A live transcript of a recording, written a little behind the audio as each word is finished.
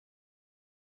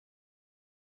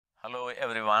Hello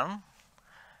everyone,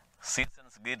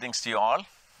 season's greetings to you all.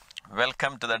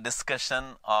 Welcome to the discussion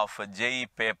of JEE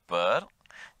paper,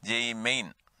 JEE Main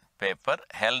paper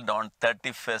held on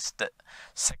 31st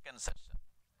second session.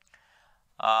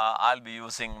 I'll be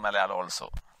using Malayalam also.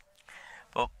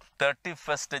 So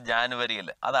 31st January,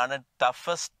 that's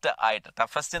toughest item.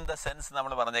 Toughest in the sense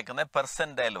നമ്മൾ പറഞ്ഞേക്കുന്നത്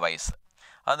percentile wise.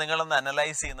 അത് നിങ്ങളൊന്ന്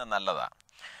analyse ചെയ്യുന്നത് നല്ലതാണ്.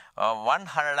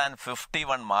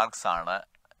 151 marks ആണ്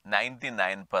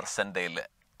 99 പെർസെൻറ്റേജിൽ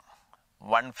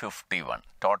 151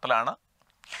 ടോട്ടലാണ്.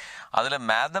 അതിൽ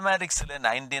മാത്തമാറ്റിക്സിൽ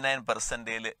 99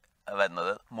 പെർസെൻറ്റേജിൽ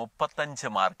വരുന്നത്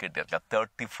 35 mark കിട്ടിയവർക്ക്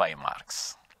 35 marks.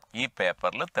 ഈ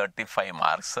പേപ്പറിൽ 35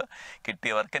 മാർക്സ്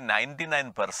കിട്ടിയവർക്ക്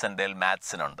 99 പെർസെൻറ്റേജിൽ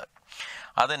മാത്സിനുണ്ട്.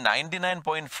 അത്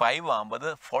 99.5 ആകുമ്പോൾ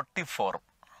 44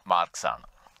 മാർക്സ് ആണ്.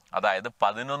 അതായത്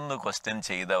 11 ക്വസ്റ്റ്യൻ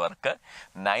ചെയ്തവർക്ക്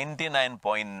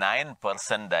 99.9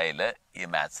 പെർസെൻറ്റേജിൽ ഈ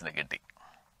മാത്സിന് കിട്ടി.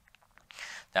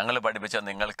 ഞങ്ങൾ പഠിപ്പിച്ച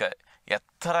നിങ്ങൾക്ക്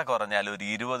എത്ര കുറഞ്ഞാലും ഒരു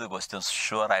 20 ക്വസ്റ്റ്യൻസ്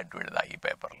ഷുവറായിട്ട് എഴുതാം ഈ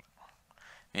പേപ്പറിൽ.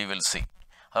 We will see.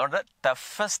 അതുകൊണ്ട്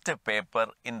toughest paper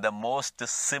in the most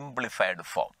simplified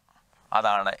form,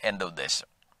 അതാണ് എൻ്റെ ഉദ്ദേശം.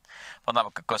 അപ്പോൾ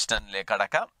നമുക്ക് ക്വസ്റ്റ്യനിലേക്ക്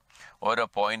കടക്കാം. ഓരോ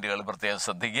പോയിന്റുകൾ പ്രത്യേകം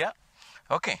ശ്രദ്ധിക്കുക.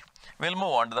 Okay, will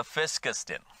move on to the first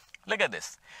question. Look at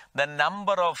this. The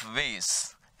number of ways.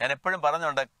 ഞാൻ എപ്പോഴും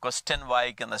പറഞ്ഞുകൊണ്ട് ക്വസ്റ്റ്യൻ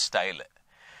വായിക്കുന്ന style.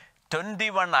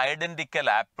 21 identical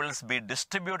apples be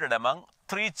distributed among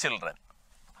 3 children.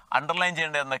 Underline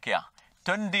ചെയ്യേണ്ടത് എന്തൊക്കെയാ?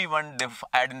 21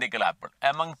 identical apple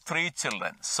among 3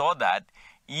 children so that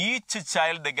each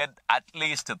child get at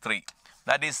least 3.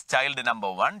 That is child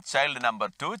number 1, child number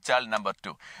 2, child number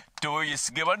 2. 2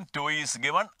 is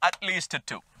given, at least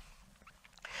 2.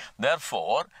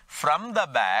 Therefore, from the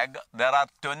bag there are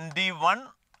 21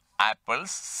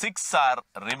 apples, 6 are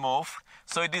removed.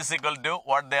 So it is equal to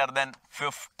what they are then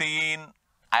 15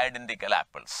 identical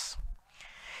apples.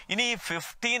 ഇനി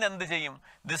 15 എന്ത് ചെയ്യും?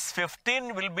 This 15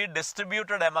 will be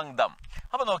distributed among them.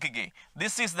 അപ്പോൾ നോക്കിക്കേ,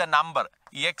 this is the number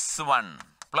x1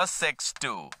 plus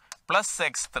x2 plus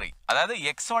x3. അതായത്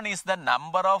x1 is the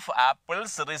number of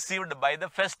apples received by the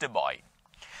first boy.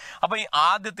 അപ്പോൾ ഈ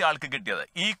ആദ്യത്തെ ആൾക്ക് കിട്ടിയത്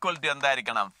ഈക്വൽ ടു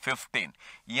എന്തായിരിക്കണം? 15.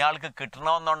 ഇയാൾക്ക്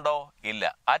കിട്ടണമെന്നുണ്ടോ? ഇല്ല.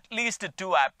 അറ്റ്ലീസ്റ്റ് 2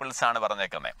 ആപ്പിൾസ് ആണ്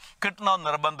പറഞ്ഞേക്കുന്നത്. കിട്ടണമെന്ന്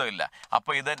നിർബന്ധമില്ല.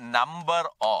 അപ്പോൾ ഇത് number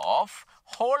of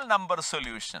whole number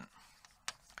solution.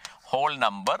 Whole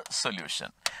number solution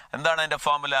എന്താണ് അതിൻ്റെ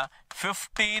formula?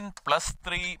 15 plus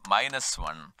 3 minus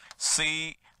 1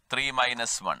 C3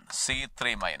 minus 1, C3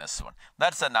 minus 1.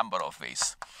 That's the number of ways.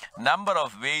 Number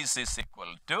of ways is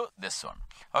equal to this one.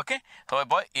 Okay. So,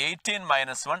 18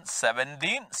 minus 1,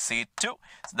 17, C2.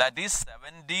 That is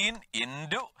 17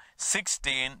 into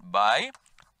 16 by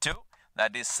 2.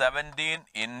 That is 17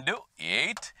 into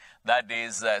 8. That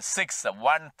is 6.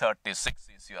 136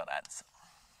 is your answer.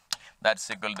 That's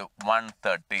equal to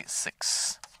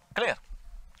 136. Clear?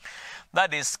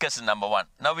 That is question number 1.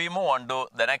 Now, we move on to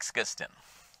the next question.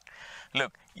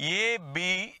 Look, A, B,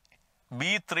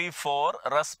 B3, 4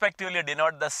 respectively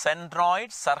denote the centroid,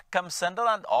 circumcenter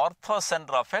and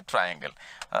orthocenter of a triangle.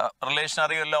 Relation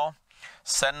അറിയല്ലോ.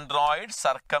 Centroid,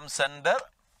 circumcenter,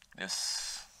 this.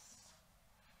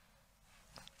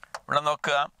 ഇവിടെ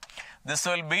നോക്കുക. This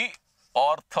will be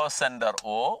orthocenter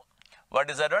O. What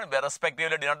is that one? We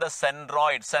respectively denote the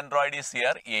centroid. Centroid is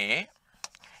here A.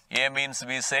 A means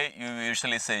we say, you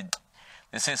usually say,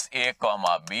 this is A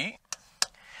comma B.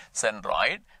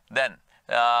 Centroid. Then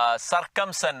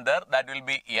circumcenter, that will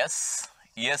be S.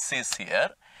 S is here.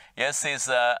 S is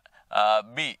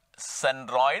B.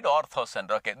 Centroid,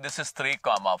 orthocenter. Okay, this is 3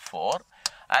 comma 4.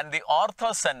 And the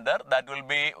orthocenter, that will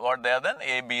be what there then?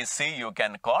 A, B, C you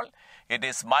can call. It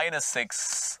is minus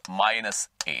 6, minus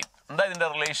 8. That in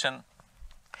the relation.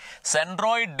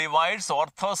 Centroid divides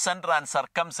orthocenter and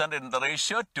circumcenter in the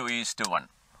ratio 2:1.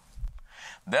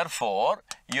 Therefore,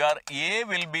 your A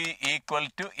will be equal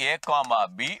to A comma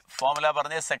B. Formula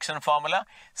പറഞ്ഞ section formula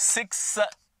 6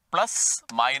 plus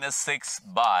minus 6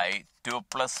 by 2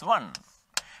 plus 1,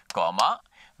 comma.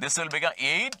 This will become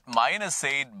 8 minus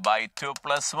 8 by 2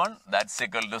 plus 1. That's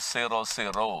equal to 0,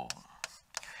 0.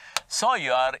 So,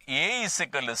 your A is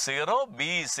equal to 0, B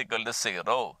is equal to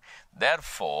 0.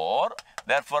 Therefore,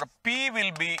 P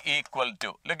will be equal to,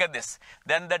 look at this.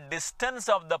 Then the distance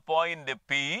of the point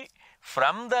P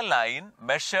from the line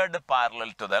measured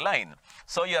parallel to the line.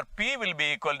 So, your P will be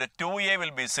equal to 2A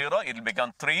will be 0. It will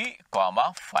become 3,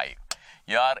 5.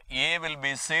 Your A will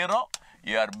be 0.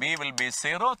 Your B will be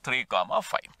 0, 3,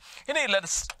 5. Now,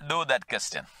 let's do that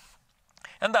question.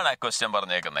 എന്താണ് ആ question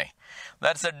പറഞ്ഞേക്കുന്നത്?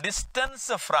 That's a distance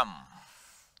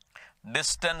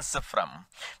from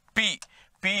P.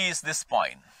 P is this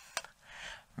point.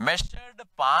 Measured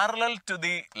parallel to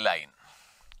the line.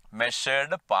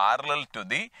 measured parallel to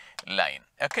the line.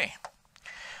 Okay.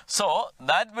 So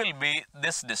that will be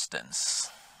this distance.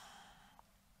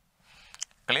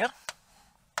 Clear?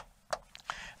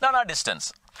 Now distance.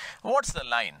 What's the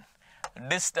line?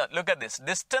 Look at this.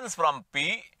 Distance from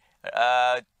P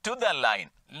to the line.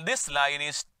 This line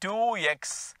is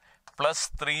 2x plus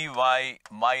 3y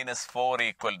minus 4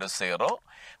 equal to 0.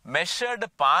 Measured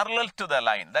parallel to the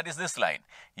line. That is this line.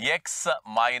 X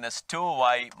minus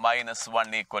 2y minus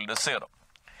 1 equal to 0.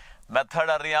 Method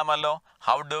അറിയാമല്ലോ.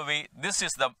 How do we? This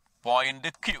is the point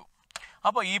Q.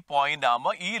 അപ്പോൾ ഈ point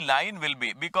ആകുമ്പോൾ ഈ line will be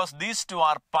because these two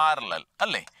R parallel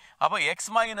അല്ലേ. അപ്പോൾ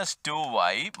X minus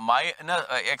 2y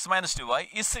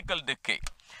is equal to K.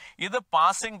 ഇത്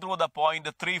passing through the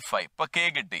point 3,5. ഇപ്പൊ K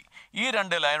കിട്ടി. ഈ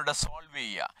രണ്ട് ലൈനോടെ സോൾവ്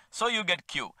ചെയ്യുക. So you get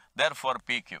Q. Therefore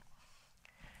P Q.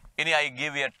 ഇനി I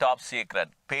give you A top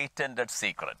secret, patented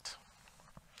secret.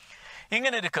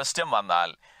 ഇങ്ങനെ ഒരു ക്വസ്റ്റ്യൻ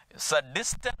വന്നാൽ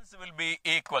distance will be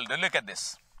equal to, look at this.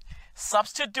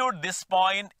 Substitute this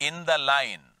point in the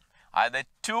line. Either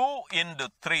 2 into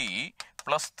 3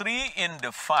 plus 3 into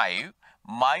 5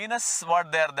 minus what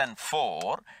there then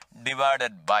 4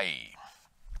 divided by.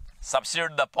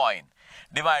 Substitute the point.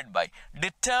 Divide by.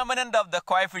 Determinant of the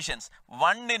coefficients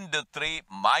 1 into 3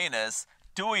 minus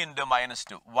 2 into minus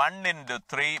 2. 1 into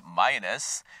 3 minus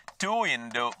 2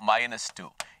 into minus 2.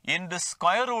 Into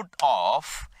square root of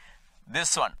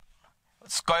this one.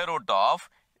 Square root of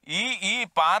E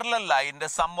parallel line the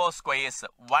sum of squares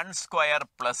 1 square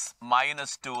plus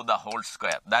minus 2 the whole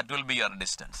square. That will be your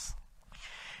distance.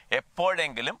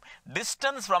 എപ്പോഴെങ്കിലും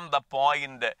distance from the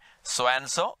point so and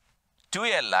so to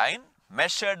a line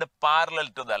measured parallel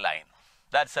to the line.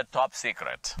 That's a top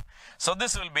secret. So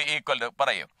this will be equal to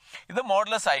പറയൂ. ഇത്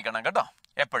modulus ആയിക്കണം കേട്ടോ.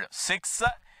 എപ്പോഴും 6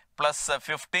 plus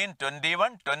 15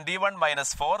 21 minus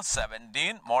 4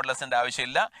 17. മോഡുലസിന്റെ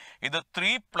ആവശ്യമില്ല. ഇത്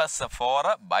 3 plus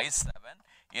 4 by 7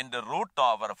 into root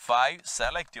over 5.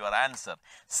 Select your answer.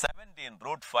 17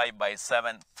 root 5 by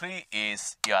 7. 3 is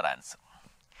your answer.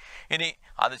 ഇനി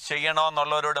അത്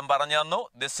ചെയ്യണമെന്നുള്ളവരോടും പറഞ്ഞു തന്നു.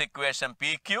 This equation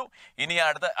P Q. ഇനി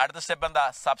അടുത്ത സ്റ്റെപ്പ് എന്താ?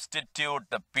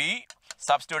 Substitute P.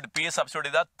 സബ്സ്റ്റിറ്റ്യൂട്ട്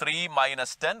ചെയ്താൽ 3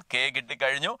 minus 10 കെ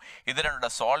കിട്ടിക്കഴിഞ്ഞു. ഇത്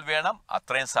രണ്ടും സോൾവ് ചെയ്യണം.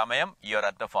 അത്രയും സമയം ഈ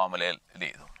ഒരൊറ്റ ഫോർമുലയിൽ ഇത്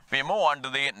ചെയ്തു. We move on to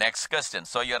the next question.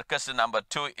 So your question number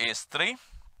 2 is 3.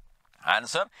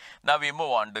 Answer. Now we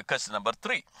move on to question number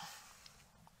 3.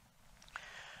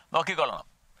 നോക്കിക്കൊള്ളണം.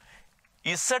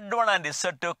 Z1 and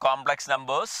Z2 complex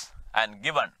numbers and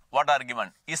given. What are given?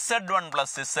 Z1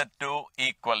 plus Z2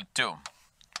 equal to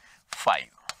 5.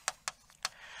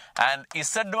 And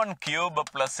Z1 cube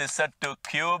plus Z2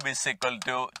 cube is equal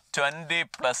to 20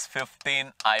 plus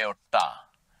 15 iota.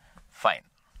 Fine.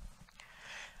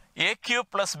 A cube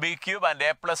plus B cube and A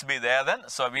plus B there then.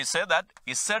 So we say that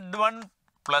Z1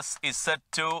 plus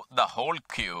Z2 the whole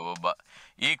cube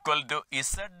equal to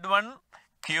Z1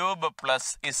 cube plus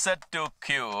Z2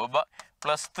 cube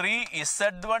plus 3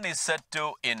 Z1 Z2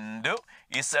 into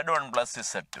Z1 plus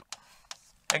Z2.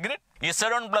 Agreed?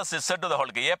 Z1 plus Z2 the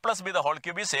whole cube. A plus B the whole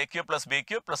cube is A cube plus B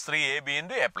cube plus 3AB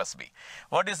into A plus B.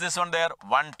 What is this one there?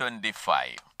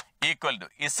 125. Equal to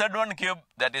Z1 cube,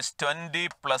 that is 20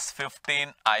 plus 15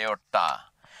 iota,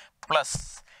 plus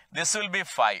this will be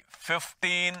 5.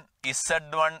 15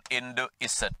 Z1 into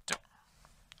Z2.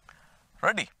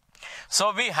 Ready? So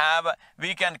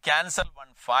we can cancel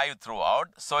 5 throughout.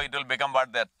 So it will become what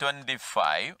there?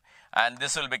 25. And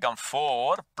this will become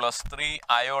 4 plus 3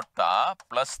 iota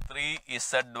plus 3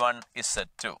 Z1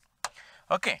 Z2.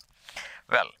 Okay.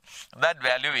 Well, that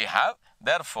value we have.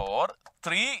 Therefore,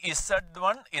 3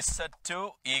 Z1 Z2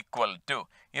 equal to,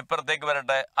 ഇപ്പുറത്തേക്ക്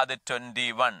വരട്ടെ, അത്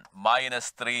 21 minus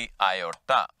 3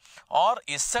 iota, or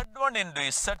Z1 into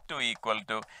Z2 equal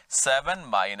to 7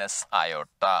 minus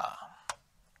iota.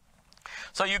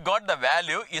 So you got the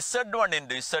value Z1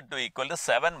 into Z2 equal to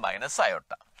 7 minus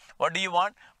iota. What do you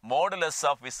want? Modulus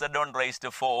of Z1 raised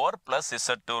to 4 plus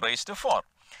Z2 raised to 4.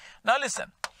 Now listen,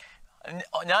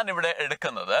 ഞാൻ ഇവിടെ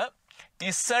എടുക്കുന്നത്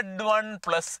Z1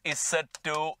 plus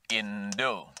Z2 into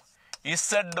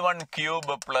Z1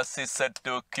 cube plus Z2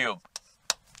 cube.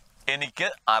 എനിക്ക്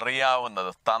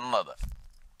അറിയാവുന്നത് തന്നത്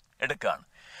എടുക്കുകയാണ്.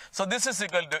 So this is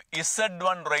equal to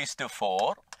Z1 raised to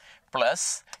 4 plus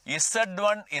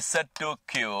Z1 Z2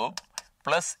 cube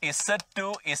plus Z2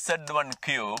 Z1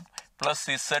 cube plus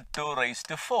Z2 raised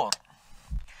to 4.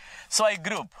 So I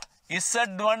group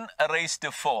Z1 raised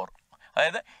to 4.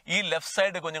 അതായത് ഈ left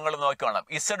side കുഞ്ഞുങ്ങൾ നോക്കണം.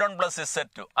 Z1 plus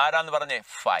Z2 ആരാന്ന് പറഞ്ഞേ?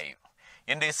 5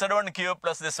 into Z1 cube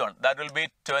plus this one, that will be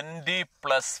 20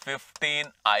 plus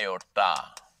 15 iota.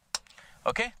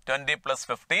 Okay, 20 plus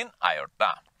 15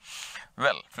 iota.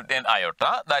 Well, 15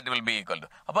 iota, that will be equal to,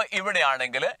 അപ്പോൾ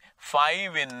ഇവിടെയാണെങ്കിൽ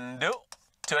 5 into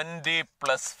 20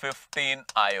 plus 15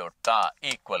 iota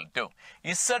equal to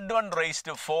z1 raised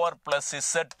to 4 plus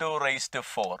z2 raised to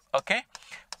 4, okay,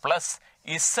 plus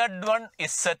z1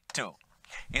 z2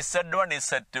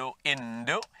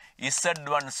 into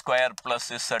z1 square plus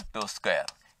z2 square.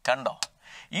 കണ്ടോ?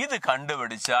 ഇത്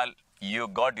കണ്ടുപിടിച്ചാൽ you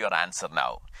got your answer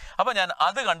now. അപ്പോൾ ഞാൻ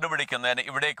അത് കണ്ടുപിടിക്കുന്നതിന്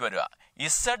ഇവിടേക്ക് വരിക.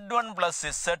 z1 plus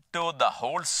z2 the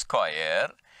whole square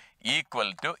equal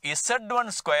to z1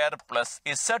 square plus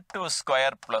z2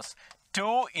 square plus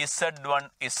 2z1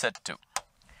 z2.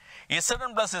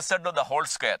 z1 plus z2 the whole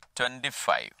square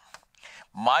 25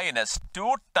 minus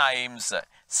 2 times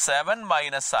 7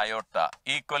 minus iota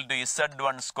equal to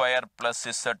z1 square plus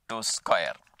z2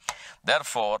 square.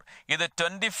 Therefore, ഇത്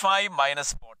 25 minus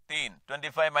 14.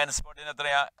 25 minus 14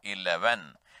 എത്രയാ? 11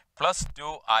 plus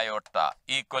 2 iota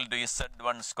equal to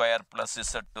z1 square plus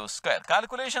z2 square.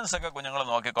 Calculations ഒക്കെ കുഞ്ഞുങ്ങൾ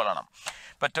നോക്കിക്കൊള്ളണം.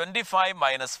 ഇപ്പൊ 25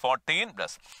 minus 14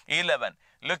 plus 11.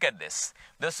 Look at this.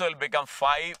 This will become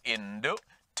 5 into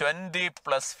 20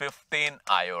 plus 15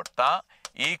 iota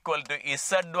equal to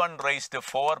z1 raised to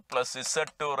 4 plus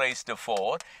z2 raised to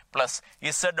 4 plus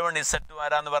z1 z2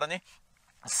 ആരാന്ന് പറഞ്ഞ്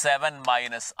 7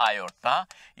 minus iota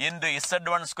into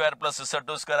z1 square plus z2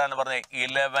 square ആണ് പറഞ്ഞ്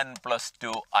 11 plus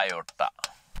 2 iota.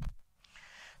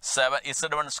 7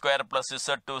 z1 square plus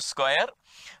z2 square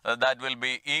that will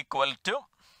be equal to,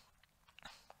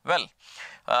 well,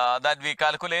 that we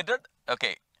calculated,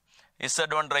 okay,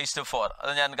 z1 raised to 4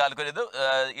 അത് ഞാൻ calculate ചെയ്തു.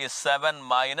 is 7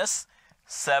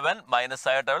 minus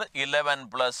iota 11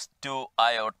 plus 2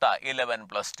 iota 11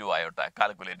 plus 2 iota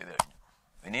calculate ചെയ്ത് കഴിഞ്ഞു.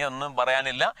 ഇനിയൊന്നും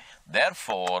പറയാനില്ല.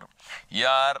 Therefore,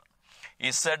 your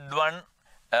z1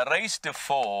 raised to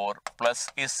 4 plus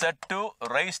z2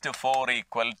 raised to 4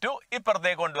 equal to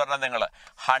ഇപ്പുറത്തേക്ക് കൊണ്ടുവരണം നിങ്ങൾ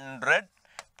 100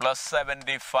 plus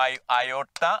 75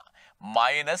 iota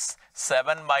minus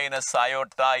 7 minus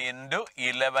iota into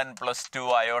 11 plus 2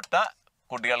 iota.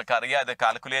 കുട്ടികൾക്ക് അറിയാം ഇത്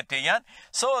കാൽക്കുലേറ്റ് ചെയ്യാൻ.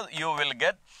 So you will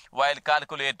get, while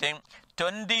calculating,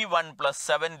 21 plus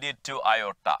 72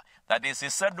 iota. That is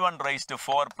z1 raised to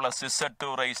 4 plus z2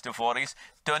 raised to 4 is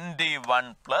 21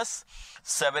 plus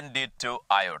 72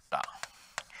 iota.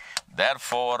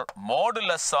 Therefore,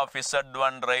 modulus of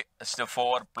z1 raised to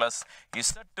 4 plus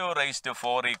z2 raised to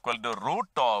 4 equal to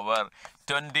root over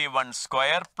 21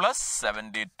 square plus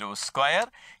 72 square.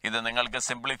 ഇത് നിങ്ങൾക്ക്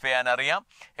simplify ചെയ്യാൻ അറിയാം.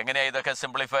 എങ്ങനെയാ ഇതൊക്കെ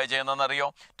simplify ചെയ്യുന്നതെന്ന് അറിയോ?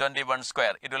 21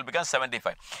 square, it will become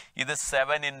 75. ഇത്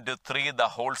 7 into 3 the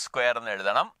whole square എന്ന്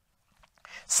എഴുതണം.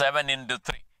 7 into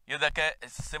 3 ഇതൊക്കെ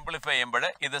സിംപ്ലിഫൈ ചെയ്യുമ്പോൾ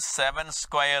ഇത് 7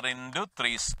 square into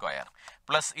 3 square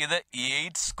പ്ലസ് ഇത്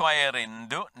 8 square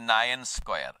into 9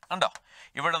 square. ഉണ്ടോ?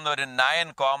 ഇവിടെ നിന്ന് ഒരു 9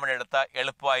 കോമൺ എടുത്താൽ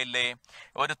എളുപ്പമായില്ലേ?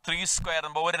 ഒരു 3 square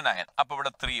വരുമ്പോൾ ഒരു 9, അപ്പോൾ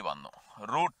ഇവിടെ 3 വന്നു.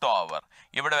 റൂട്ട് ഓവർ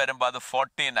ഇവിടെ വരുമ്പോൾ അത്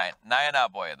 49, 9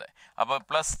 പോയത്. അപ്പോൾ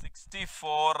പ്ലസ്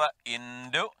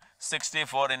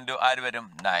 64 into ആര് വരും?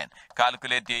 9.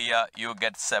 കാൽക്കുലേറ്റ് ചെയ്യുക. You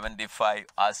get 75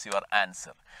 as your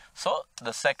answer. So the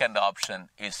second option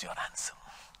is your answer.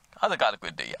 അത്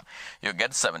കാൽക്കുലേറ്റ് ചെയ്യുക. You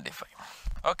get 75.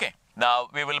 Okay. Now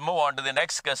we will move on to the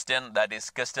next question, that is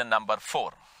question number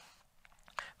 4.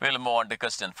 We will move on to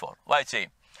question 4. Why say?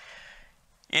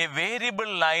 A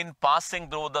variable line passing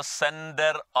through the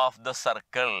center of the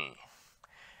circle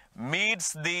meets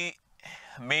the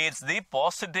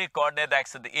positive coordinate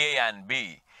axis A and B.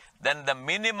 Then the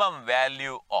minimum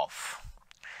value of,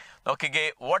 okay,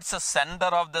 what's the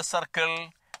center of the circle?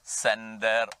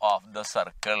 Center of the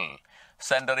circle.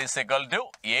 Center is equal to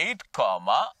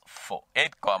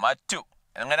 8,2.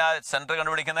 എങ്ങനെയാ centre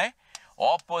കണ്ടുപിടിക്കുന്നത്?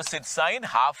 Opposite sign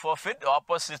half of it,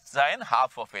 opposite sign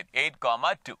half of it,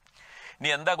 8,2. ഇനി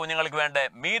എന്താ കുഞ്ഞുങ്ങൾക്ക് വേണ്ടേ?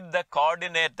 Meet the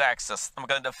coordinate access.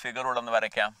 നമുക്ക് അതിന്റെ figure കൂടെ ഒന്ന്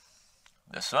വരയ്ക്കാം.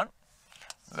 This one,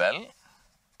 well,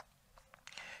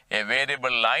 A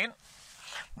variable line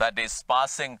that is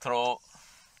passing through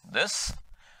this,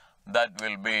 that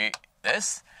will be this,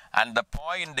 and the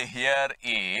point here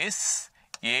is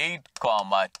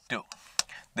 8,2.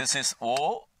 This is O,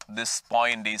 this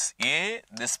point is A,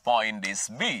 this point is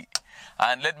B,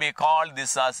 and let me call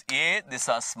this as A, this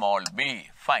as small b.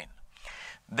 Fine.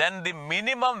 Then the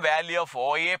minimum value of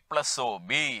OA plus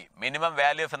OB, minimum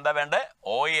value of എന്താ വേണ്ടേ?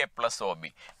 OA plus OB,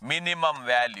 minimum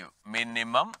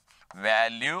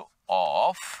value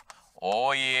of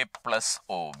OA plus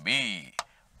OB.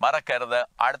 മറക്കരുത്,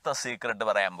 അടുത്ത secret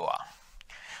പറയാൻ പോവാ.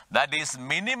 That is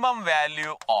minimum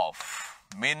value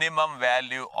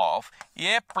of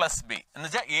A plus B. എന്ന്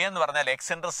വെച്ചാൽ A എന്ന് പറഞ്ഞാൽ x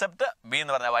intercept, B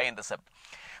എന്ന് പറഞ്ഞാൽ y intercept.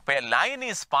 അപ്പോൾ a line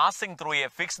is passing through a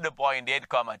fixed point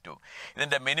 8,2.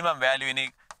 ഇതിന്റെ മിനിമം വാല്യൂ ഇനി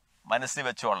മനസ്സിൽ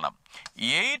വെച്ചോളണം.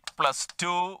 8 plus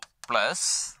 2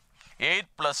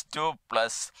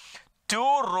 plus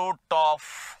 2 root of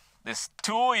this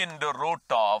 2 into root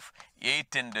of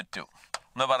 8 into 2.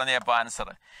 ഒന്ന് പറഞ്ഞപ്പോൾ answer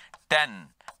 10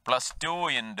 plus 2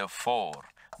 into 4.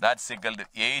 That's equal to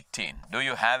 18. Do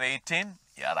you have 18?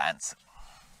 Your answer.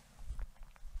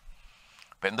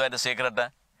 ഇപ്പം എന്തോ അതിൻ്റെ secret?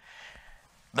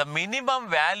 The minimum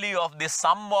value of the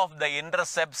sum of the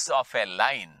intercepts of a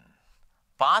line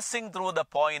passing through the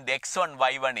point x1,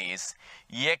 y1 is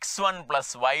x1 plus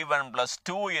y1 plus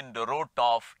 2 into root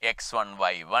of x1,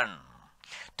 y1.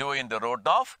 2 into root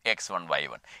of x1,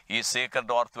 y1. ഈ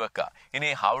secret ഓർത്ത് വെക്കുക. ഇനി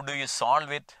how do you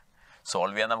solve it?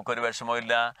 Solve ചെയ്യാൻ നമുക്കൊരു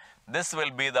വിഷമമില്ല. This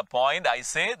will be the point. I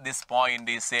say this point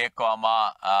is a comma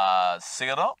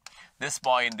 0. This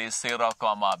point is 0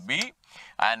 comma b.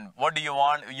 And what do you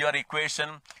want? Your equation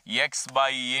x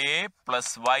by a plus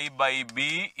y by b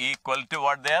equal to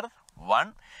what there? 1.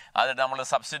 അത് നമ്മൾ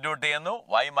substitute ചെയ്യുന്നു.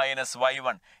 y minus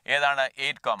y1 ഏതാണ്?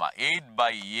 8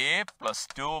 by a plus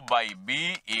 2 by b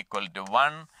equal to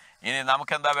 1. ഇനി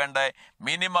നമുക്ക് എന്താ വേണ്ടത്?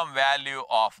 Minimum value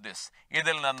of this.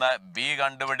 ഇതിൽ നിന്ന് ബി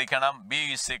കണ്ടുപിടിക്കണം. ബി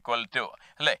ഈസ് ഈക്വൽ ടു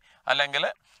അല്ലേ? അല്ലെങ്കിൽ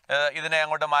ഇതിനെ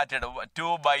അങ്ങോട്ട് മാറ്റിയിട്ട്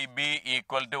 2 by b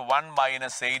equal to 1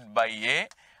 minus 8 by a.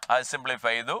 അത്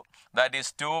സിംപ്ലിഫൈ ചെയ്തു. That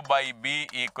is 2 by b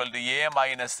equal to a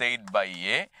minus 8 by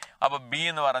a. അപ്പോൾ ബി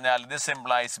എന്ന് പറഞ്ഞാൽ this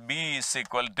implies B is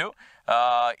equal to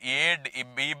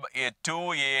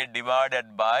 2a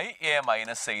divided by a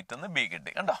minus 8 എന്ന് ബി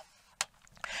കിട്ടി. കണ്ടോ?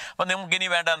 അപ്പൊ നമുക്ക് ഇനി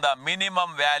വേണ്ട എന്താ? മിനിമം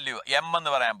വാല്യൂ എം എന്ന്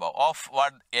പറയുമ്പോൾ of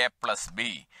what? A plus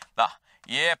B.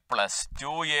 A plus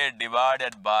 2a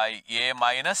divided by A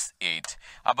minus 8.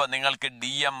 അപ്പൊ നിങ്ങൾക്ക്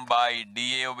D M by D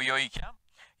A ഉപയോഗിക്കാം.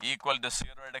 ഈക്വൽ ടു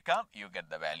 0 എടുക്കാം. You get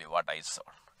the value what I so.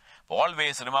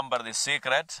 Always remember the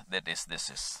secret. That is this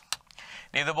is.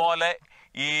 ഇതുപോലെ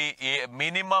ഈ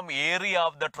minimum area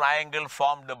of the triangle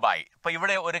formed by. ഇപ്പൊ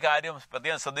ഇവിടെ ഒരു കാര്യം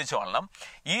പ്രത്യേകം ശ്രദ്ധിച്ചോളണം.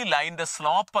 ഈ ലൈനിന്റെ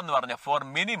സ്ലോപ്പ് എന്ന് പറഞ്ഞ four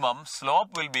minimum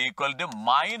slope will be equal to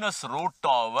minus root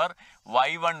over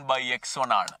y1 by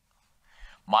x1 ആണ്.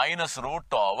 Minus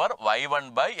root over y1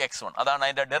 by x1 അതാണ്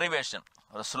അതിന്റെ derivation.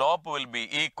 Slope will be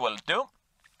equal to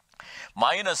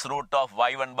minus root of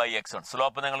y1 by x1.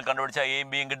 Slope നിങ്ങൾ കണ്ടുപിടിച്ചാൽ എയും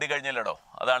ബിയും കിട്ടിക്കഴിഞ്ഞല്ലോ.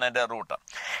 അതാണ് എൻ്റെ root.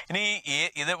 ഇനി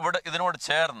ഇതിനോട്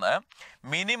ചേർന്ന്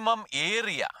minimum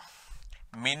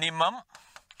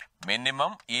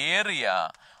area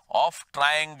of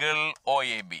triangle O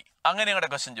A B. അങ്ങനെ ഞങ്ങളുടെ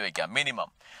ക്വസ്റ്റ്യൻ ചോദിക്കാം. Minimum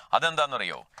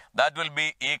അതെന്താണെന്നറിയോ? That will be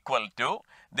equal to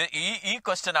ഈ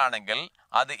ക്വസ്റ്റ്യൻ ആണെങ്കിൽ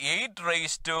അത് 8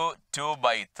 raised to 2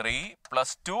 by 3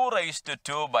 plus 2 raised to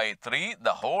 2 by 3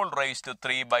 the whole raised to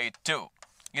 3 by 2.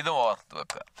 ഇത് ഓർത്ത്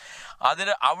വെക്കുക.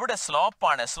 അതിന് അവിടെ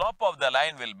സ്ലോപ്പാണ്. Slope of the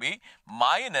line will be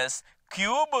minus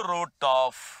cube root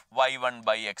of y1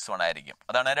 by x1 ആയിരിക്കും.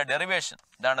 അതാണ് അതിന്റെ ഡെറിവേഷൻ.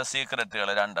 ഇതാണ് സീക്രട്ടുകൾ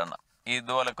 2 എണ്ണം.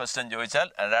 ഇതുപോലെ ക്വസ്റ്റ്യൻ ചോദിച്ചാൽ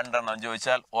 2 എണ്ണം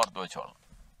ചോദിച്ചാൽ ഓർത്ത് വെച്ചോളാം.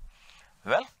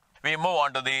 Well we move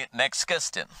on to the next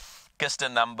question.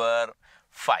 Question number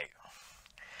 5.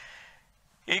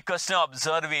 ഈ ക്വസ്റ്റ്യൻ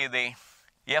ഒബ്സർവ് ചെയ്തേ.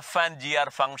 f and g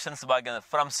are functions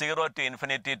from 0 to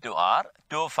infinity to r.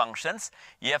 Two functions.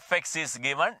 fx is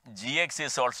given, gx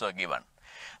is also given.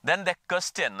 Then the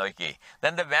question, okay.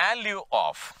 Then the value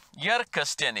of your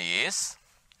question is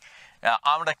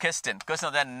our question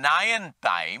then 9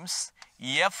 times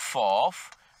f of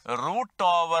root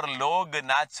over log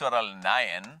natural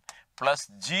 9 plus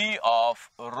g of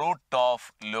root of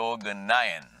log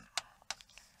 9.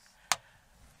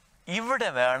 ഇവിടെ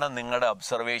വേണം നിങ്ങളുടെ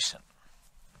observation.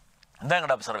 എന്താ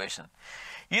നിങ്ങളുടെ observation?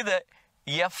 ഇത്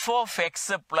F of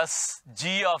X plus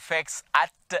G of X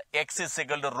at X is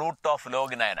equal to root of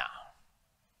log 9 ആണ്.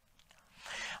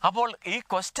 അപ്പോൾ ഈ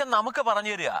question നമുക്ക്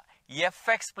പറഞ്ഞു തരിക F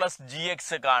X plus G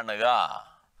X കാണുക.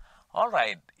 All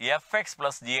right, F X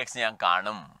plus G X ഞാൻ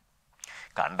കാണും.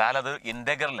 കണ്ടാൽ അത്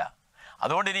ഇന്റഗ്രലാ.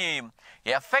 അതുകൊണ്ട് ഇനി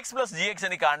F X plus G X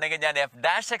എനിക്ക് കാണണമെങ്കിൽ ഞാൻ F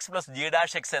dash X plus G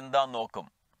dash X എന്താന്ന് നോക്കും.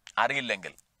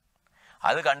 അറിയില്ലെങ്കിൽ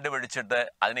അത് കണ്ടുപിടിച്ചിട്ട്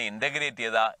അതിനെ ഇന്റഗ്രേറ്റ്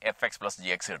ചെയ്താൽ F X plus G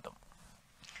X കിട്ടും.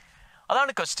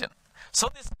 അതാണ് question. So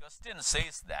this question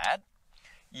says that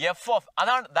F of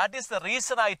that is the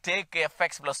reason I take F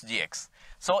X plus G X.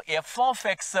 So F of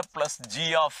X plus G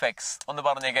of X ഒന്ന്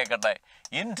പറഞ്ഞേ കേൾക്കട്ടെ.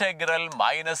 Integral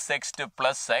minus X two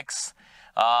plus X.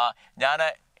 ഞാൻ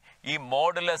ഈ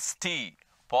modulus T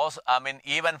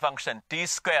even function T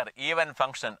square even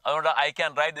function, അതുകൊണ്ട് I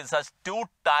can write this as 2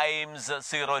 times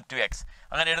 0 to x.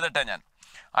 അങ്ങനെ എഴുതട്ടെ ഞാൻ.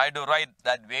 I do right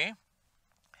that way.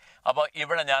 അപ്പോൾ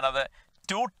ഇവിടെ ഞാനത്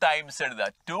 2 times എഴുതുക.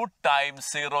 2 times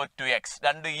 0 to x.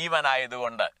 2 ഈവൻ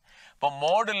ആയതുകൊണ്ട് ഇപ്പോൾ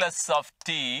മോഡുലസ് ഓഫ്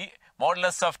ടി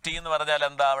എന്ന് പറഞ്ഞാൽ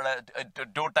എന്താ? അവിടെ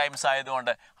 2 times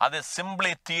ആയതുകൊണ്ട് അത്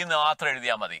സിംപ്ലി ടി എന്ന് മാത്രം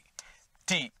എഴുതിയാൽ മതി.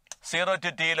 ടി 0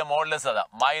 to t മോഡുലസ് അതാ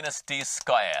minus T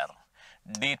square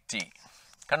D T.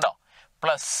 കണ്ടോ?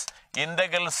 Plus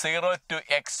integral 0 to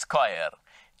x square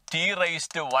T raise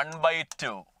to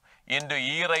 1/2 into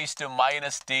E raise to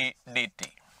minus T D T.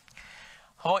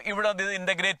 അപ്പോൾ ഇവിടെ ഇത്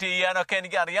ഇൻ്റഗ്രേറ്റ് ചെയ്യാനൊക്കെ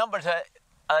എനിക്ക് അറിയാം, പക്ഷേ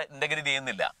അത് ഇൻ്റഗ്രേറ്റ്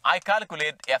ചെയ്യുന്നില്ല. I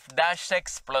calculate F dash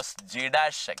X plus G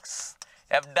dash X.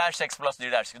 F dash X plus G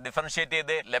dash differentiate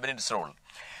ചെയ്ത് Leibniz rule.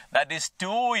 That is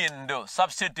 2 into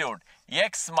substitute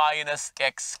x minus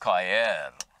x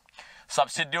square.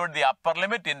 Substitute the upper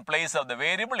limit in place of the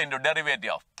variable into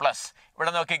derivative of plus.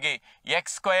 ഇവിടെ നോക്കിക്കേ, x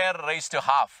square raised to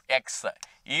half x,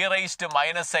 e raised to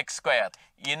minus x square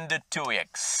into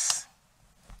 2x.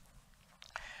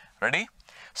 Ready?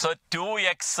 So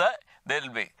 2x there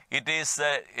will be, it is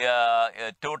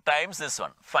 2 times this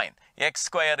one. Fine. X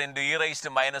square into e raised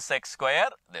to minus x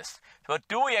square this. So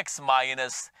 2x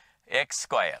minus x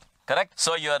square. Correct?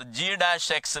 So your g dash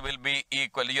x will be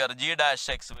equal,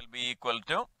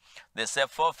 to this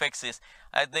f of x is,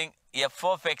 I think f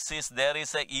of x is, there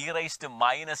is a e raised to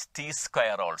minus t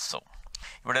square also.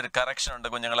 ഇവിടെ ഒരു correction ഉണ്ട്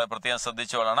കുഞ്ഞുങ്ങളെ, പ്രത്യേകം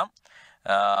ശ്രദ്ധിച്ചോളണം.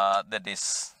 That is,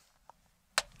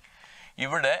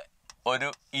 ഇവിടെ ഒരു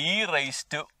e raised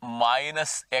to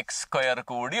minus x square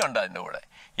കൂടി ഉണ്ട് അതിൻ്റെ കൂടെ.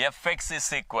 fx is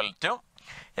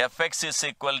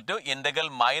equal to integral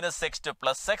minus x to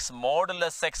plus x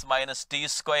modulus x minus t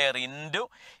square into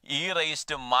e raised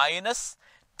to minus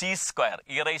t square.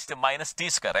 e raised to minus t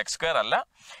square, x square അല്ല,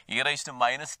 e raised to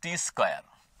minus t square.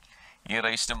 e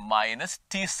raised to minus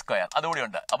t square അതുകൂടി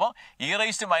ഉണ്ട്. അപ്പോൾ e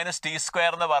raised to minus t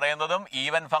square എന്ന് പറയുന്നതും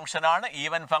even function ആണ്.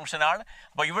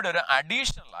 അപ്പോൾ ഇവിടെ ഒരു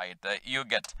അഡീഷണൽ ആയിട്ട് യു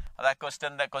ഗെറ്റ്, അത് ആ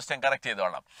ക്വസ്റ്റ്യൻ കറക്റ്റ്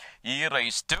ചെയ്തോളാം. e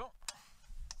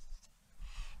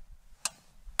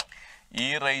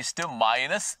raised to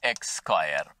minus x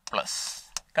square plus,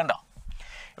 കണ്ടോ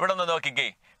ഇവിടെ ഒന്ന് നോക്കിക്കേ,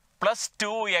 plus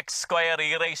 2x square e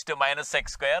raised to minus x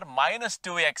square minus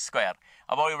 2x square.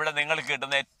 അപ്പോൾ ഇവിടെ നിങ്ങൾക്ക്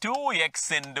കിട്ടുന്ന 2x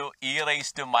into e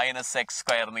raised to minus x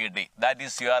square എന്ന് കിട്ടി. That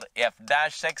is your f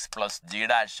dash x plus g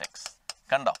dash x.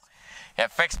 കണ്ടോ,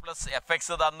 fx plus fx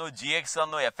തന്നു, gx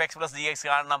തന്നു, fx plus gx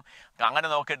കാണണം. അങ്ങനെ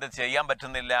നോക്കിയിട്ട് ചെയ്യാൻ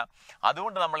പറ്റുന്നില്ല.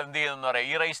 അതുകൊണ്ട് നമ്മൾ എന്ത് ചെയ്യുന്നു പറയാം,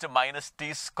 e raised to minus t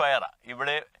square.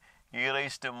 ഇവിടെ e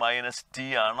raised to minus t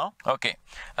ആണോ? ഓക്കെ,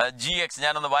 gx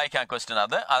ഞാനൊന്ന് വായിക്കാം question.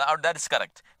 that is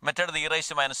correct. Method e raised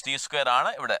to minus t square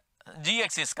ആണ്. ഇവിടെ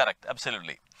gx is correct,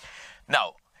 absolutely. Now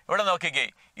ഇവിടെ നോക്കിക്കേ,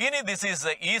 ഇനി this is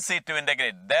easy to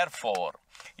integrate. Therefore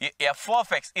f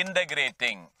of x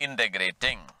integrating.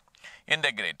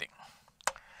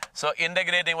 So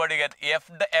integrating, what do you get?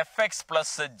 fx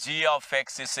plus g of x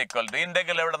is equal to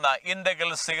integral എവിടെന്നാ,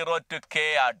 integral 0 to k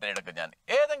ആയിട്ട് എടുക്കും ഞാൻ,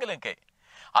 ഏതെങ്കിലും k.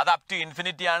 അത് up to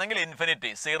infinity ആണെങ്കിൽ infinity,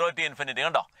 0 to infinity.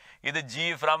 കണ്ടോ, ഇത് g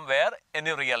from where,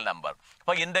 any real number.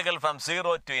 അപ്പോൾ integral from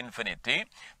 0 to infinity,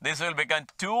 this will become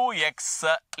 2x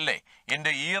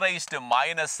into e raised to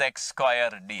minus x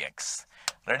square dx.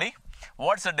 Ready?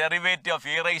 What's the derivative of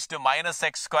e raised to minus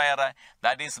x square?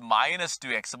 That is minus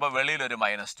 2x. അപ്പോൾ വെളിയിൽ ഒരു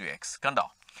minus 2x. കണ്ടോ,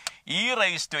 e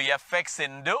raised to fx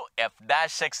into f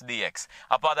dash x dx.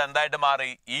 അപ്പോൾ അത് എന്തായിട്ട് മാറി,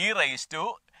 e raised to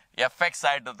fx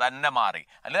ആയിട്ട് തന്നെ മാറി.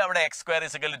 അല്ലെങ്കിൽ അവിടെ x square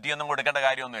is equal to t ഒന്നും കൊടുക്കേണ്ട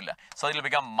കാര്യമൊന്നുമില്ല. So it will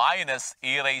become minus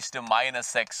e raised to minus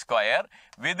x square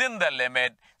within the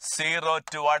limit 0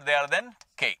 to what there then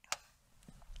k.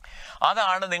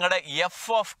 അതാണ് നിങ്ങളുടെ f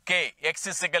of k, x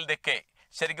is equal to k.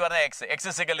 ശരിക്കും പറഞ്ഞാൽ x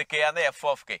is equal to k ആണ് f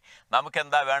of k. നമുക്ക്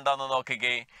എന്താ വേണ്ടതെന്ന്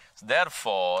നോക്കിക്കേ.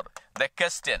 Therefore the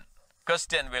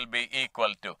question will be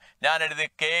equal to, ഞാൻ എഴുതി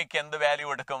kക്ക് എന്ത് വാല്യൂ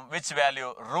എടുക്കും, which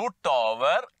value, root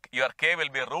over, your k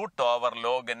will be root over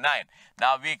log 9.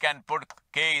 Now we can put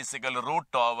k is equal to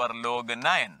root over log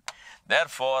 9.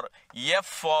 Therefore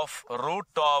f of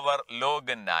root over log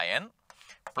 9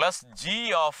 plus g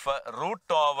of root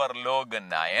over log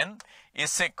 9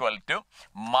 is equal to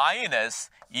minus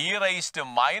e raised to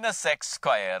minus x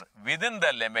square within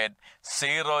the limit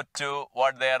 0 to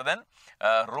what there then,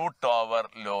 root over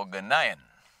log 9.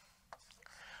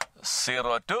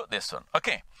 0 to this one.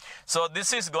 Okay, so this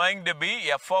is going to be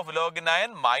f of log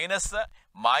 9 minus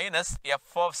f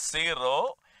of 0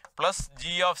 plus g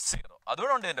of 0.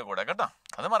 അതുകൂടെ ഉണ്ട് ഇതിൻ്റെ കൂടെ കേട്ടോ,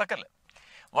 അത് മറക്കല്ലേ.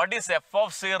 What is f of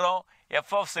 0? f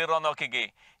of 0 നോക്കിക്കേ,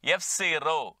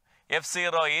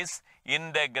 f0 is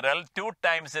integral 2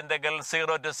 times integral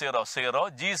 0 to 0,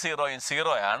 g0 in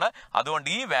 0 ആണ്. അതുകൊണ്ട്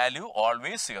ഈ വാല്യൂ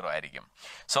ഓൾവേസ് 0 ആയിരിക്കും.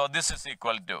 So this is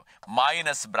equal to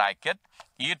minus bracket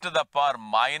e to the power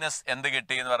minus എന്ത്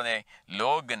കിട്ടി എന്ന് പറഞ്ഞേ,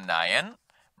 log 9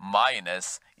 minus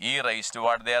e raised to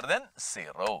what there then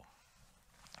 0.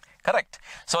 Correct.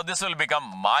 So this will become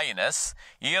minus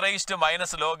e raised to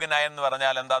minus log 9 എന്ന്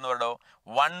പറഞ്ഞാൽ എന്താന്ന് പറയോ,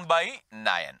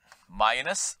 1/9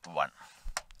 minus 1.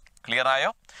 Clear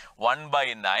ആയോ?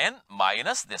 1/9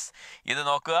 minus this. ഇത്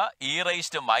നോക്കുക, e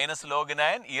raised to minus log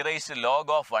 9, e raised to log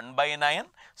of 1/9.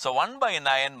 So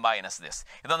 1/9 minus this.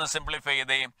 ഇതൊന്ന് simplify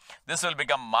ചെയ്തേ. This will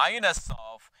become minus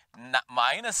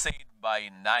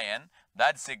 8/9.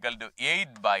 That's equal to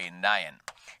 8/9.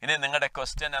 Ini ningade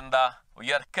question enda?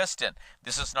 Your question.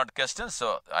 This is not question,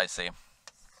 so I say.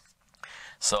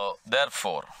 So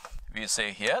therefore, we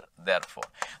say here, therefore.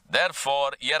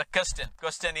 Therefore, your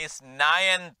question is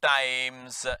 9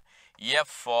 times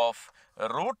f of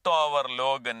root over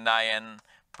log 9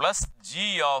 plus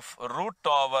g of root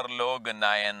over log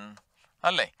 9.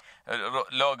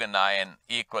 Log 9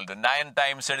 equal to 9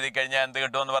 times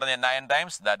 9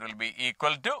 times, that will be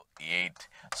equal to 8.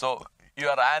 So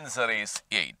your answer is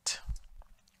 8.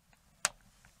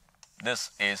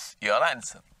 This is your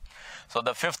answer. So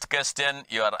the fifth question,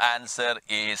 your answer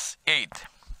is 8.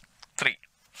 3.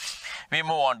 We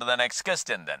move on to the next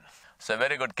question then. So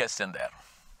very good question there.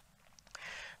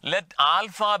 Let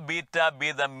alpha beta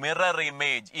be the mirror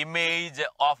image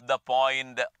of the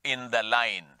point in the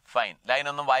line. Fine. Line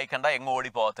onnum vaayikanda engu odi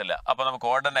povathilla. Appo namukku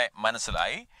odane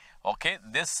manasilayi. Okay,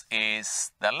 this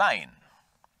is the line.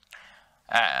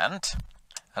 And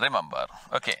remember,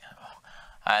 okay,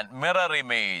 and mirror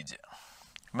image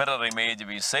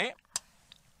we say,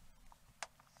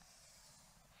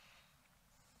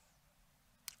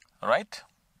 right?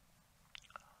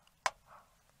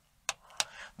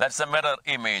 That's a mirror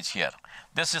image here.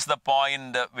 This is the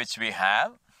point which we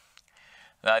have.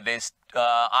 That is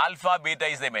alpha beta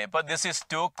is the image. But this is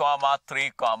 2,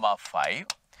 3, 5.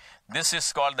 This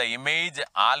is called the image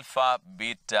alpha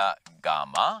beta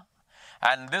gamma.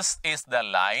 And this is the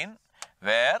line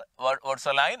where, what's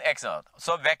the line? X naught.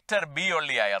 So vector B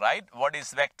only I write. What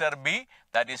is vector B?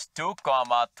 That is 2,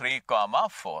 3,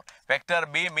 4. Vector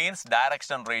B means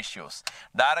direction ratios.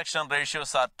 Direction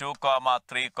ratios are 2,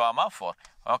 3, 4.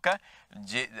 Okay?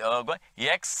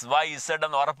 X, Y, Z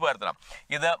and ഉറപ്പ് വരുത്തണം.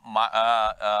 ഇത്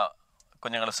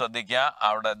കുഞ്ഞുങ്ങൾ ശ്രദ്ധിക്കുക.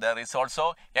 അവിടെ there is also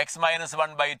x minus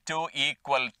 1 by 2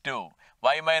 equal to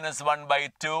y minus 1 by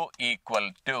 2 equal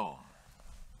to.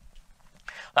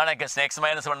 That's question. X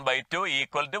minus 1 by 2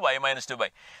 equal to y minus 2 by.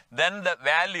 Then the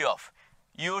value of,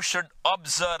 you should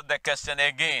observe the question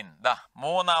again. The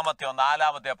മൂന്നാമത്തെയോ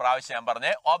നാലാമത്തെയോ പ്രാവശ്യം ഞാൻ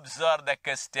പറഞ്ഞേ, observe the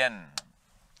question.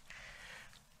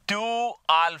 2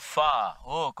 alpha.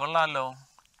 Oh, കൊള്ളാലോ.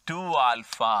 2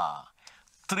 alpha.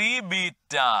 3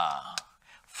 beta.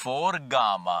 4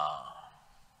 gamma.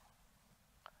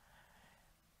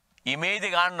 Image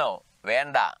കാണണോ?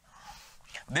 വേണ്ട.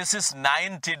 This is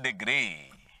 90 degree.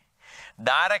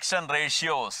 Direction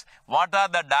ratios. What are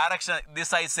the direction?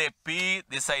 This I say P,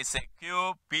 this I say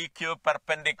Q. PQ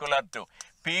perpendicular to.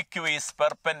 PQ is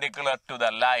perpendicular to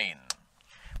the line.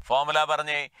 Formula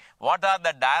പറഞ്ഞേ. What are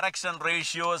the direction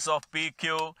ratios of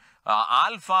PQ?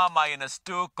 Alpha minus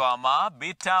 2,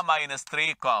 beta minus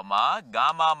 3,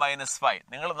 gamma minus 5.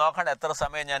 നിങ്ങൾ നോക്കണ്ട എത്ര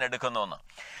സമയം ഞാൻ എടുക്കുന്നു.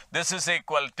 This is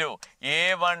equal to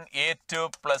A1, A2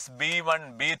 plus B1,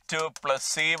 B2 plus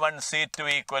C1, C2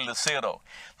 equal to 0.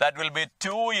 That will be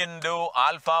 2 into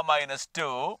alpha minus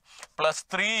 2 plus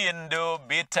 3 into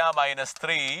beta minus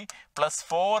 3 plus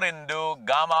 4 into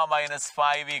gamma minus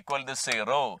 5 equal to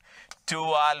 0. 2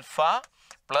 alpha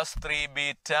plus 3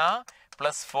 beta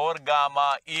plus 4 gamma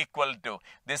equal to,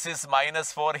 this is minus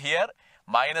 4 here,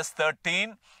 minus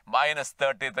 13, minus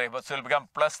 33. So it will become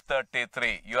plus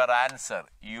 33. Your answer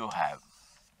you have.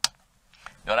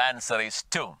 Your answer is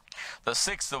 2. The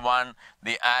sixth one,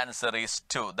 the answer is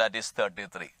 2. That is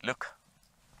 33. Look.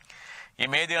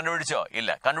 Image കണ്ടുപിടിച്ചോ? ഇല്ല.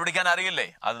 കണ്ടുപിടിക്കാൻ അറിയില്ലേ?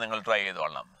 അത് നിങ്ങൾ try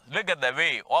ചെയ്തോളണം. Look at the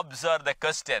way. Observe the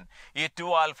question. ഈ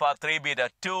 2 alpha, 3 beta,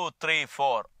 2, 3,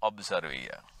 4. Observe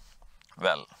here.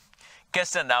 Well.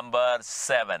 Question number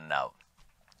 7 now.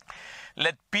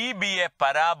 Let P be a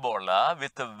parabola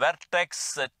with vertex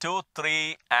 2,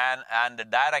 3 and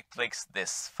directrix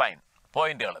this. Fine.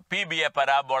 Point. P be a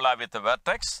parabola with a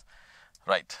vertex.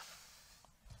 Right.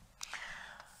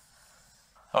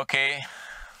 Okay.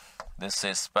 This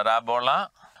is parabola.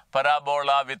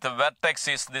 Parabola with the vertex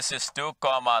is, this is 2,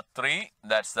 3.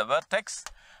 That's the vertex.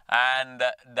 And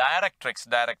directrix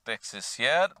is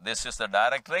here. This is the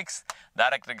directrix.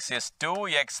 Directrix is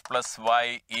 2x plus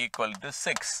y equal to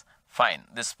 6. Fine,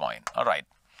 this point. All right.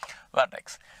 Vertex.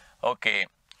 Okay.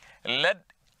 Let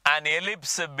an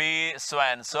ellipse be so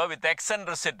and so with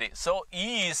eccentricity. So E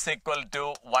is equal to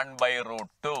 1 by root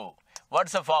 2.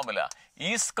 What's the formula?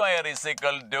 E square is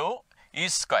equal to E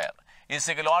square is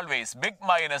equal to always big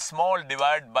minus small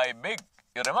divided by big.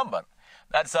 You remember?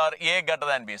 That's our A greater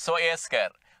than B. So A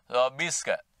square. So B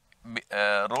square,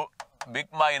 big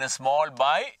minus small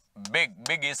by big.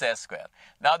 Big is A square.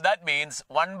 Now that means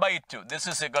 1 by 2. This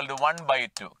is equal to 1 by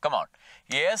 2. Come on.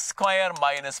 A square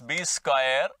minus B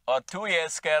square or 2A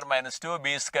square minus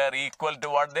 2B square equal to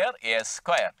what there? A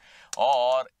square.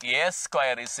 Or A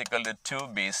square is equal to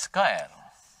 2B square.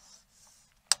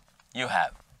 You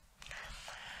have.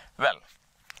 Well,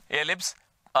 ellipse.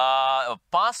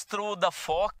 pass through the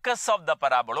focus of the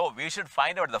parabola. Oh, we should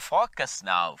find out the focus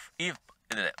now. If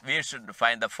we should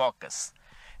find the focus.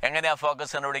 എങ്ങനെയാ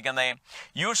focus കണ്ടുപിടിക്കുന്നത്?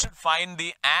 You should find the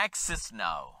axis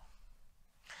now.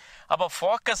 അപ്പോൾ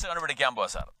focus കണ്ടുപിടിക്കാൻ പോവാ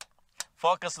sir.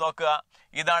 Focus നോക്കുക.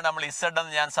 ഇതാണ് നമ്മൾ Z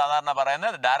എന്ന് ഞാൻ സാധാരണ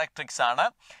പറയുന്നത്. ഡയറക്ട്രിക്സ് ആണ്.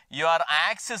 Your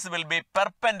axis will be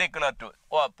perpendicular two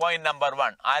point number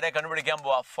 1. ആരെ കണ്ടുപിടിക്കാൻ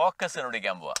പോവാ? ഫോക്കസ്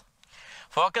കണ്ടുപിടിക്കാൻ പോവാ.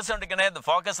 Focus the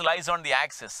focus lies on the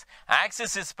axis.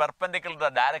 Axis is perpendicular to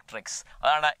the directrix.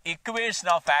 അതാണ് equation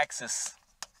of axis.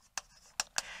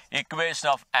 Equation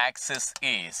of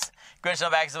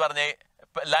axis പറഞ്ഞ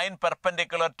line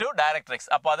perpendicular to directrix.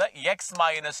 അപ്പോൾ അത് x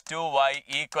minus 2y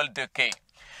equal to k.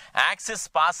 Axis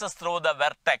passes through the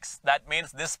vertex. That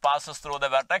means this passes through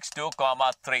the vertex 2,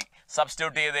 3.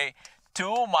 Substitute ചെയ്തേ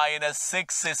 2 minus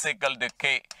 6 is equal to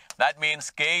k. That means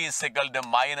k is equal to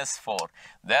minus 4.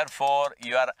 Therefore,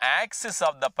 your axis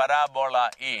of the parabola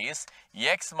is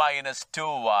x minus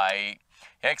 2y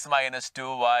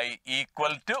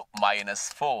equal to minus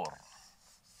 4.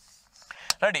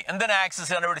 Ready? And then axis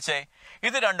കണ്ടുപിടിച്ചേ.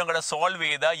 ഇത് രണ്ടും കൂടെ solve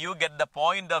ചെയ്ത് you get the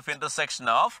point of intersection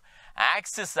of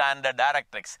axis and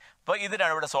directrix. അപ്പോൾ ഇത്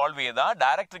രണ്ടും കൂടെ solve ചെയ്ത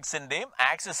ഡയറക്ട്രിക്സിന്റെയും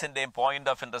ആക്സിസിന്റെയും point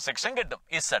of intersection കിട്ടും.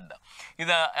 ഇസഡ്.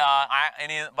 ഇത്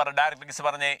ഇനി ഡയറക്ട്രിക്സ്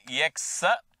പറഞ്ഞേ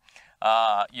എക്സ്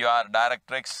your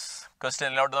directrix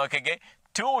ക്വസ്റ്റ്യനിലോട്ട് നോക്കിക്കേ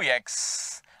 2x.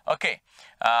 Okay.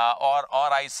 or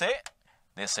I say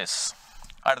this is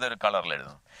അടുത്തൊരു കളറിൽ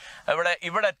എഴുതുന്നു.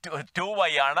 ഇവിടെ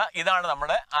 2y ആണ്. ഇതാണ്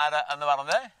നമ്മുടെ എന്ന്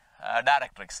പറഞ്ഞത്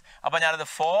ഡയറക്ട്രിക്സ്. അപ്പം ഞാനത്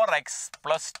 4x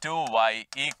plus 2y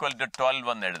equal to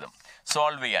 12 എന്ന് എഴുതും.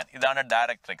 സോൾവ് ചെയ്യാൻ ഇതാണ്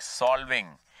directrix.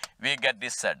 Solving we get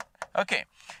this z. Okay.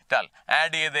 Tell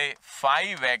add ചെയ്ത്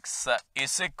 5x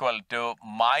is equal to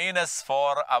minus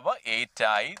 4 our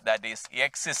 8i. That is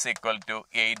x is equal to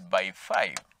 8 by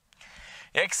 5.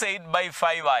 x 8 by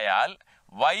 5 ആയാൽ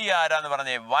y ആരാന്ന്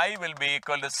പറഞ്ഞേ? y will be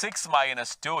equal to 6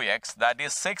 minus 2x. That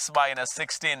is 6 minus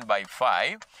 16 by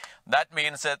 5. That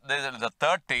means that this is the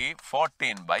 30,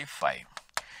 14 by 5.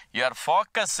 Your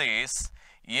focus is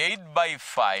 8 by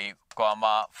 5,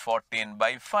 14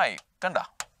 by 5. Kanda.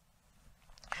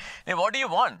 Now, what do you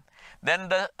want? Then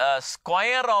the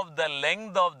square of the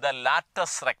length of the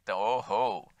latus rectum.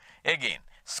 Oh, again,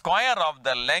 square of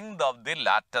the length of the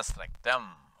latus rectum.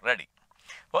 Ready?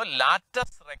 Well,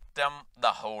 latus rectum,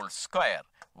 the whole square.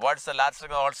 What's the latus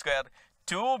rectum, the whole square?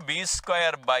 2b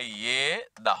square by a,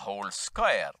 the whole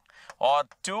square. Or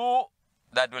 2,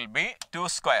 that will be 2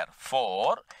 square.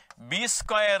 4, b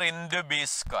square into b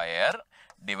square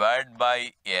divided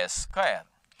by a square.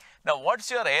 Now, what's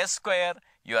your a square?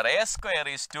 Your a square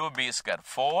is 2b square.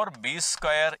 4b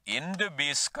square into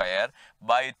b square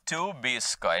by 2b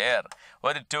square.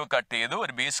 ഒരു 2 cut ചെയ്തു,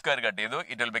 ഒരു b square cut ചെയ്തു.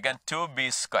 It will become 2b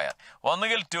square.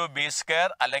 ഒന്നുകിൽ 2b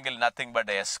square അല്ലെങ്കിൽ nothing but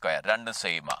a square. രണ്ടും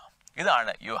same ആ.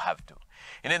 ഇതാണ് you have to.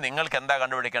 ഇനി നിങ്ങൾക്ക് എന്താ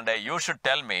കണ്ടുപിടിക്കേണ്ടത്? You should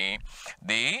tell me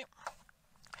the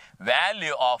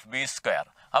value of b square.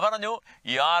 പറഞ്ഞു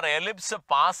your ellipse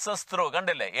passes through.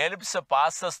 കണ്ടില്ലേ? ellipse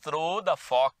passes through the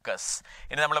focus.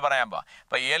 ഇനി നമ്മൾ പറയാൻ പോവാം.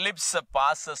 അപ്പൊ ellipse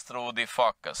passes through the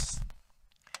focus.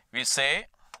 We say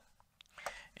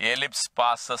ellipse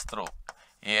passes through.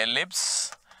 Ellipse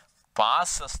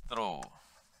passes through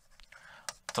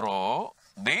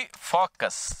the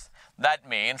focus. That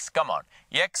means, come on,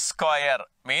 x square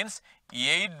means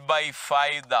 8 by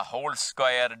 5 the whole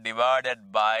square divided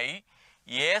by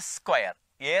a square.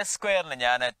 a സ്ക്വയറിന്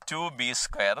ഞാൻ 2b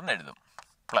square എന്ന് എഴുതും.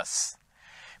 Plus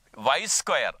y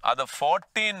square അത്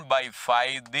 14 by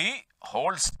 5 the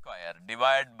whole square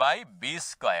divided by b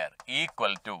square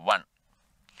equal to 1.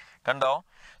 കണ്ടോ?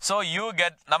 So you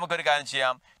get, നമുക്കൊരു കാര്യം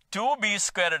ചെയ്യാം, 2b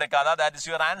square എടുക്കാതെ, that is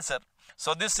your answer. So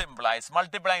this implies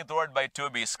multiplying throughout by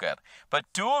 2b square. But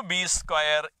 2b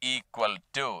square equal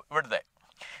to ഇവിടുത്തെ.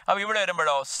 അപ്പോൾ ഇവിടെ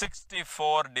വരുമ്പോഴോ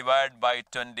 64 divided by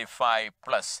 25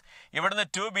 plus ഇവിടുന്ന്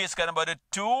 2b സ്ക്വയർ വരുമ്പോൾ ഒരു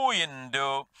 2 into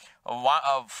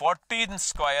 14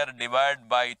 square divided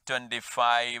by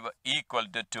 25 equal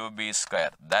to 2b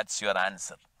square. That's your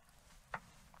answer.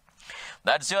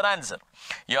 That's your answer.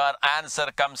 Your answer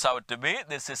comes out to be,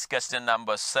 this is question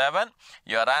number 7.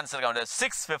 Your answer comes to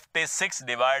 656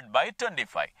 divided by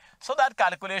 25. So that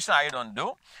calculation I don't do.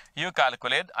 You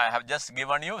calculate. I have just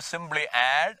given you, simply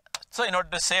add. So in order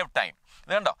to save time.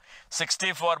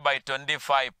 64 by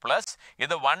 25 plus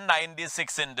ഇത്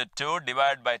 196 into 2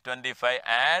 divided by 25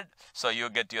 add. So you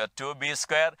get your 2b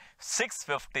square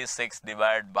 656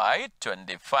 divided by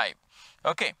 25.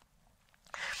 Okay.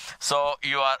 So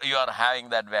you are having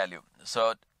that value. So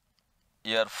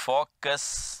your focus,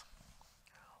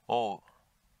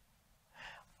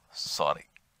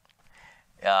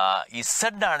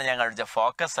 Z ആണ് ഞാൻ കണ്ടുപിടിച്ച,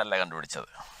 focus അല്ല കണ്ടുപിടിച്ചത്.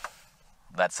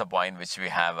 That's a point which we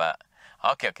have.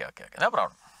 Okay. No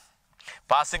problem.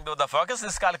 Passing to the focus,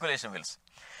 this calculation wheels.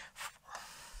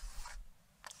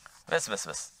 Yes.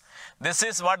 This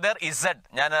is what their Z.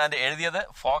 ഞാൻ അതിൻ്റെ എഴുതിയത്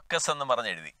focus എന്ന് പറഞ്ഞ്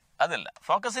എഴുതി. അതല്ല,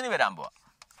 ഫോക്കസിന് വരാൻ പോവാം.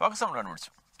 ഫോക്കസ് നമ്മൾ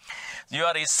കണ്ടുപിടിച്ചു.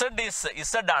 യുവർ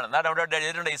ഇസഡ് ആണ്, അവിടെ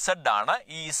എഴുതിയിട്ടുണ്ട് ഇസഡ് ആണ്.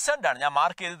 ഈ ഇസഡ് ആണ് ഞാൻ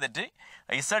മാർക്ക് ചെയ്ത് തെറ്റി.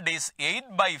 Z is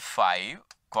 8/5,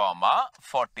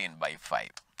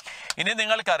 14/5. ഇനി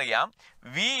നിങ്ങൾക്കറിയാം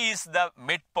V is the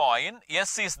mid point,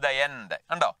 S is the end.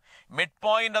 കണ്ടോ, മിഡ്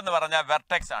പോയിന്റ് എന്ന് പറഞ്ഞാൽ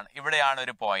വെർട്ടെക്സ് ആണ്. ഇവിടെയാണ്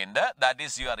ഒരു point. That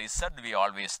is your Z. We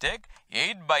always take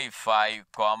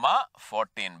 8/5,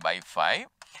 14/5.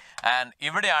 And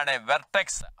ഇവിടെയാണ്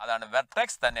വെർട്ടെക്സ്, അതാണ്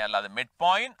വെർട്ടെക്സ് തന്നെ അല്ലാതെ മിഡ്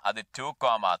പോയിന്റ്, അത്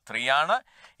 2,3 ആണ്.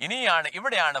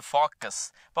 ഇവിടെയാണ് ഫോക്കസ്.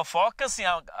 അപ്പൊ ഫോക്കസ്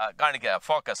ഞാൻ കാണിക്കുക.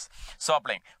 Focus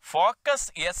സോപ്ലിംഗ് focus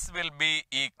S will be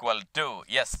equal to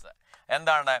S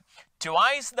എന്താണ്,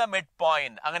 ട്വൈസ് ദ മിഡ്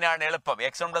പോയിന്റ്. അങ്ങനെയാണ് എളുപ്പം.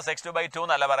 x1 + x2/2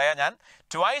 എന്നല്ല പറയാ ഞാൻ.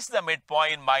 Twice the mid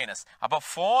point minus. അപ്പൊ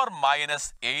 4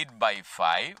 -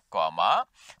 8/5,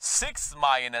 6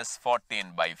 -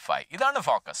 14/5. ഇതാണ്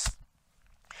ഫോക്കസ്.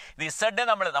 ഇത് ഇസഡ്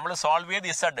നമ്മൾ സോൾവ് ചെയ്ത്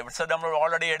ഇസഡ് നമ്മൾ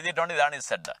ഓൾറെഡി എഴുതിയിട്ടുണ്ട്. ഇതാണ്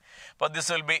ഇസഡ്. അപ്പോൾ this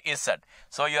will be Z.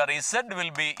 So your Z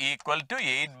will be equal to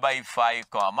 8/5,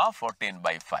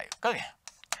 14/5. Okay,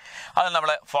 അത്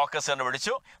നമ്മൾ ഫോക്കസ്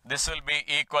കണ്ടുപിടിച്ചു. This will be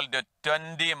equal to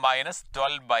 20 -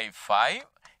 12/5.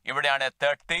 ഇവിടെയാണ്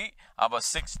 30, അപ്പോൾ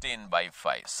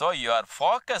 16/5. So your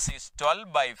focus is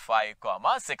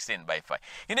 12/5, 16/5.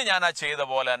 ഇനി ഞാൻ ആ ചെയ്ത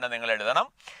പോലെ തന്നെ നിങ്ങൾ എഴുതണം.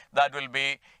 That will be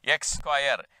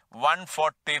x²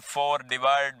 144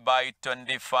 divided by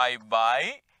 25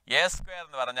 a square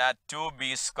എന്ന് പറഞ്ഞാൽ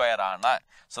 2b² ആണ്.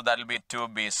 So that will be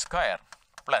 2b²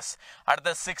 plus അടുത്ത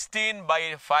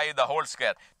 16/5 the whole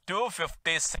square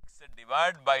 256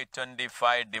 divided by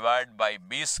 25 divided by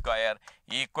b²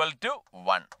 equal to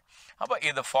 1. അപ്പോൾ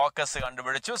ഇത് ഫോക്കസ്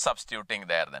കണ്ടുപിടിച്ചു, സബ്സ്റ്റിറ്റ്യൂട്ടിങ്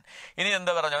ദെയർ. ദെൻ ഇനി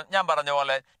എന്താ പറഞ്ഞു, ഞാൻ പറഞ്ഞ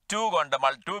പോലെ 2 കൊണ്ട്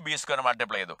 2b²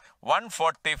 മൾട്ടിപ്ലൈ ചെയ്തു.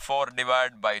 144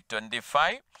 divided by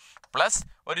 25 പ്ലസ്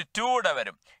ഒരു 2 കൂടെ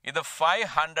വരും. ഇത്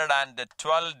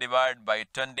 512 divided by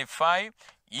 25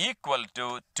 equal to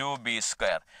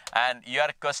 2b². And your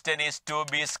question is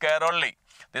 2b² only.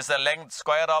 This is the length,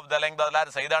 square of the length of the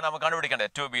lattice. ഇതാണ് നമുക്ക്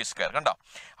കണ്ടുപിടിക്കേണ്ടത്, 2b². കണ്ടോ,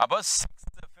 അപ്പോൾ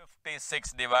 656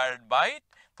 divided by,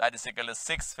 that is equal to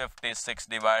 656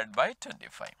 divided by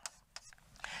 25.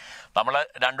 നമ്മൾ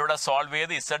രണ്ടുകൂടെ solve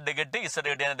ചെയ്ത് Z കിട്ടി. Z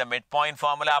കിട്ടിയതിന്റെ mid point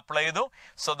formula apply ചെയ്തു.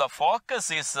 So the focus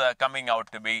is coming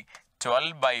out to B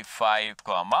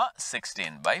 12/5,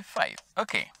 16/5.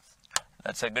 Okay,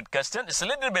 that's a good question. It's a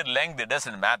little bit lengthy,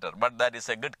 doesn't matter, but that is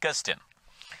a good question.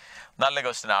 നല്ല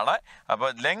question ആണ്. അപ്പോൾ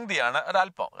lengthy ആണ്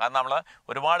ഒരല്പം, കാരണം നമ്മൾ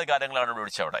ഒരുപാട് കാര്യങ്ങളാണ്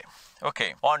പിടിച്ചവിടെ. Okay,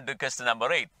 on to question number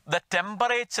 8. The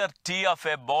temperature T of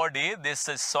a body, this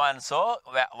is so and so.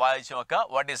 വായിച്ചു നോക്കുക.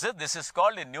 What is it? This is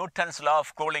called Newton's law of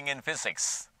cooling in physics.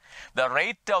 The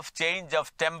rate of change of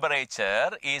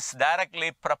temperature is directly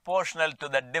proportional to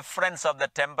the difference of the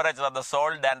temperature of the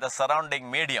solid and the surrounding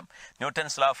medium.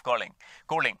 Newton's law of cooling.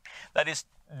 That is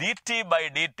dt by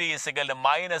dt is equal to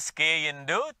minus k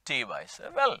into T by.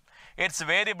 Well, it's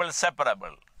variable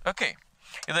separable. Okay,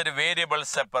 ഇതൊരു variable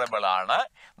separable ആണ്.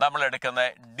 നമ്മൾ എടുക്കുന്ന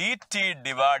dt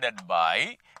divided by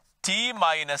T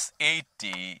minus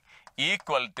 80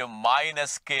 equal to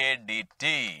minus k dt.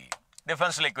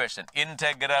 Differential equation,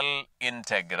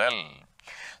 integral.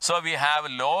 So we have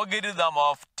logarithm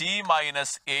of T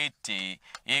minus 80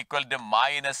 equal to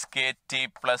minus kt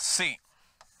plus c.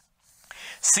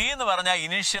 C എന്ന് പറഞ്ഞാൽ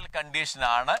initial condition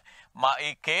ആണ്. ഈ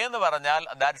K എന്ന് പറഞ്ഞാൽ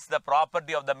that's the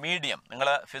property of the medium. നിങ്ങൾ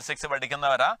physics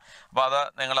പഠിക്കുന്നവരാ, അപ്പോൾ അത്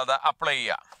നിങ്ങളത് അപ്ലൈ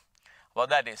ചെയ്യുക. അപ്പോൾ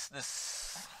that is this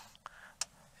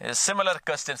similar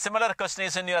question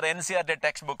is in your NCERT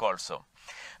textbook also.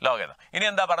 Logarithm. ഇനി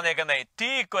എന്താ പറഞ്ഞേക്കുന്നത്, T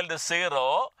equal to 0,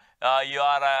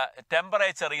 your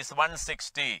temperature is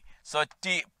 160. So T,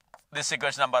 this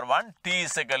equation number 1, T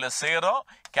is equal to 0,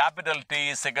 capital T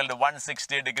is equal to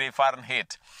 160 degree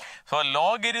Fahrenheit. So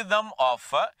logarithm of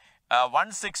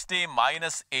 160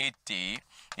 minus 80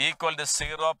 equal to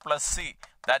 0 plus c.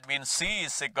 That means c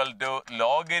is equal to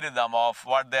logarithm of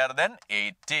what there then,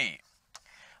 80.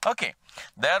 Okay,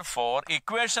 therefore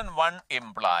equation 1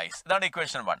 implies, that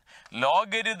equation 1,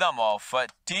 logarithm of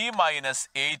T minus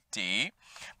 80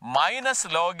 minus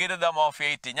logarithm of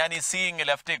 80, ഞാൻ ഈ c ഇങ്ങ്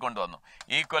ലെഫ്റ്റിൽ കൊണ്ടുവന്നു,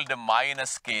 equal to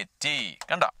minus kt.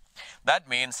 കണ്ടോ, that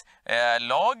means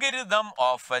logarithm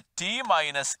of T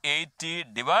minus 80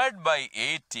 divided by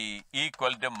 80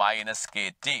 equal to minus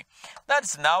kt.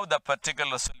 That's now the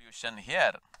particular solution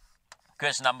here.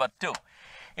 Question number 2.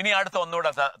 ഇനി അടുത്ത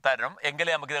ഒന്നുകൂടെ തരണം,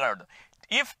 എങ്കിലേ നമുക്ക് ഇത് കണ്ടു.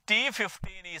 If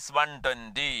T15 is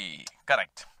 120,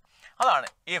 correct. അതാണ്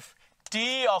if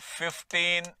t of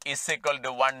 15 is equal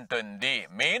to 120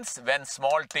 means when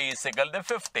small t is equal to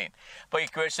 15. For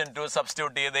equation 2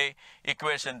 substitute the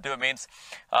equation 2 means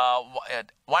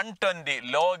 120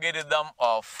 logarithm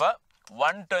of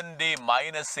 120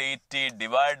 minus 80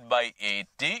 divided by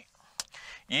 80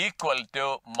 equal to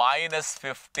minus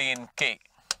 15k.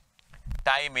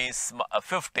 Time is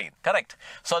 15, correct?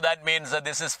 So that means that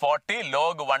this is 40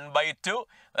 log 1 by 2.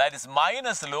 That is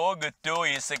minus log 2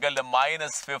 is equal to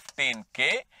minus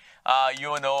 15k.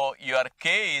 You know your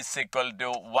k is equal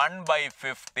to 1 by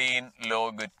 15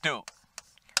 log 2.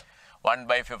 1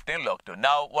 by 15 log 2.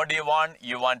 Now what do you want?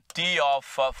 You want t of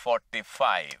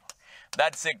 45.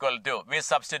 That's equal to, we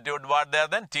substitute what there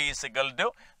then? T is equal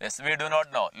to, this we do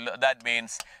not know. That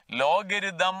means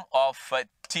logarithm of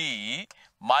t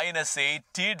minus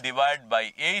 80 divided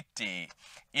by 80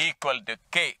 equal to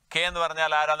k. K എന്ന്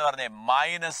പറഞ്ഞാൽ ആരാന്ന് പറഞ്ഞേ?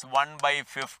 Minus 1 by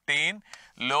 15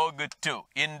 log 2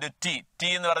 into t. T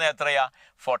എന്ന് പറഞ്ഞാൽ എത്രയാ?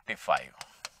 45.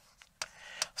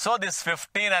 So this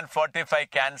 15 and 45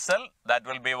 cancel. That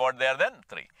will be what there then?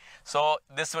 3. So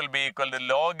this will be equal to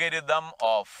logarithm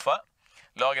of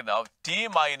t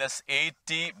minus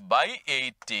 80 by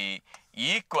 80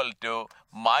 equal to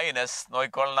minus,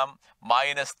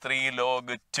 minus 3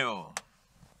 log 2.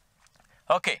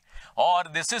 Okay, or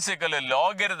this is equal to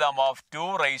logarithm of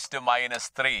 2 raised to minus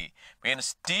 3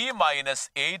 means t minus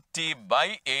 80 by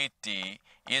 80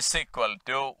 is equal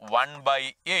to 1 by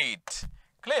 8.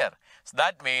 Clear? So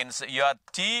that means your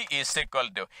t is equal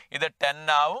to either 10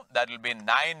 now, that will be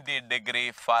 90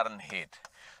 degree Fahrenheit.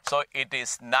 So it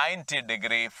is 90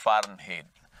 degree Fahrenheit.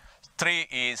 3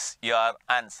 is your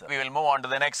answer. We will move on to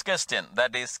the next question.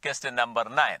 That is question number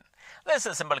 9. This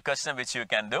is a simple question which you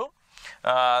can do.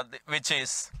 Which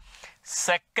is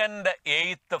 2nd,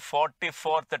 8th,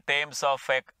 44th terms of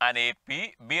an AP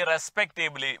be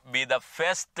respectively be the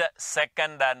first,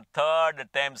 second and third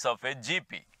terms of a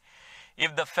GP.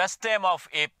 If the first term of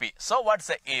AP, so what's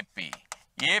the AP?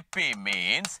 AP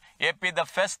means, AP the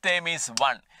first term is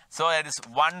 1. So it is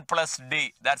 1 plus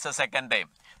D, that's the second term.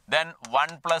 Then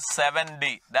 1 plus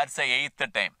 7D, that's the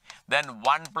 8th term. Then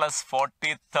 1 plus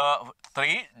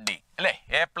 43D.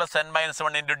 A plus n minus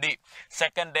 1 into D.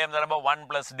 Second term, 1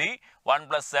 plus D, 1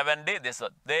 plus 7D. This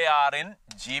one. They are in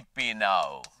GP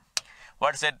now.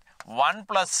 What is it? 1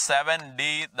 plus 7D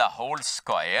the whole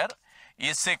square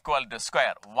is equal to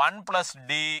square 1 plus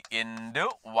D into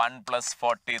 1 plus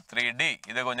 43D.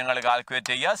 This is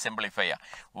calculate, simplify.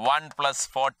 1 plus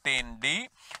 14D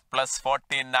plus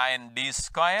 49D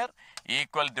square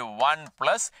equal to 1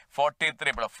 plus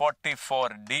 43 plus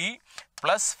 44D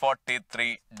plus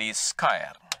 43D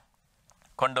square.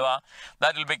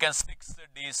 That will become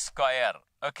 6D square.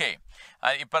 Okay.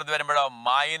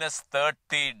 Minus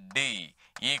 30D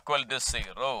equal to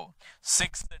 0.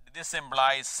 6, this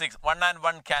implies 6. 1 and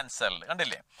 1 cancel.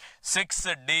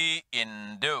 6D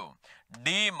into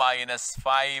D minus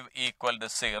 5 equal to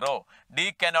 0.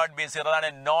 D cannot be 0 and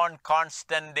a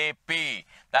non-constant AP.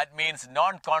 That means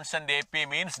non-constant AP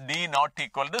means D not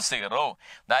equal to 0.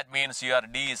 That means your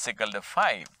D is equal to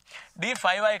 5. D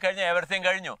 5 everything.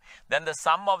 Then the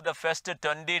sum of the first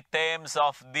 20 terms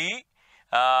of the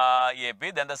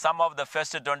AP, then the sum of the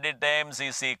first 20 terms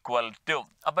is equal to.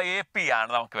 AP is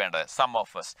sum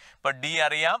of us. But D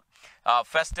area,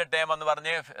 first term on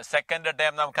the second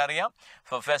term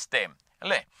for first term.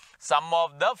 Sum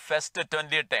of the first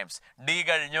 20 terms. D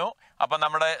കഴിഞ്ഞു. അപ്പോൾ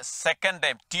നമ്മുടെ second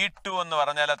term T2 എന്ന്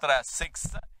പറഞ്ഞാൽ എത്ര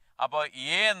 6. അപ്പോൾ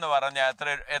A എന്ന് പറഞ്ഞാൽ എത്ര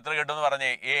കിട്ടും എന്ന്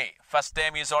പറഞ്ഞേ A. First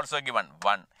term is also given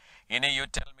 1. ഇനി you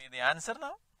tell me the answer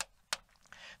now.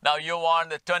 Now you want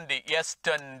the 20,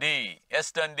 S20.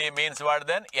 S20 means what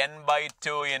then? N by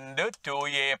 2 into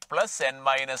 2A plus N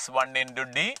minus 1 into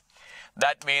D.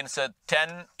 That means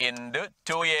 10 into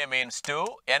 2A means 2.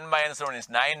 N minus 1 is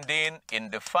 19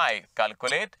 into 5.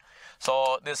 Calculate.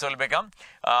 So this will become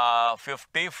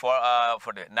 50,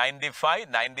 40, 95,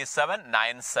 97,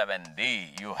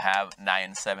 970. You have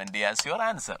 970 as your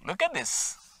answer. Look at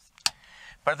this.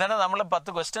 But then we have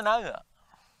 10 questions.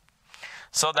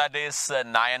 So that is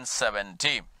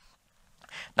 970.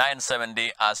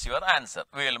 970 as your answer.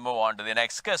 We will move on to the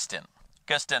next question.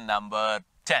 Question number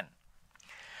 10.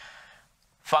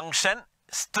 Function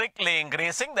strictly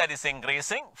increasing, that is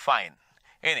increasing, fine.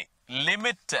 Any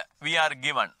limit we are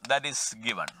given, that is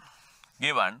given.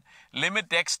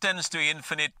 Limit extends to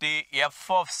infinity f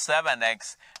of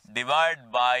 7x divided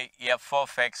by f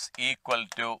of x equal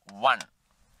to 1.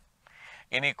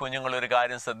 ഇനി കുഞ്ഞുങ്ങൾ ഒരു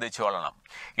കാര്യം ശ്രദ്ധിച്ചോളണം.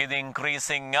 ഇത്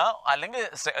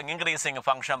increasing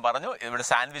function പറഞ്ഞു. ഇവിടെ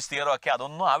sandwich theorem ഒക്കെ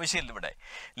അതൊന്നും ആവശ്യമില്ല. ഇവിടെ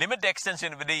limit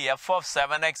extension with F of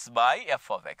 7x by F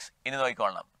of X. ഇനി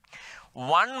നോക്കിക്കോളണം.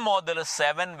 1 മുതൽ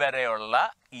 7 വരെയുള്ള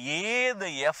ഏത്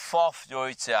എഫ് ഓഫ്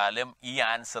ചോദിച്ചാലും ഈ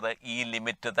ആൻസർ ഈ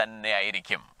ലിമിറ്റ് തന്നെ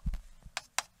ആയിരിക്കും.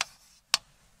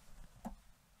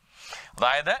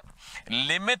 അതായത്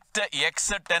limit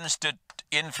x tends to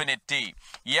infinity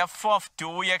F of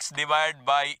 2x divide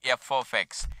by F of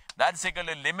X. That's equal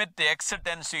to limit x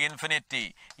tends to infinity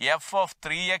f of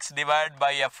 3x divided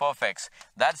by f of x.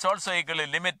 That's also equal to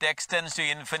limit x tends to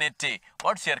infinity.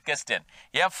 What's your question?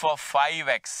 F of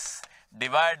 5x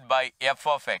divided by f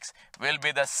of x will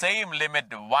be the same limit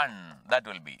 1. That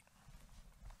will be.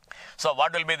 So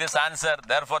what will be this answer?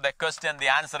 Therefore the question,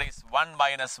 the answer is 1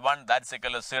 minus 1. That's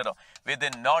equal to 0.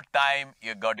 Within no time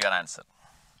you got your answer.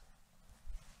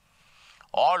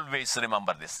 Always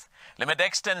remember this. Limit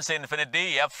x tends to infinity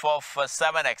f of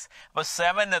 7x. അപ്പോൾ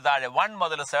 7 താഴെ 1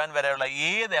 മുതൽ 7 വരെയുള്ള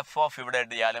ഏത് F of ഇവിടെ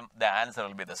എഴുതിയാലും the answer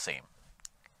will be the same.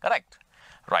 Correct?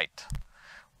 Right.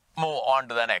 Move on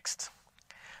to the next.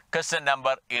 Question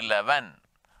number 11.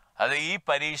 അത് ഈ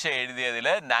പരീക്ഷ എഴുതിയതിൽ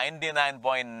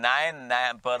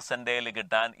 99.99%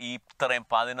 കിട്ടാൻ ഈ ഇത്രയും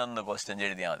 11 ക്വസ്റ്റ്യൻ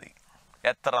എഴുതിയാൽ മതി.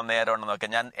 എത്ര നേരം ഉണ്ടെന്ന് നോക്കാം.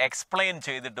 ഞാൻ എക്സ്പ്ലെയിൻ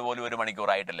ചെയ്തിട്ട് പോലും 1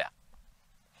 മണിക്കൂറായിട്ടില്ല.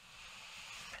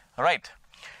 Right.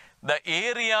 The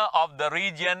area of the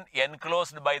region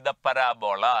enclosed by the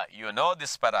parabola. You know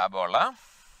this parabola.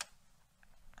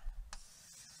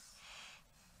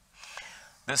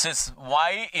 This is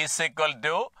y is equal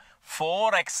to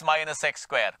 4x minus x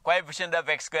square. Coefficient of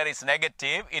x square is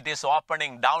negative. It is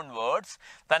opening downwards.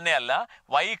 തന്നെയല്ല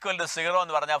y equal to 0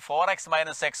 എന്ന് പറഞ്ഞാൽ 4x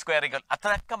minus x square equal.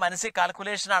 അത്രയൊക്കെ മനസ്സിൽ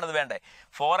calculation ആണത് വേണ്ടേ.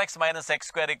 4x minus x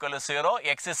square equal to 0,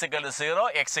 x is equal to 0,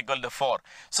 x equal to 4.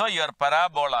 So your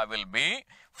parabola will be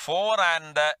 4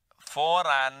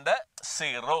 and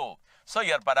 0. So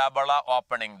your parabola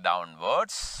opening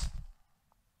downwards,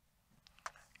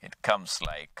 it comes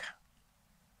like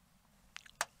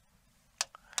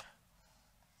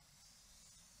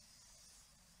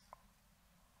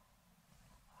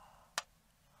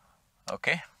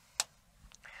okay.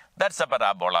 That's a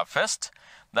parabola first.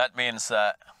 That means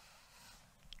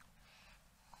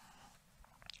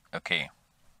okay.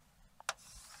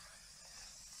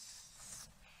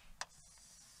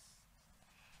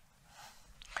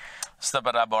 It's the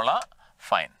parabola.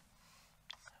 Fine.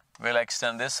 We'll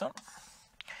extend this one.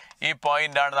 E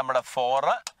point ആണ് നമ്മുടെ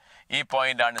 4. E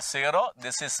point ആണ് 0.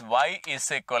 This is y is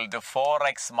equal to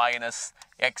 4x minus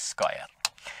x square.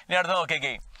 ഇനി അടുത്ത്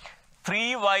നോക്കിക്കേ.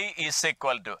 3y is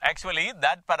equal to, actually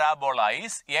that parabola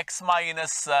is x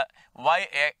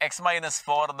minus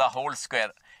 4 the whole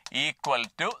square equal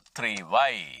to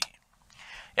 3y.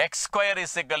 X square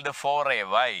is equal to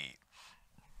 4ay.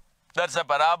 That's a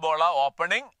parabola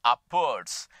opening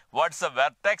upwards. What's the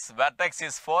vertex? Vertex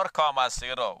is 4,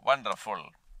 0. Wonderful.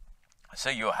 So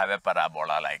you have a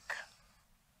parabola like.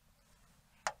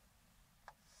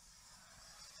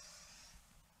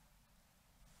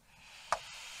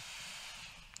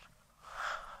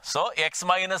 So x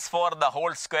minus 4 the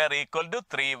whole square equal to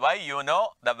 3y. You know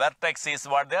the vertex is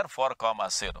what there? 4,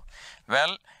 0.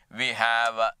 Well, we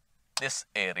have this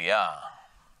area.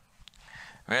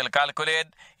 We will calculate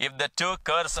if the two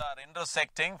curves are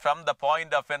intersecting from the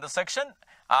point of intersection.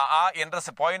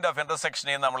 Point of intersection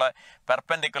is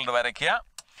perpendicular varakia.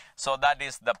 So that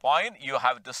is the point you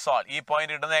have to solve. This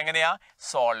point is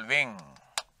solving.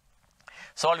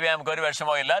 Solve നമുക്ക് ഒരു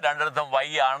വിഷമമില്ല. രണ്ടിടത്തും y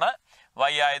ആണ്.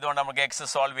 y ആയതുകൊണ്ട് നമുക്ക് x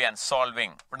solve ചെയ്യാൻ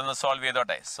solving. ഇവിടുന്ന് solve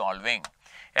ചെയ്തോട്ടെ. സോൾവിങ്.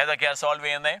 ഏതൊക്കെയാണ് സോൾവ്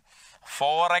ചെയ്യുന്നത്?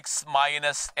 4x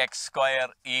minus x square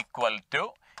equal to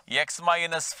x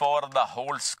minus 4 the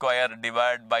whole square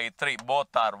divided by 3.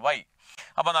 Both are y.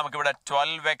 അപ്പോൾ നമുക്കിവിടെ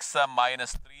 12x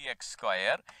minus 3x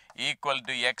square equal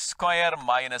to x square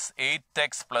minus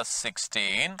 8x plus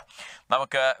 16.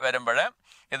 നമുക്ക് വരുമ്പോൾ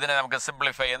ഇതിനെ നമുക്ക്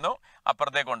സിംപ്ലിഫൈ ചെയ്യുന്നു.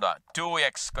 അപ്പുറത്തേക്ക് കൊണ്ടുപോകാം.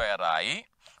 2x square ആയി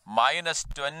minus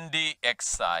 20x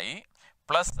ആയി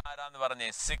പ്ലസ് ആരാന്ന് പറഞ്ഞ്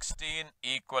 16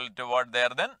 equal to what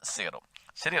there then 0.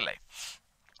 ശരിയല്ലേ?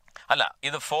 അല്ല,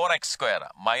 ഇത് 4x square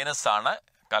മൈനസ് ആണ്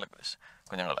കാൽക്കുലേഷൻ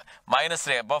കുഞ്ഞുങ്ങളെ. മൈനസ്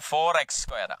 3 അപ്പോൾ 4x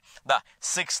square.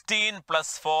 16 plus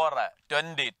 4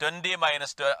 20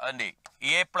 minus 20.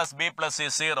 a plus b plus c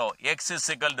 0. x is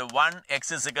equal to 1,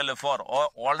 x is equal to 4.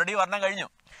 Already പറഞ്ഞാൽ കഴിഞ്ഞു.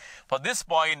 അപ്പോൾ this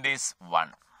point is 1.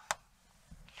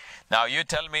 Now you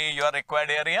tell me your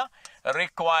required area.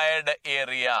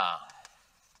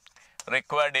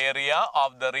 Required area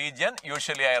of the region,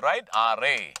 usually I write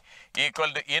RA,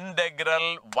 equal to integral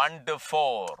 1 to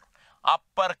 4.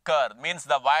 Upper curve means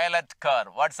the violet curve.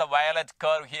 What's the violet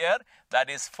curve here? That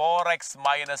is 4x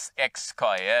minus x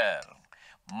square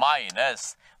minus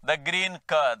the green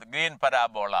curve, green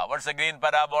parabola. What's the green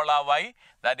parabola? Y?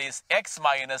 That is x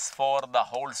minus 4 the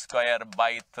whole square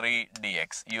by 3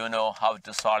 dx. You know how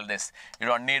to solve this. You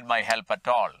don't need my help at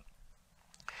all.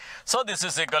 So this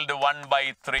is equal to 1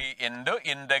 by 3 into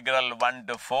integral 1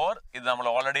 to 4. ഇത് നമ്മൾ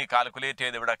already calculate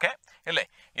ചെയ്ത് ഇവിടെയൊക്കെ ഇല്ലേ?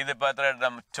 ഇതിപ്പോൾ എത്ര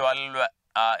എഴുതാം? 12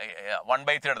 1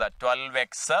 by 3 എടുത്താൽ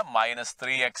 12x minus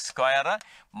 3x square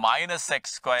minus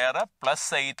x square plus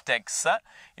 8x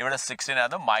ഇവിടെ 16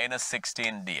 ആണ് minus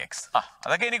 16 dx.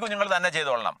 അതൊക്കെ ഇനി കുഞ്ഞുങ്ങൾ തന്നെ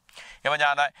ചെയ്തോളണം. ഇപ്പം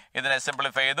ഞാൻ ഇതിനെ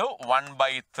സിംപ്ലിഫൈ ചെയ്തു. 1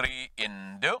 by 3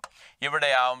 into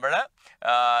ഇവിടെ ആവുമ്പോൾ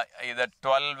ഇത്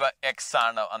 12x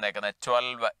ആണ് വന്നേക്കുന്നത്.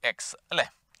 12x അല്ലേ?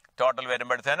 ടോട്ടൽ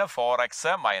വരുമ്പോഴത്തേന് 4x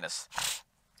മൈനസ്.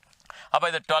 അപ്പോൾ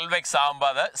ഇത് 12x ആകുമ്പോൾ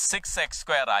അത് 6x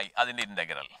സ്ക്വയർ ആയി അതിൻ്റെ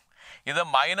ഇൻ്റഗ്രൽ. ഇത്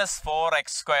മൈനസ് 4x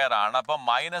സ്ക്വയർ ആണ്. അപ്പം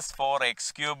minus 4x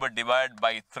cube divide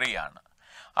by 3 ആണ്.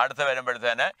 അടുത്ത്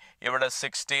വരുമ്പോഴത്തേന് ഇവിടെ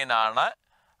 16 ആണ്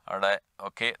അവിടെ.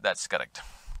 Okay, that's correct.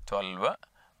 12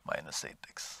 minus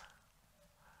 8x.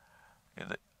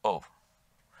 ഇത്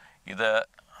ഇത്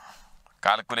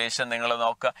കാൽക്കുലേഷൻ നിങ്ങൾ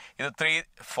നോക്കുക. ഇത് 3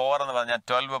 4 എന്ന് പറഞ്ഞാൽ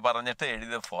 12 പറഞ്ഞിട്ട്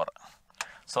എഴുതിയത് 4.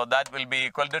 So that will be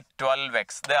equal to 12x.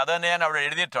 അത് തന്നെ ഞാൻ അവിടെ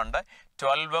എഴുതിയിട്ടുണ്ട്.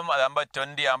 12ഉം അതാകുമ്പോൾ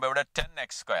 20 ആകുമ്പോൾ ഇവിടെ 10x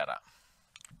സ്ക്വയർ ആണ്.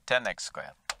 10x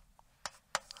square.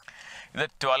 ഇത്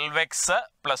 12x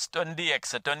plus 20x.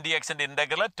 20xൻ്റെ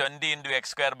integral 20 into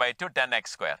x square by 2 10x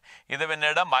square. ഇത്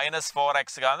പിന്നീട് മൈനസ്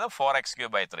 4x കാണുന്നത് 4x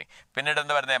ക്യൂബ് ബൈ 3. പിന്നീട്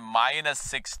എന്താ പറയുന്നത്? Minus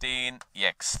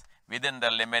 16x within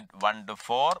the limit 1 to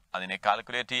 4. അതിനെ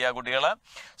കാൽക്കുലേറ്റ് ചെയ്യുക കുട്ടികൾ.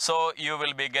 So you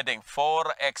will be getting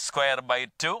 4x square by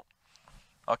 2.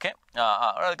 Okay,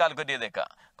 calculate ചെയ്തേക്കാം,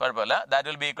 കുഴപ്പമില്ല. That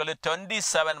will be equal to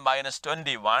 27 minus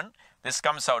 21. This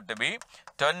comes out to B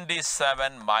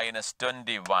 27 minus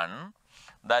 21.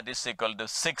 That is equal to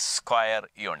 6 square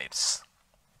units.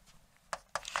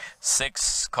 6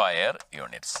 square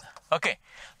units. Okay,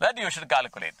 that you should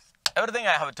calculate. Everything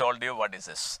I have told you what is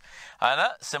this. അതിന്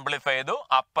simplify ചെയ്തു.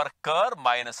 Upper കർ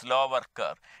minus lower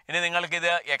കർ. ഇനി നിങ്ങൾക്ക്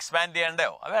ഇത് expand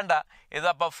ചെയ്യണ്ടോ? വേണ്ട.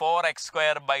 ഇതപ്പോൾ 4x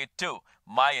square by 2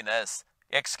 minus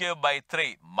x cube by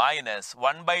 3 minus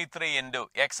 1 by 3 into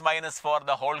x minus 4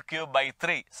 the whole cube by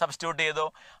 3. Substitute ചെയ്തു.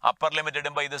 അപ്പർ ലിമിറ്റ്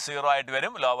ഇടുമ്പോൾ ഇത് 0 ആയിട്ട്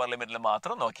വരും. ലോവർ ലിമിറ്റിൽ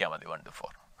മാത്രം നോക്കിയാൽ മതി. 1 to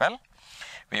 4. Well,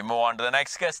 we move on to the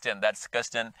next question. That's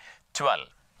question 12.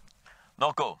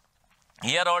 നോക്കൂ.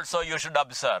 Here also you should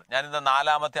observe. ഞാൻ ഇന്ന്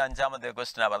 4ാമത്തെ 5ാമത്തെ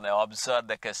ക്വസ്റ്റ്യൻ പറഞ്ഞത്. Observe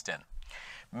the question.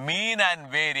 Mean and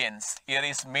variance. Here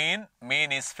is mean.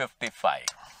 Mean is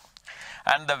 55.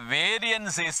 And the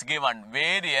variance is given.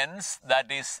 Variance, that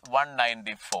is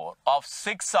 194 of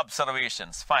 6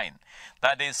 observations. Fine.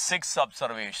 That is 6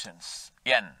 observations.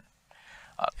 N.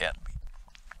 NB.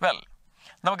 Well,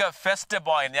 നമുക്ക് first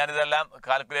point ഞാനിതെല്ലാം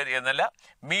calculate ചെയ്യുന്നില്ല.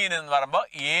 മീൻ എന്ന് പറയുമ്പോൾ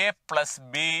A plus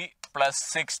B plus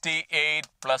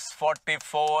 68 plus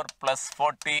 44 plus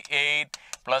 48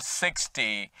 plus 60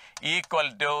 equal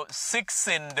to 6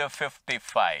 into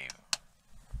 55.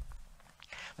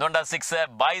 അതുകൊണ്ട് 6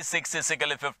 by 6 is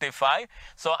equal to 55.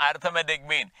 So arithmetic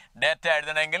mean data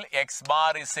എഴുതണമെങ്കിൽ x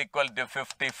bar is equal to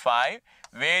 55.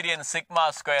 Variance sigma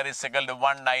square is equal to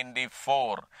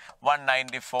 194.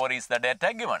 194 is the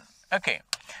data given. Okay,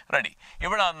 ready.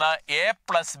 ഇവിടെ വന്ന് A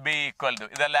plus B equal to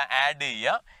ഇതെല്ലാം add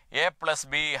ചെയ്യുക. A plus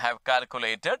B have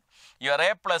calculated. Your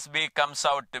A plus B comes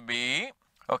out to be,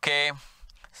 okay,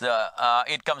 so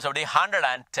it comes out to be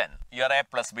 110. Your A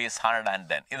plus B is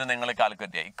 110. ഇത് നിങ്ങൾ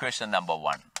calculate ചെയ്യുക. Equation number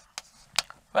 1.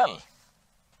 Well,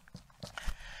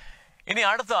 ഇനി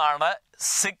അടുത്തതാണ്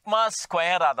sigma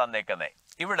square തന്നേക്കുന്നത്.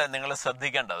 ഇവിടെ നിങ്ങൾ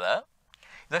ശ്രദ്ധിക്കേണ്ടത്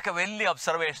ഇതൊക്കെ വലിയ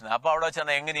ഒബ്സർവേഷൻ. അപ്പോൾ അവിടെ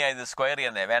വെച്ചാൽ എങ്ങനെയാണ് ഇത് സ്ക്വയർ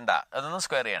ചെയ്യുന്നത്? വേണ്ട, അതൊന്നും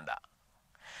സ്ക്വയർ ചെയ്യണ്ട.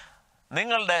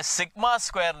 നിങ്ങളുടെ സിഗ്മ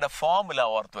സ്ക്വയറിന്റെ ഫോർമുല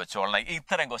ഓർത്ത് വെച്ചോളണം.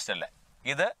 ഇത്തരം ക്വസ്റ്റ്യനിൽ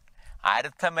ഇത്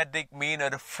അരിത്തമെറ്റിക് മീൻ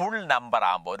ഒരു ഫുൾ നമ്പർ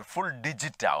ആകുമ്പോൾ, ഒരു ഫുൾ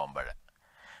ഡിജിറ്റ് ആകുമ്പോൾ,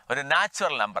 ഒരു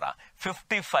നാച്ചുറൽ നമ്പറാണ്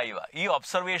 55. ഈ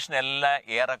ഒബ്സർവേഷൻ എല്ലാം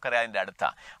ഏറെക്കുറെ അതിൻ്റെ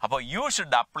അടുത്താണ്. അപ്പോൾ you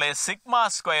should apply sigma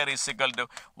square is equal to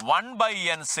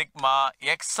 1/n sigma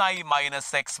xi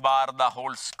minus X bar the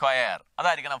whole square.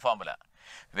 അതായിരിക്കണം ഫോർമുല.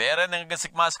 വേറെ നിങ്ങൾക്ക്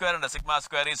സിഗ്മ സ്ക്വയർ ഉണ്ട്. Sigma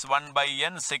square is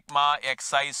 1/n sigma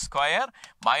xi square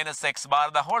minus X bar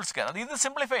the whole square. അത് ഇത്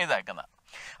simplify ചെയ്തേക്കുന്നത്.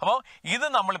 അപ്പോൾ ഇത്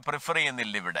നമ്മൾ പ്രിഫർ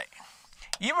ചെയ്യുന്നില്ല.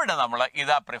 ഇവിടെ നമ്മൾ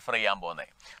ഇതാ പ്രിഫർ ചെയ്യാൻ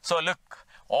പോകുന്നത്. So look,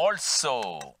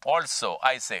 also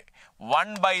I say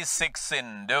 1/6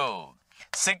 into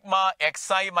sigma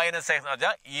xi minus x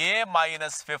a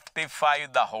minus 55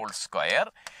 the whole square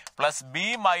plus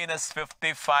b minus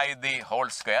 55 the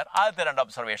whole square. ആദ്യത്തെ രണ്ട്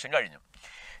ഒബ്സർവേഷൻ കഴിഞ്ഞു.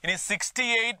 ഇനി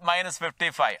 68 minus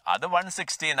 55 അത്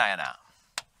 169 ആണ്.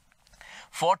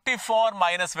 44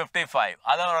 minus 55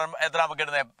 അത് എത്ര നമുക്ക്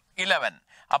ഇടുന്നത്? 11.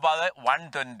 അപ്പോൾ അത്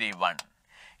 121.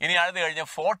 ഇനി അടുത്ത് കഴിഞ്ഞ്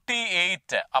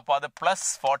 48, അപ്പോൾ അത് പ്ലസ്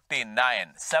 49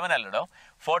 7 അല്ലടോ.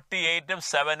 48ഉം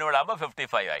 7ഉം കൂടെ ആകുമ്പോൾ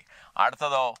 55 ആയി.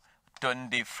 അടുത്തതോ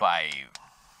 25.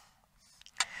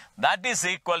 That is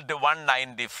equal to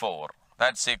 194.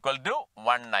 That's equal to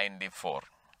 194.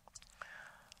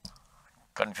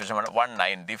 Confusion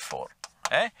 194.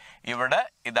 ഇവിടെ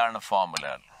ഇതാണ് ഫോർമുല.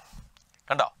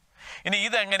 കണ്ടോ? ഇനി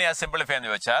ഇതെങ്ങനെയാ സിംപ്ലിഫൈ എന്ന്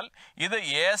ചോദിച്ചാൽ ഇത്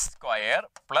A square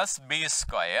plus B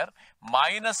square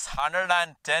minus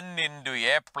 110 into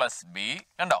A plus B.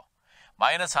 കണ്ടോ?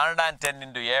 Minus 110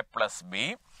 into A plus B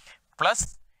plus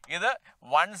ഇത്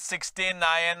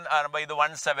 169, ഇത്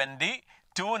 170,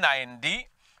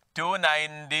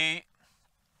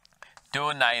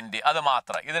 290 അത്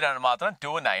മാത്രം, ഇത് മാത്രം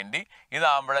 290.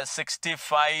 ഇതാകുമ്പോൾ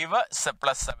 65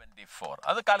 പ്ലസ് 74.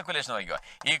 അത് കാൽക്കുലേഷൻ നോക്കുക.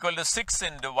 Equal to 6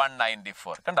 into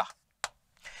 194. കണ്ടോ?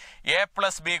 എ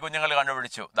പ്ലസ് ബി കുഞ്ഞുങ്ങൾ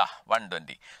കണ്ടുപിടിച്ചു.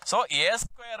 120. So A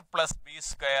square plus B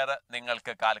square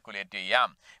നിങ്ങൾക്ക് കാൽക്കുലേറ്റ് ചെയ്യാം.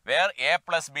 Where A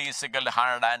plus B is equal to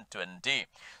 120.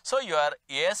 So your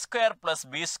A square plus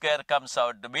B square comes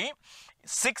out to B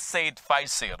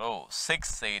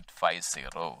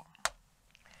 6850.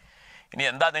 ഇനി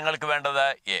എന്താ നിങ്ങൾക്ക് വേണ്ടത്?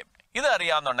 A. ഇത്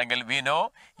അറിയാവുന്നുണ്ടെങ്കിൽ we know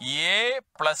A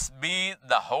plus B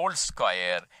the whole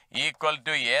square equal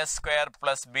to A square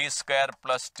plus B square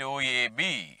plus 2ab.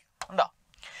 ഉണ്ടോ?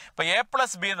 അപ്പൊ A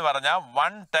plus B എന്ന് പറഞ്ഞാൽ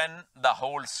 110 the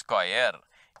whole square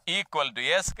equal to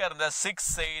A square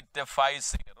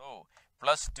 6850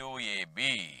 plus 2ab.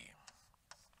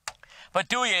 അപ്പൊ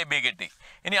 2ab കിട്ടി.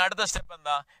 ഇനി അടുത്ത step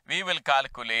എന്താ? We will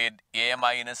calculate A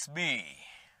minus B.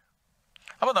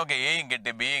 അപ്പൊ നമുക്ക് എയും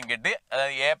കിട്ടി ബിയും കിട്ടി.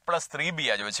 എ പ്ലസ് 3b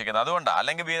ആ ചോദിച്ചിരിക്കുന്നത്, അതുകൊണ്ടാണ്.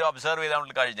 അല്ലെങ്കിൽ ബി ഒബ്സർവ് ചെയ്താൽ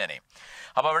നമ്മൾ കഴിഞ്ഞേനെ.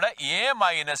 അപ്പൊ ഇവിടെ A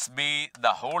minus B the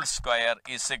whole square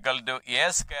is equal to A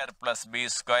square plus B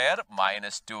square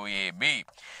minus 2ab.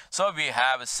 So we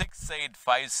have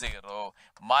 6850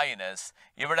 minus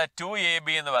ഇവിടെ 2ab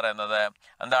എന്ന് പറയുന്നത്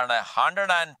എന്താണ്?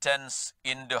 110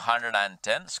 ഇൻറ്റു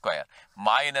 110 സ്ക്വയർ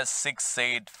മൈനസ്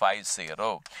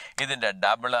 6850. ഇതിന്റെ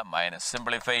ഡബിൾ മൈനസ്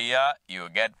സിംപ്ലിഫൈ ചെയ്യുക. You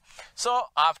get. So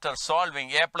after solving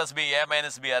a plus b, a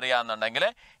minus b അറിയാന്നുണ്ടെങ്കിൽ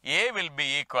a will be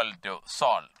equal to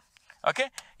solve. Okay,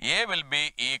 a will be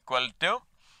equal to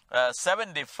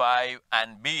 75 and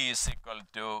b is equal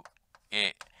to a.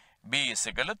 b is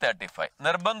equal to 35.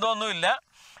 നിർബന്ധമൊന്നുമില്ല,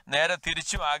 നേരെ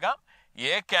തിരിച്ചു ആകാം.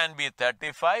 a can be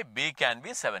 35, b can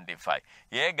be 75.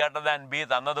 a greater than b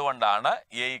തന്നതുകൊണ്ടാണ്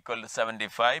a equal to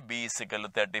 75, b is equal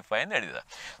to 35 എന്ന് എഴുതിയത്.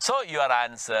 So your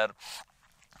answer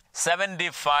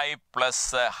 75 plus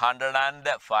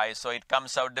 105, so it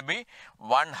comes out to be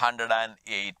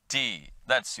 180.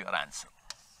 That's your answer.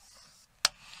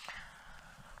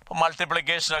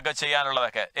 Multiplication ഒക്കെ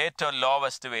ചെയ്യാനുള്ളതൊക്കെ ഏറ്റവും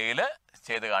lowest വേയിൽ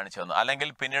ചെയ്ത് കാണിച്ചു തന്നു. അല്ലെങ്കിൽ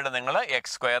പിന്നീട് നിങ്ങൾ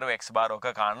എക്സ് സ്ക്വയറും എക്സ് ബാറും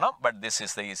ഒക്കെ കാണണം. But this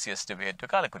is the easiest way to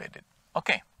calculate it.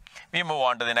 Okay, we move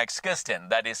on to the next question.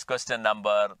 That is question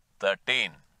number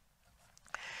 13.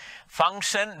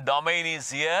 Function domain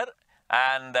is here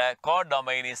and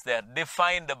codomain is there.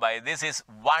 Defined by this is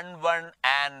 1, 1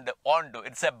 and onto.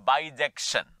 It's a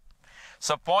bijection.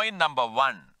 So point number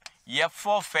 1, f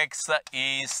of x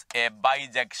is a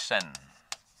bijection.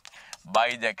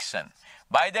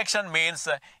 Bijection means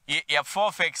f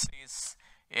of x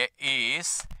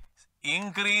is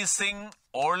increasing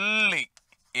only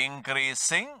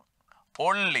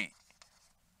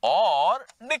or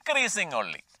decreasing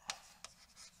only.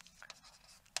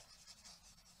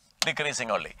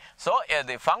 So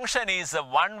the function is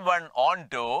 1, 1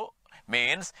 onto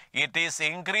means it is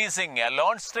increasing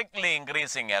alone, strictly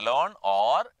increasing alone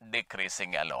or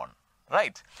decreasing alone.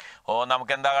 Right? Oh,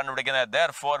 നമുക്ക് എന്താ കണ്ടുപിടിക്കുന്നത്?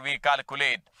 Therefore we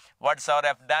calculate what's our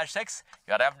f dash x?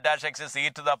 Your f dash x is e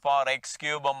to the power x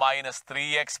cube minus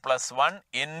 3x plus 1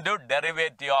 into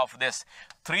derivative of this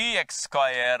 3x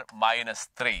square minus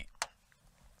 3.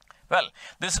 Well,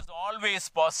 this is always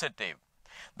positive.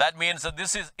 That means that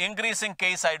this is increasing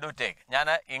case I do take. ഞാൻ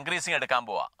increasing എടുക്കാൻ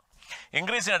പോവാ.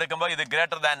 Increasing എടുക്കുമ്പോൾ ഇത്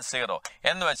greater than 0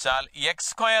 എന്ന് വെച്ചാൽ x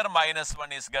square minus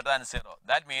 1 is greater than 0.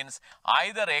 That means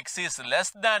either x is less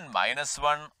than minus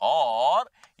 1 or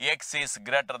x is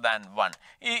greater than 1.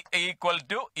 Equal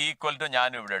to ഞാൻ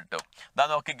ഇവിടെ ഇട്ടു. ദാ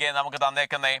നോക്കിക്കേ, നമുക്ക്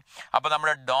തന്നേക്കുന്നേ. അപ്പൊ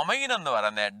നമ്മുടെ ഡൊമൈൻ എന്ന്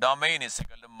പറയുന്നത് domain is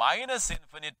equal to minus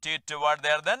infinity toward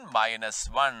there then minus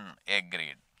 1.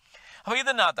 Agreed. അപ്പൊ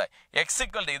ഇതിനകത്ത് x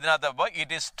equal to ഇതിനകത്ത്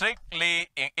it is strictly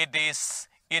it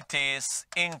is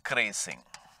increasing.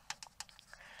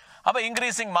 അപ്പൊ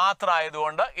increasing മാത്രം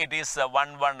ആയതുകൊണ്ട് it is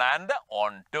 1, 1 and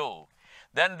on 2.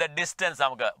 Then the distance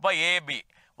നമുക്ക് ഇപ്പൊ ab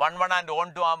 1, 1 and on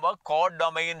 2 ആകുമ്പോൾ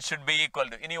codomain should be equal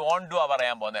to. ഇനി on 2 ആ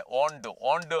പറയാൻ പോകുന്നത്.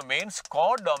 on 2 means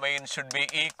codomain should be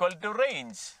equal to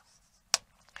range.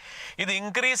 ഇത്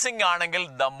increasing ആണെങ്കിൽ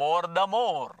the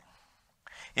more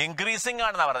ഇൻക്രീസിംഗ്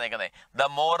ആണെന്നാ പറഞ്ഞേക്കുന്നത്. ദ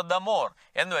മോർ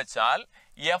എന്ന് വെച്ചാൽ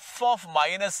F of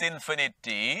minus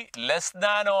infinity less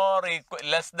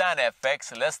than F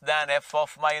X less than F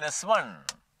of -1.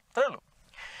 അത്രേ ഉള്ളൂ.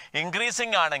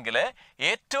 ഇൻക്രീസിങ് ആണെങ്കിൽ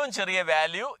ഏറ്റവും ചെറിയ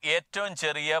വാല്യൂ ഏറ്റവും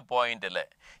ചെറിയ പോയിന്റിൽ,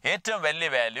 ഏറ്റവും വലിയ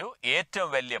വാല്യൂ ഏറ്റവും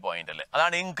വലിയ പോയിന്റിൽ.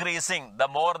 അതാണ് ഇൻക്രീസിങ്, ദ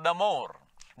മോർ.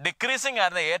 ഡിക്രീസിങ്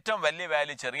ആയിരുന്നു ഏറ്റവും വലിയ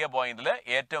വാല്യൂ ചെറിയ പോയിന്റിൽ,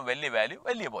 ഏറ്റവും വലിയ വാല്യൂ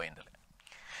വലിയ പോയിന്റിൽ.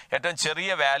 ഏറ്റവും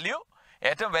ചെറിയ വാല്യൂ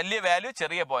ഏറ്റവും വലിയ വാല്യൂ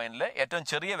ചെറിയ പോയിന്റിൽ, ഏറ്റവും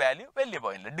ചെറിയ വാല്യൂ വലിയ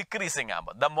പോയിന്റിൽ. ഡിക്രീസിങ്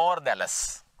ആകുമ്പോൾ ദ മോർ ദ ലെസ്.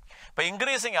 ഇപ്പൊ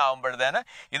ഇൻക്രീസിങ് ആകുമ്പോഴത്തേന്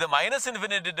ഇത്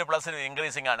 -∞ ടു പ്ലസ്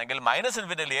ഇൻക്രീസിങ് ആണെങ്കിൽ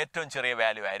 -∞ ഏറ്റവും ചെറിയ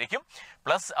വാല്യൂ ആയിരിക്കും,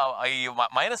 പ്ലസ് ഈ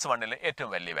 -1 ഏറ്റവും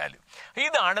വലിയ വാല്യൂ.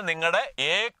 ഇതാണ് നിങ്ങളുടെ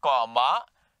A,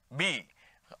 B.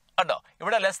 കണ്ടോ,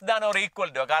 ഇവിടെ less than or equal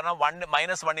to, കാരണം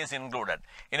 -1 ഈസ് ഇൻക്ലൂഡഡ്.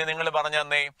 ഇനി നിങ്ങൾ പറഞ്ഞു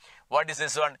തന്നേ, what is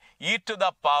this one? e to the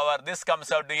power, this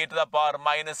comes out to e to the power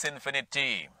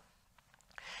 -∞.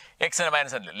 x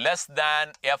less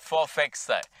than f of x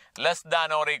less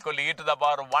than or equal to e to the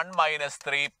power 1 minus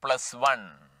 3 plus 1.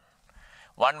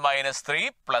 1 minus 3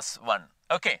 plus 1.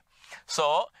 Okay. So,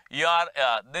 you are,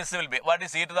 this will be, what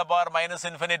is e to the power -∞?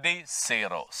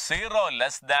 0. 0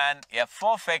 less than f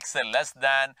of x less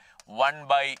than 1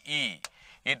 by e.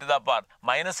 e to the power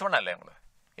 -1 അല്ലേ നമ്മൾ?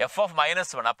 f of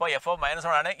 -1. അപ്പോൾ f of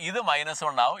 -1 ആണ്, ഇത്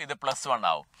 -1 ആവും, ഇത് +1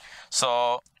 ആവും. So,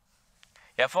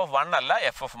 f of 1 അല്ല,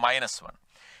 f of -1.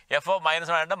 f of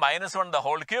 -1 ആണ് -1 the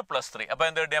whole cube plus 3. അപ്പോൾ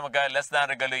എന്ത് കിട്ടി നമുക്ക്? Less than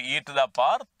equal to e to the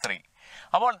power 3.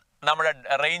 അപ്പോൾ നമ്മുടെ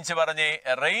റേഞ്ച് പറഞ്ഞ്,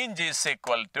 range is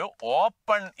equal to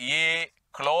open A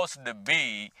closed B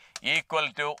equal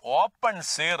to open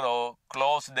 0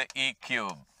 closed E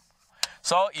cube.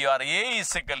 So your A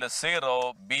is equal to 0,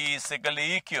 B is equal to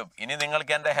E cube. ഇനി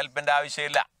നിങ്ങൾക്ക് എൻ്റെ ഹെൽപ്പിൻ്റെ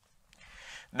ആവശ്യമില്ല.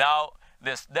 Now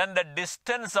this, then the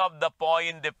distance of the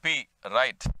point P,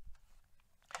 right?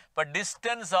 But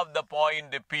distance of the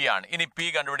point P ആണ്. ഇനി P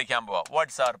കണ്ടുപിടിക്കാൻ പോവാം.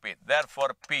 What's our P?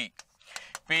 Therefore P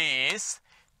is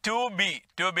 2B.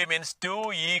 2B means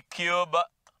 2E cube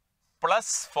plus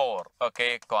 4.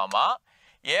 Okay, comma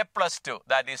A plus 2.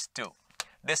 That is 2.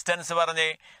 Distance പറഞ്ഞേ.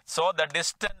 So the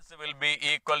distance will be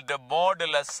equal to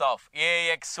modulus of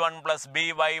AX1 plus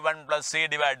BY1 plus C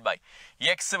divided by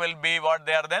X will be what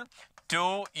there then?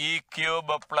 2E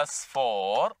cube plus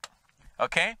 4.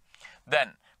 Okay. Then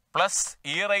plus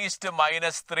e raised to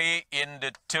 -3 into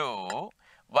 2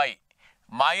 y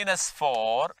minus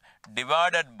 4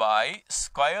 divided by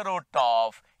square root of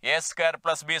a square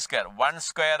plus b square, 1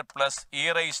 square plus e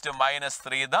raised to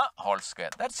 -3 the whole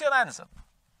square. That's your answer.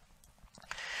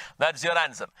 That's your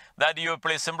answer. That you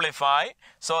please simplify.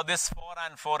 So this 4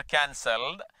 and 4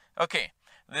 cancelled. Okay.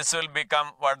 This will become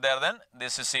what there then?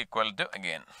 This is equal to,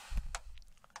 again.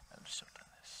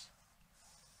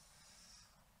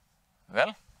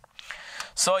 Well,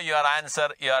 so your answer,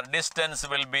 your distance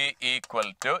will be equal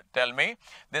to, tell me,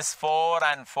 this 4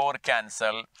 and 4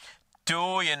 cancel,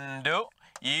 2 into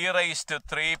e raised to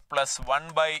 3 plus 1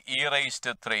 by e raised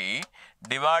to 3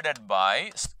 divided by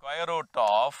square root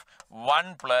of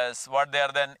 1 plus, what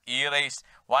there then, e raised,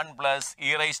 1 plus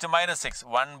e raised to -6,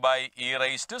 1 by e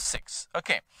raised to 6.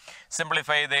 Okay,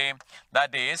 simplify the,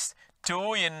 that is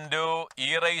 2 into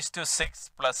e raised to 6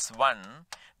 plus 1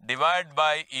 divided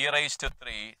by e raised to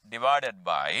 3 divided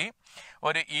by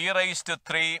ഒരു e raised to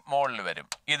 3 മോളിൽ വരും.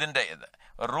 ഇതിൻ്റെ ഇത്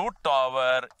root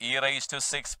over e raised to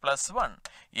 6 plus 1.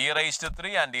 e raised to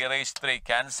 3 and e raised to 3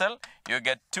 cancel. You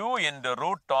get 2 into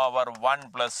root over 1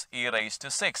 plus e raised to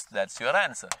 6. That's your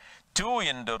answer. 2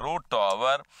 into root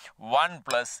over 1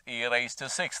 plus e raised to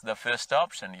 6. The first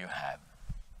option you have.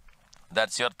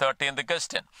 That's your 13th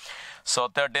question. So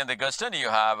 13th question you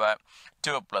have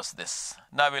 2 plus this.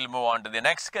 Now we'll move on to the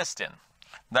next question.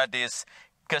 That is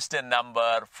question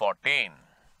number 14.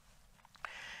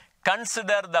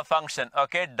 Consider the function,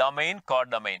 okay, domain,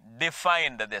 codomain.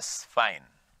 Defined this, fine.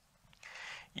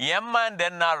 M and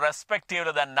N are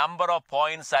respectively the number of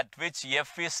points at which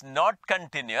F is not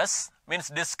continuous, means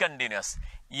discontinuous.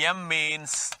 M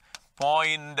means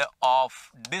point of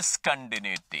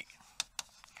discontinuity.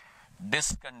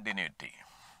 Discontinuity.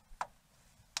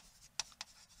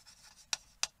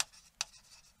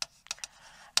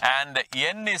 And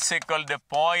N is equal to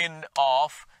point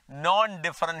of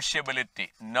non-differentiability.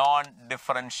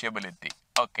 Non-differentiability.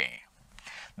 Okay.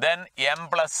 Then M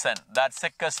plus N. That's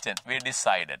a question we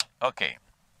decided. Okay.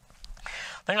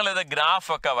 നിങ്ങൾ ഇത് graph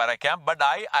ഒക്കെ വരയ്ക്കാം, but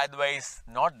I advise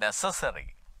not necessary.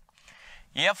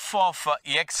 F of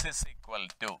x is equal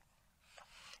to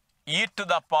e to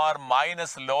the power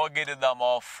minus logarithm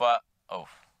of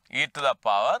e to the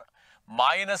power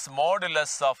minus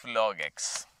modulus of log x.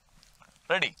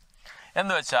 Ready?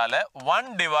 എന്ന് വെച്ചാൽ 1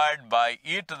 divided by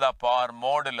e to the power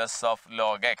modulus of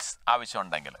log x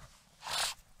ആവശ്യമുണ്ടെങ്കിൽ.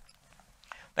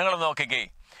 നിങ്ങൾ നോക്കിക്കേ,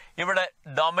 ഇവിടെ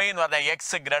domain എന്ന് പറഞ്ഞാൽ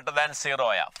X greater than 0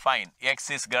 fine, X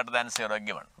is greater than 0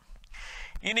 given.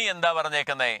 ഇനി എന്താ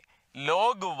പറഞ്ഞേക്കുന്നത്?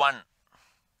 log 1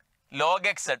 log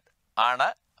x ആണ്.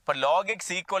 അപ്പോൾ log x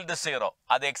equal to 0,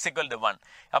 അത് x equal to 1.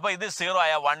 അപ്പോൾ ഇത് 0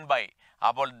 ആയ 1 by.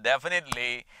 അപ്പോൾ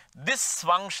definitely this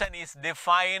function is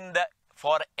defined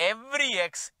for every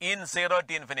x in 0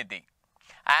 to infinity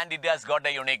and it has got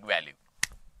a unique value.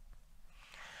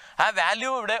 ആ വാല്യൂ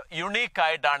ഇവിടെ യുണീക്ക്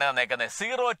ആയിട്ടാണ് തന്നേക്കുന്നത്.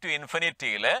 0 to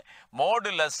ഇൻഫിനിറ്റിയിൽ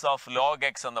modulus of log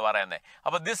X എന്ന് പറയുന്നത്.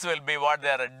 അപ്പോൾ this will be what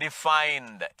they are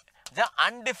defined.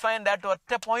 Undefined ആയിട്ട്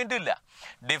ഒറ്റ point ഇല്ല.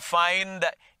 Defined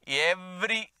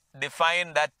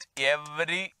at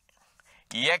every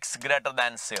x greater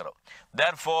than 0.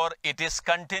 Therefore, it is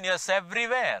continuous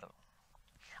everywhere.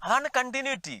 അതാണ്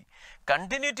കണ്ടിന്യൂറ്റി.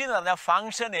 കണ്ടിന്യൂറ്റി എന്ന് പറഞ്ഞാൽ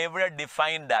ഫംഗ്ഷൻ എവിടെ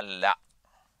ഡിഫൈൻഡ് അല്ല.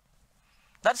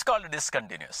 That's called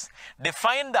discontinuous.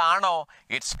 Defined ആണോ,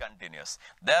 it's continuous.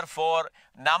 Therefore,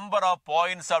 number of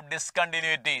points of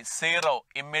discontinuity 0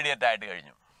 immediate ആയിട്ട്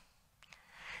കഴിഞ്ഞു.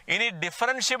 ഇനി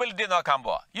ഡിഫറൻഷ്യബിലിറ്റി നോക്കാൻ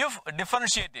പോവാ. You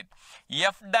differentiate it.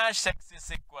 f dash x is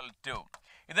equal to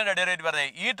ഇതിന്റെ ഡെറിവേറ്റീവ് പറഞ്ഞ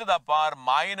e to the power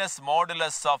minus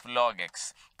modulus of log x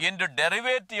into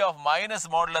derivative of minus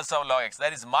modulus of log x.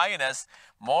 That is minus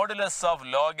modulus of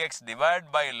log x divided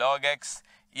by log x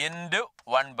into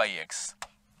 1 by x.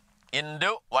 Into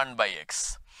 1 by x.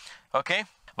 Okay?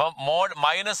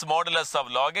 Minus modulus of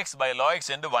log x by log x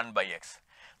into 1 by x.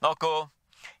 നോക്കൂ,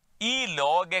 ഈ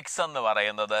log x എന്ന്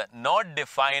പറയുന്നത് not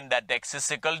defined at x is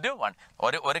equal to 1.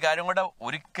 ഒരു കാര്യം കൂടെ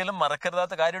ഒരിക്കലും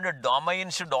മറക്കരുതാത്ത കാര്യമുണ്ട്. Domain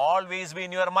should always be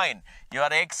in your mind. Your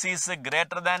x is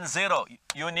greater than 0.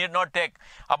 You need not take.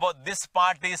 അപ്പോൾ this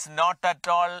part is not at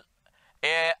all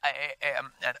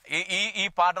ഈ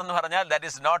part എന്ന് പറഞ്ഞാൽ that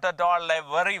is not at all a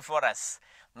worry for us.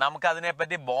 നമുക്ക്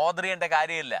അതിനെപ്പറ്റി bother ചെയ്യേണ്ട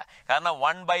കാര്യമില്ല. കാരണം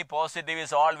 1 by positive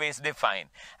is always defined.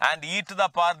 And e to the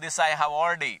power this I have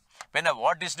already. പിന്നെ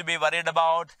what is to be worried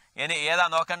about? ഇനി ഏതാ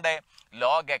നോക്കണ്ടേ?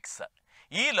 log x.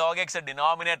 ഈ log x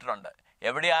ഡിനോമിനേറ്റർ ഉണ്ട്.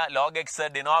 എവിടെയാ log x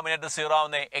ഡിനോമിനേറ്റർ 0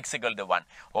 ആവുന്നത്? x equal to 1.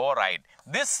 All right.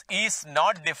 This is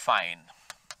not defined.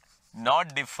 Not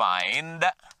defined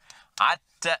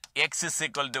at x is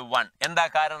equal to 1. എന്താ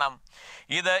കാരണം?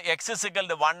 ഇത് x is equal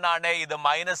to 1 ആണ്. ഇത്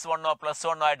 -1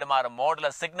 +1 ആയിട്ട് മാറും.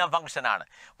 മോഡുലസ് സിഗ്നൽ ഫംഗ്ഷൻ ആണ്.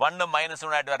 1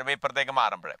 -1 ആയിട്ട് വരുമ്പോൾ ഇപ്പുറത്തേക്ക്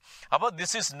മാറുമ്പോൾ. അപ്പോൾ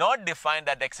this is not defined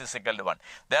at x is equal to 1.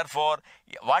 Therefore,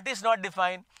 what is not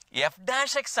defined? f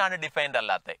dash x ആണ് ഡിഫൈൻഡ്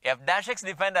അല്ലാത്ത. f dash x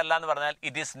ഡിഫൈൻഡ് അല്ല എന്ന് പറഞ്ഞാൽ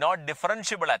it is not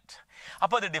differentiable at.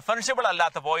 അപ്പോൾ ഇത് ഡിഫറൻഷ്യബിൾ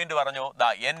അല്ലാത്ത പോയിന്റ് പറഞ്ഞു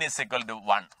n is equal to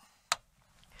 1.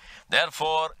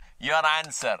 Therefore, your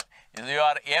answer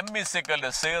your m is equal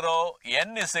to 0, n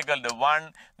is equal to 1,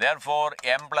 therefore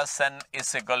m plus n is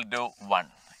equal to 1.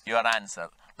 Your answer.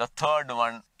 The third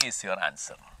one is your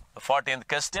answer. The 14th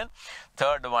question,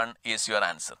 third one is your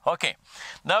answer. Okay,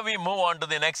 now we move on to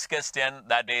the next question,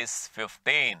 that is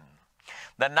 15.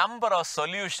 The number of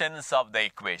solutions of the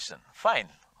equation. Fine,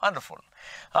 wonderful.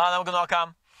 നമുക്ക് നോക്കാം.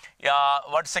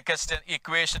 What's the question?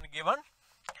 Equation given?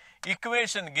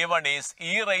 Equation given is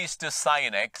e raised to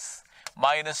sin x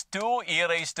minus 2 e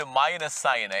raised to minus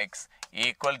sin x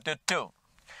equal to 2.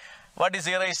 What is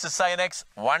e raised to sin x?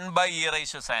 1 by e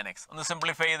raised to sin x. ഒന്ന്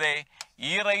simplify ചെയ്തേ.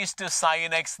 e raised to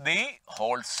sin x the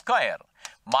whole square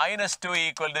minus 2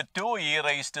 equal to 2 e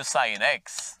raised to sin x.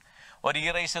 ഒരു e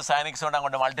raised to sin x കൊണ്ട്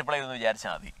അങ്ങോട്ട് multiply ചെയ്തെന്ന്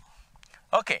വിചാരിച്ചാൽ മതി.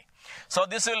 Okay, so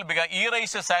this will become e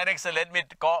raised to sin x. Let me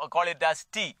call it as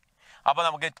t. അപ്പോൾ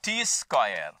നമുക്ക് t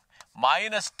square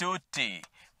minus 2t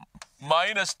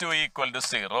minus 2 equal to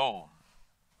 0.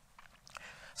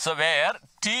 So where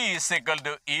t is equal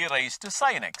to e raised to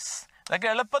sin x. ഇതൊക്കെ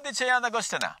എളുപ്പത്തിൽ ചെയ്യാവുന്ന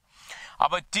ക്വസ്റ്റ്യനാ.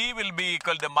 അപ്പോൾ t will be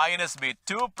equal to minus b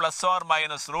 2 plus or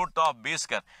minus root of b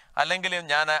square. അല്ലെങ്കിൽ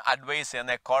ഞാൻ advice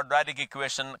ചെയ്യുന്ന quadratic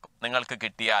equation നിങ്ങൾക്ക്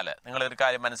കിട്ടിയാൽ നിങ്ങളൊരു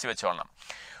കാര്യം മനസ്സിൽ വെച്ചോളണം.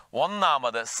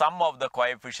 ഒന്നാമത് സം ഓഫ് ദ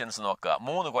കോഎഫിഷ്യൻസ് നോക്കുക.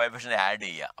 3 കോഎഫിഷ്യന്റ് ആഡ്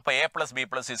ചെയ്യുക. അപ്പോൾ a plus b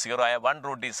plus c 0 ആയ 1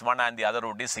 root is 1 and the other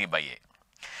root is c by a.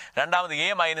 രണ്ടാമത് a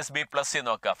minus b plus c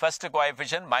നോക്കുക. First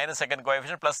coefficient minus second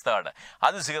coefficient plus third,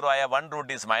 അത് 0 ആയ 1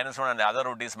 root is -1 and the other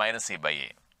root is minus c by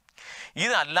a.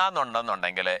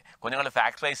 ഇതല്ലാന്നുണ്ടെന്നുണ്ടെങ്കിൽ കുഞ്ഞുങ്ങൾ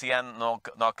factorise ചെയ്യാൻ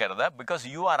നോക്കരുത്. Because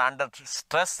you are under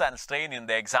stress and strain in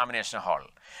the examination hall.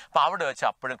 അപ്പോൾ അവിടെ വെച്ച്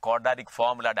അപ്പോഴും ക്വാഡ്രാറ്റിക്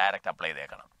ഫോർമുല ഡയറക്റ്റ് അപ്ലൈ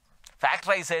ചെയ്തേക്കണം.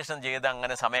 ഫാക്ടറൈസേഷൻ ചെയ്ത്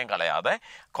അങ്ങനെ സമയം കളയാതെ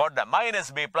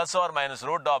minus B plus or minus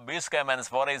root of B square minus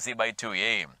 4ac by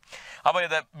 2a. അപ്പോൾ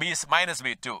ഇത് മൈനസ്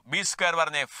ബി 2 ബി സ്ക്വയർ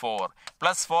പറഞ്ഞേ 4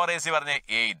 പ്ലസ് 4ac പറഞ്ഞേ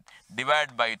 8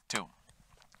 ഡിവൈഡ് ബൈ 2.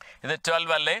 ഇത്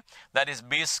 12 അല്ലേ? That is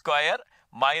B square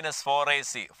minus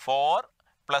 4ac 4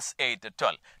 plus 8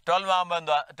 12. 12 ആകുമ്പോൾ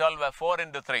എന്താ? 12 4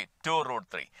 into 3 2 root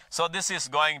 3. So this is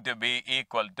going to be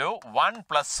equal to 1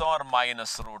 plus or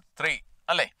minus root 3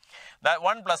 അല്ലേ? That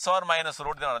 1 plus or minus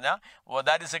root 3 എന്ന് പറഞ്ഞാൽ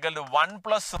that is equal to 1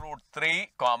 plus root 3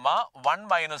 comma 1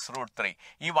 minus root 3.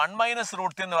 ഈ 1 minus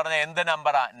root 3 എന്ന് പറഞ്ഞാൽ എന്ത്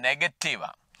നമ്പറാ?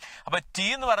 നെഗറ്റീവാ. അപ്പൊ ടി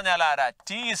എന്ന് പറഞ്ഞാൽ ആരാ?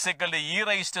 T is equal to E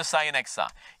raise to sign X ആ.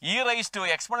 E raise to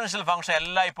exponential function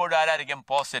എല്ലാം ഇപ്പോഴും ആരായിരിക്കും?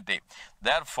 Positive.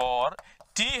 Therefore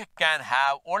T can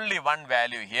have only one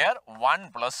value here, 1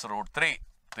 + √3.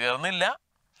 തീർന്നില്ല.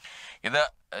 ഇത്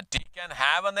ടി ക്യാൻ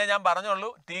ഹാവ് എന്നേ ഞാൻ പറഞ്ഞുള്ളൂ.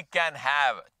 ടി ക്യാൻ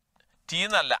ഹാവ്, ടി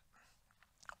എന്നല്ല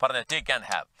പറഞ്ഞ, ടി ക്യാൻ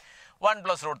ഹാവ് 1 +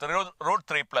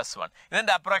 √3 + 1.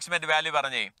 ഇതിന്റെ അപ്രോക്സിമേറ്റ് വാല്യൂ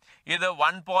പറഞ്ഞേ. ഇത്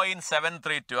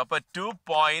 1.732. അപ്പൊ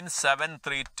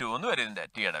 2.732 എന്ന് വരും ഇതിന്റെ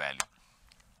ടിയുടെ വാല്യൂ.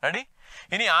 റെഡി?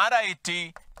 ഇനി ആരായി T?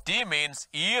 T means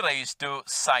E raise to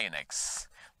sign X.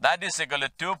 That is equal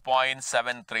to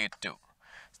 2.732.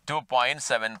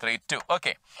 2.732.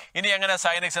 Okay. ഇനി എങ്ങനെ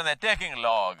സൈൻ എക്സ് എന്ന്? Taking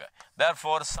log.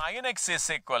 Therefore sign X is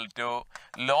equal to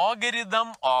logarithm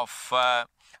of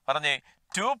പറഞ്ഞേ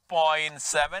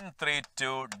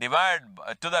 2.732 divide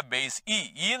to the base E.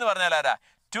 E എന്ന് പറഞ്ഞാൽ ആരാ?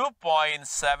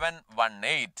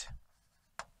 2.718.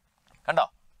 കണ്ടോ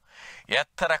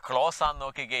എത്ര close ആണെന്ന്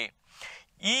നോക്കിക്കേ.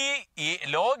 ഈ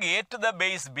log A to the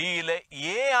base ബിയിൽ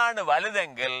എ ആണ്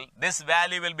വലുതെങ്കിൽ this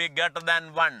value will be greater than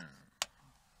 1.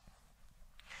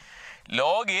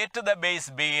 Log A to the base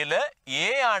ബിയിൽ എ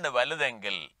ആണ്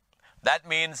വലുതെങ്കിൽ that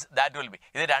means that will be.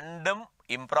 ഇത് രണ്ടും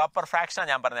ഇംപ്രോപ്പർ ഫ്രാക്ഷൻ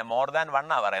ഞാൻ പറഞ്ഞത്. മോർ ദാൻ 1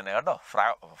 ആ പറയുന്നത് കേട്ടോ.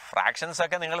 ഫ്രാക്ഷൻസ്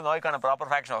ഒക്കെ നിങ്ങൾ നോക്കിക്കാണും. പ്രോപ്പർ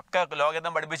ഫ്രാക്ഷൻ ഒക്കെ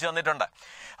ലോഗരിതം പഠിപ്പിച്ചു തന്നിട്ടുണ്ട്.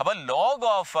 അപ്പൊ ലോഗ്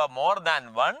ഓഫ് മോർ ദാൻ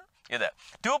 1 ഇത്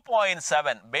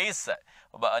 2.7 base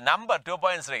number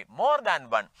 2.3 more than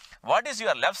 1. What is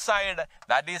your left side?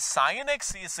 That is sin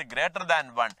x is greater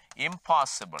than 1.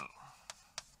 Impossible.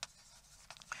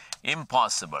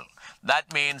 Impossible.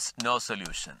 That means no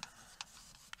solution.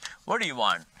 What do you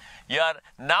want? Your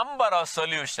number of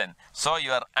solution. So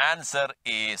your answer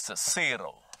is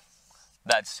 0.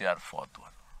 That's your fourth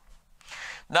one.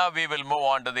 Now we will move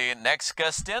on to the next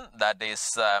question. That is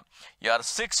your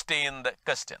 16th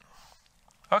question.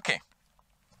 Okay.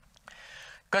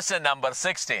 Question number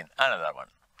 16. Another one.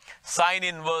 Sin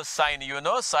inverse sin. You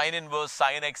know sin inverse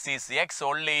sin x is x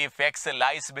only if x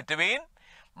lies between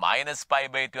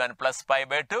 -π/2 and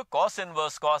 +π/2. Cos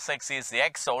inverse cos x is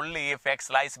x only if x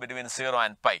lies between 0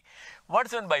 and pi.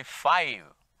 What's meant by 5?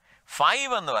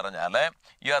 5 എന്ന് പറഞ്ഞാൽ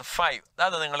your 5.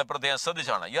 അത് നിങ്ങൾ പ്രത്യേകം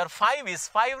ശ്രദ്ധിച്ചോണം. Your 5 is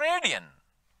 5 radian.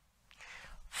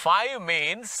 5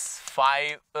 means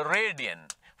 5 radian.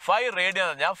 5 radian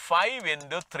എന്ന് പറഞ്ഞാൽ 5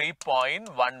 into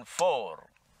 3.14.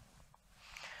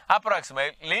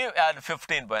 Approximately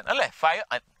 15 point. അല്ലേ?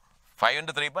 5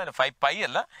 into 3.5 pi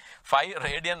അല്ല. 5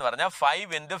 radian എന്ന് പറഞ്ഞാൽ 5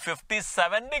 into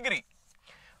 57 degree.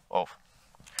 ഓ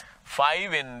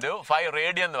 5 into 5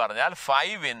 radian എന്ന് പറഞ്ഞാൽ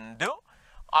 5 into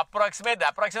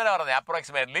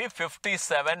approximately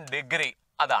 57 degree.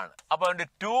 അതാണ്. അപ്പോൾ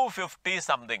 250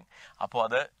 സംതിങ്. അപ്പോൾ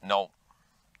അത് നോ.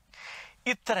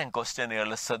 ഇത്തരം ക്വസ്റ്റ്യനുകൾ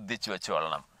ശ്രദ്ധിച്ചു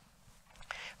വെച്ചോളണം.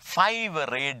 5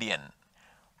 റേഡിയൻ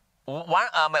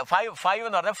 5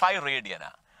 എന്ന് പറഞ്ഞാൽ 5 റേഡിയനാ.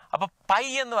 അപ്പൊ പൈ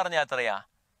എന്ന് പറഞ്ഞാൽ എത്രയാ?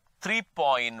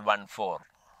 3.14.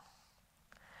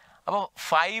 അപ്പൊ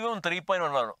 5ഉം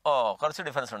 3.14. ഓ കുറച്ച്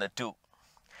ഡിഫറൻസ് ഉണ്ട്. 2.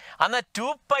 അന്ന് 2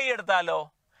 പൈ എടുത്താലോ?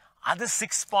 അത്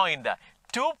 6 പോയിന്റ്.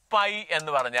 2 പൈ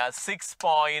എന്ന് പറഞ്ഞാൽ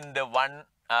 6.1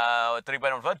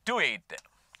 3.14 28.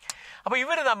 അപ്പൊ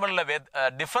ഇവര് തമ്മിലുള്ള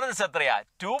ഡിഫറൻസ് എത്രയാ?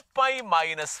 2 പൈ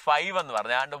മൈനസ് 5 എന്ന്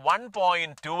പറഞ്ഞാൽ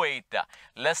 1.28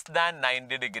 ലെസ് ദാൻ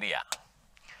 90 ഡിഗ്രിയാ.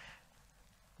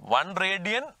 1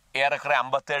 റേഡിയൻ ഏറെക്കുറെ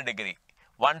 57 ഡിഗ്രി.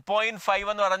 1.5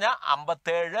 എന്ന് പറഞ്ഞാൽ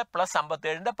 57 പ്ലസ്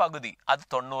 57ന്റെ പകുതി, അത്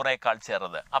 90-േക്കാൾ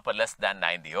ചെറുത്. അപ്പൊ ലെസ് ദാൻ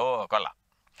 90. ഓ കൊള്ളാം.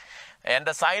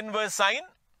 എന്റെ സൈൻ വേഴ്സ് സൈൻ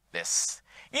യെസ്.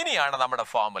 ഇനിയാണ് നമ്മുടെ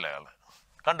ഫോർമുലകൾ.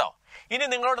 കണ്ടോ? ഇനി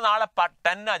നിങ്ങളോട് നാളെ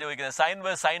 10 ആ ചോദിക്കുന്നത്. സൈൻ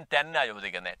വേഴ്സ് സൈൻ 10 ആ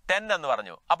ചോദിക്കുന്നത്. 10 എന്ന്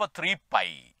പറഞ്ഞു. അപ്പൊ 3 പൈ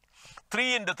 3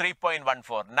 into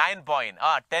 3.14 9 പോയിന്റ്.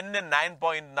 10 9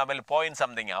 പോയിന്റ് തമ്മിൽ point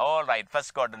something. All right,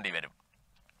 first quadrant വരും.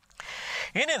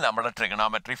 ഇനി നമ്മുടെ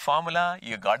trigonometry formula.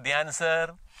 You got the answer.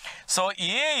 So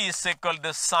A is equal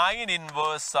to sine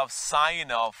inverse of sine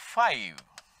of 5.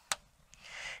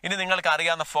 ഇനി നിങ്ങൾക്ക്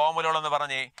അറിയാവുന്ന ഫോർമുലകളെന്ന്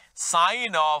പറഞ്ഞേ.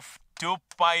 Sign of 2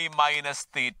 pi minus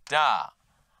theta.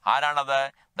 ആരാണത്?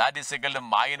 That is equal to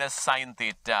minus sine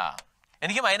theta.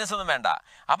 എനിക്ക് minus ഒന്നും വേണ്ട.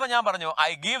 അപ്പൊ ഞാൻ പറഞ്ഞു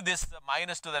I give this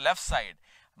minus two the left side.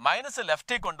 Minus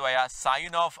ലെഫ്റ്റിൽ കൊണ്ടുപോയാൽ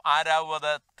sign of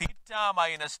ആരാവുന്നത്? Theta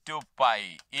minus 2 pi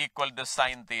equal to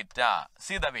sine theta.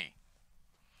 See the way.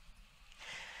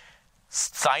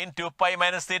 Sign 2 pi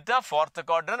minus theta, fourth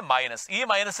quadrant minus. ഈ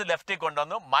minus ലെഫ്റ്റിൽ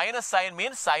കൊണ്ടുവന്നു. Minus sign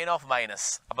means sign of minus.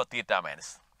 അപ്പൊ theta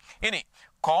minus. ഇനി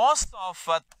cos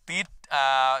of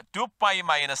 2 pi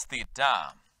minus theta,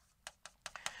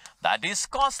 that is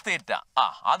cos theta.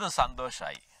 അത്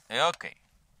സന്തോഷായി. Okay.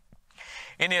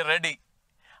 ഇനി ready.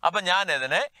 അപ്പൊ ഞാൻ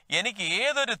ഇതിന് എനിക്ക്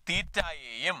ഏതൊരു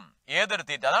തീറ്റയെയും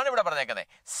അതാണ് ഇവിടെ പറഞ്ഞേക്കുന്നത്.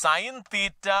 Sine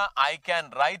theta I can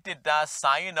write it as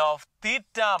sign of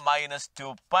theta minus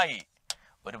 2 pi.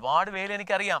 ഒരുപാട് പേര്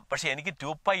എനിക്കറിയാം, പക്ഷെ എനിക്ക്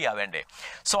 2π വേണ്ടേ.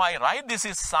 So I right this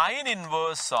is sine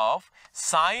inverse of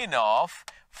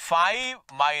 5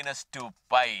 minus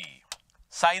 2π.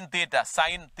 Sin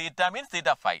theta means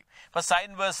theta 5. For sin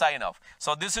inverse sine of. So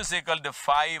this is equal to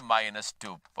 5 minus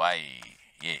 2π.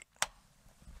 A.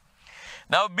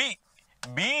 Now B.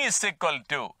 B is equal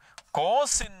to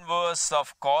cos inverse of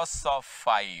cos of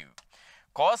 5.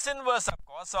 Cos inverse of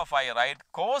cos of 5, right?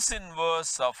 Cos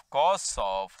inverse of cos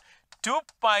of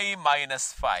 2π minus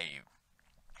 5.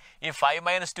 ഈ 5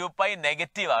 minus 2π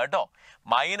negative ആട്ടോ,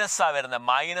 minus ആ വരുന്നത്,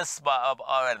 minus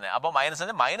വരുന്നത്. അപ്പോൾ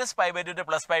 -π/2 to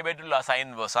 +π/2 sine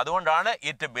inverse. അതുകൊണ്ടാണ്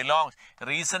it belongs,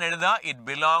 reason എഴുതുക, it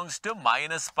belongs to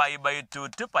 -π/2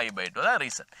 to π/2. അതാണ്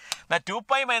reason.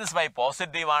 2π - π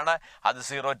positive ആണ്, അത്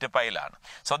 0 to πയിലാണ്.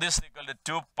 So this equal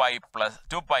to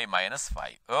 2π minus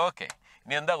 5. Okay,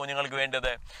 ഇനി എന്താ കുഞ്ഞുങ്ങൾക്ക്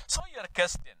വേണ്ടത്? So your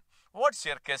question, what's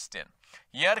your question?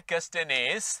 Your question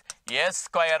is a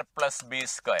square plus b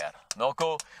square. നോക്കൂ,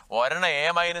 ഒരെണ്ണം a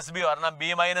minus b, ഒരെണ്ണം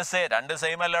b minus a, രണ്ട്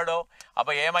സെയിം അല്ലടോ.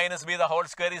 അപ്പോൾ a minus b the whole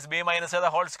square is b minus a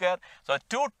the whole square. So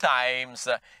 2 times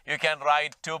you can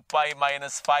write 2π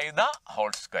minus 5 the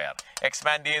whole square.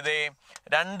 Expand ചെയ്തേ,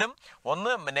 രണ്ടും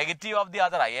ഒന്ന് negative of the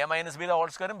other. a minus b the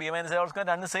whole square b minus a the whole square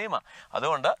രണ്ട് same.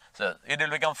 അതുകൊണ്ട് it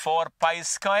will become 4π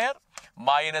square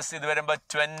minus ഇത് വരുമ്പോൾ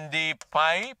 20π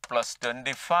plus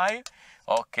 25.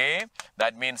 Okay,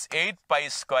 that means 8π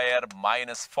square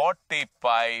minus 40π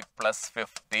plus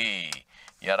 50.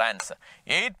 Your answer,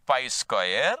 8π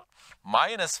square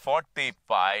minus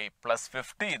 40π plus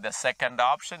 50. The second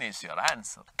option is your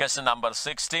answer. Question number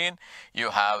 16, you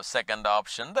have second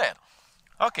option there.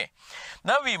 Okay,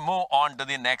 now we move on to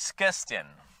the next question.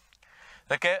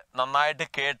 Okay, നന്നായിട്ട്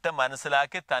കേട്ട്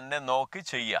മനസ്സിലാക്കി തന്നെ നോക്കി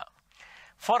ചെയ്യാം.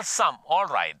 For some, all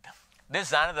right. This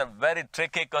is another very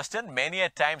tricky question. Many a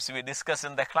times we discuss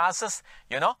in the classes,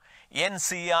 you know,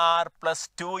 NCR plus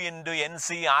 2 into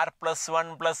NCR plus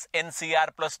 1 plus NCR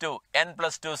plus 2, N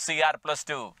plus 2 CR plus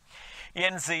 2.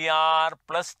 NCR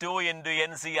plus 2 into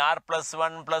NCR plus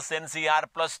 1 plus NCR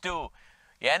plus 2,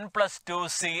 N plus 2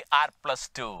 CR plus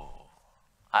 2.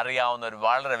 അറിയാവുന്നവർ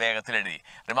വളരെ വേഗത്തിൽ എഴുതി.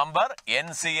 Remember,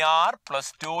 NCR plus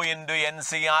 2 into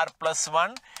NCR plus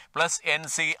 1 plus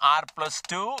NCR plus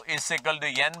 2 is equal to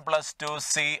N plus 2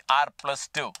 CR plus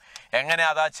 2.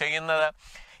 എങ്ങനെയാ അതാ ചെയ്യുന്നത്?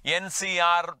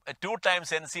 NCR 2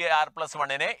 times NCR plus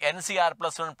 1നെ NCR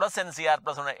plus 1 plus NCR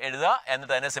plus 1 എഴുതുക,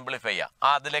 എന്നിട്ട് അതിനെ സിംപ്ലിഫൈ ചെയ്യുക.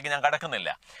 അതിലേക്ക് ഞാൻ കടക്കുന്നില്ല.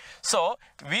 So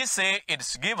we say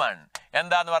it's given.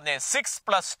 എന്താന്ന് പറഞ്ഞേ? 6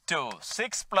 plus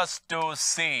 2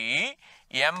 C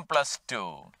M plus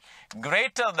 2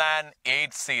 greater than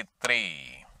 8C3.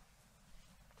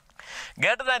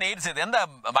 Greater than 8C3. എന്താ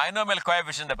ബൈനോമിയൽ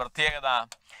കോഎഫിഷ്യന്റ് പ്രത്യേകത?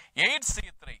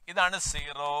 8C3 ഇതാണ്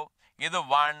 0, ഇത്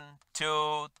 1 2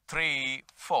 3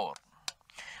 4.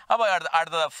 അപ്പോൾ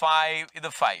അടുത്തത് 5, ഇത്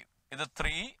 5, ഇത്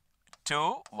 3 2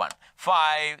 1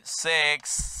 5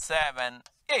 6 7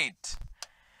 8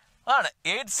 ആണ്.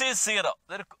 8C0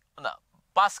 ഇതൊരു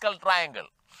പാസ്കൽ ട്രയാങ്കിൾ.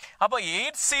 അപ്പോൾ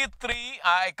 8C3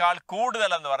 ആയേക്കാൾ കൂടുതൽ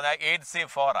എന്ന് പറഞ്ഞാൽ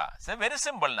 8C4 ആ. വെരി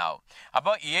സിമ്പിൾ നാവും.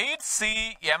 അപ്പോൾ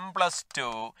 8CM plus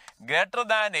 2 greater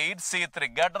than 8C3,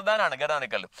 greater than ആണ്, ഗ്രേറ്റർ ദാൻ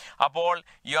ഈക്വൽ. അപ്പോൾ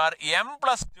your M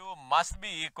plus 2 must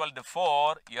be equal to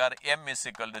 4, your M is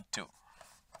equal to 2.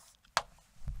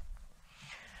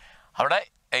 അവിടെ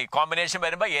ഈ കോമ്പിനേഷൻ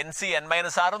വരുമ്പോൾ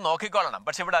NC(n-r) നോക്കിക്കൊള്ളണം.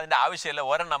 പക്ഷെ ഇവിടെ അതിൻ്റെ ആവശ്യമില്ല,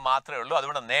 ഒരെണ്ണം മാത്രമേ ഉള്ളൂ.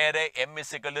 അതുകൊണ്ട് നേരെ M is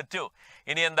equal to 2.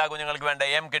 ഇനി എന്താ കുഞ്ഞുങ്ങൾക്ക് വേണ്ട?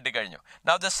 M കിട്ടിക്കഴിഞ്ഞു.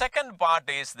 Now the second part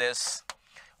is this.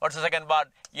 What's the second part?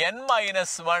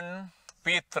 N-1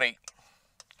 P3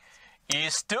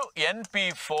 is to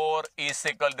NP4 is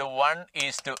equal to 1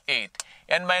 is to 8.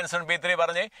 N-1 P3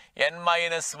 പറഞ്ഞേ,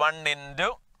 N-1 into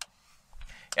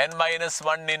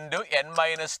N-1 into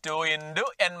N-2 into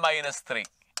N-3.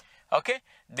 Okay,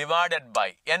 divided by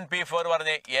NP4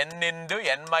 പറഞ്ഞേ N into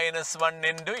N-1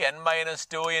 into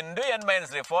N-2 into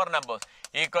N-3, 4 numbers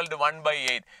equal to 1 by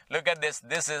 8. Look at this,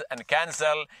 this is and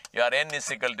cancel, your N is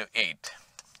equal to 8.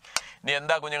 ഇനി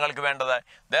എന്താ കുഞ്ഞുങ്ങൾക്ക് വേണ്ടത്?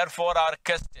 Therefore our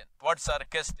question, what's our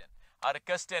question? Our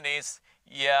question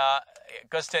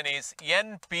is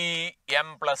NPM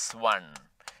plus 1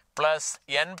 plus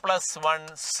N plus 1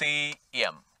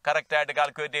 CM. Correct ആയിട്ട്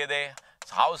calculate ചെയ്തേ.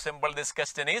 How simple this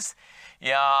question is.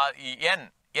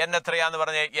 N എത്രയാന്ന്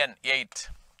പറഞ്ഞേ? N 8.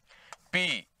 P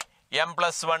M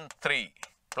plus 1 3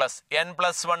 plus N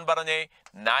plus 1 പറഞ്ഞേ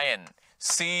 9.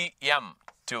 CM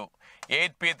 2.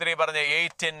 8P3 പറഞ്ഞേ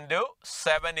 8 into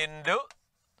 7 into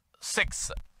 6.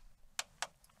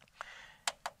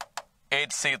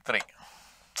 8C3.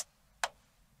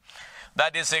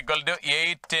 That is equal to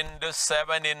 8 into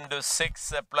 7 into 6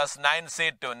 plus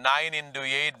 9C2. 9 into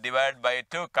 8 divided by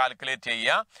 2. Calculate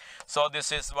here. So this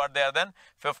is what they are then.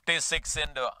 56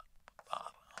 into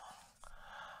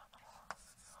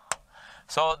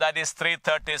So that is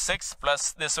 336 plus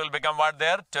this will become what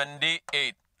there?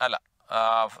 28.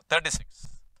 36.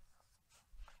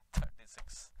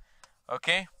 36.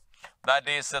 Okay. That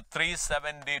is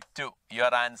 372,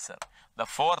 your answer. The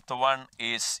fourth one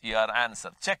is your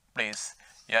answer. Check please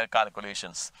your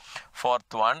calculations.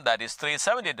 Fourth one, that is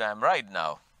 372. I am right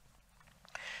now.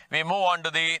 We move on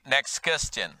to the next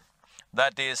question.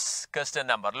 That is question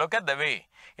number. Look at the way.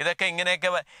 ഇതൊക്കെ ഇങ്ങനെയൊക്കെ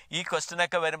ഈ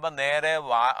ക്വസ്റ്റ്യനൊക്കെ വരുമ്പോൾ നേരെ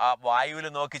വായുവിൽ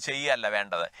നോക്കി ചെയ്യല്ല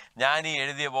വേണ്ടത്. ഞാൻ ഈ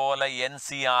എഴുതിയ പോലെ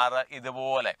NCR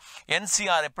ഇതുപോലെ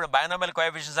NCR എപ്പോഴും ബൈനോമിയൽ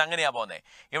കോഎഫിഷ്യൻസ് അങ്ങനെയാണ് പോകുന്നത്.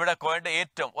 ഇവിടെ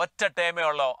ഏറ്റവും ഒറ്റ ടേമേ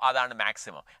ഉള്ളോ അതാണ്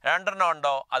മാക്സിമം. രണ്ടെണ്ണം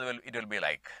ഉണ്ടോ അത് ഇറ്റ് വിൽ ബി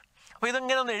ലൈക്ക്. അപ്പോൾ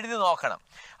ഇതിങ്ങനെ ഒന്ന് എഴുതി നോക്കണം.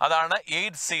 അതാണ്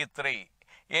 8C3.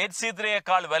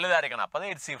 8C3യേക്കാൾ വലുതായിരിക്കണം. അപ്പോൾ അത്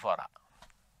 8C4 ആണ്.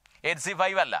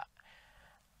 8C5 അല്ല.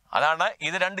 അതാണ്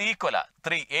ഇത് രണ്ട് ഈക്വലാ.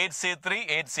 8C3,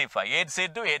 8C5,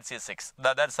 8C2, 8C6.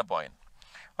 That's the point.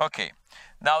 Okay.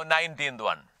 Now 19th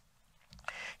one.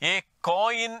 A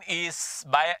coin is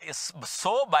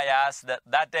so biased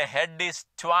that a head is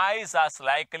twice as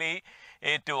likely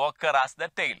to occur as the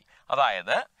tail.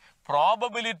 അതായത്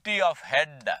probability of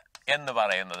head എന്ന്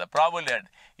പറയുന്നത് probability head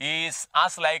is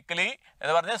as likely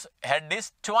എന്ന് പറഞ്ഞാൽ head is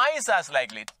twice as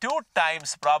likely, 2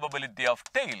 times probability of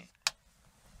tail.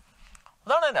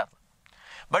 അതാണ് അതിൻ്റെ അർത്ഥം.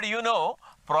 But you know,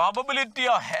 probability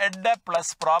of head plus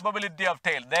probability of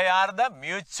tail, they are the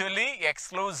mutually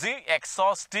exclusive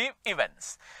exhaustive events.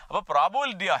 അപ്പോൾ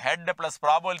probability of head plus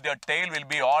probability of tail will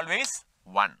be always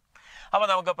 1. അപ്പോൾ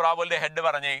നമുക്ക് probability head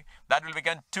പറഞ്ഞേ, that will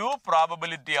become 2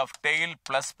 probability of tail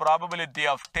plus probability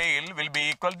of tail will be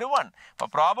equal to 1. അപ്പോൾ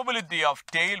probability of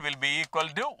tail will be equal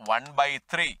to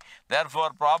 1/3. Therefore,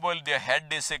 probability of head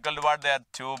is equal to what? They are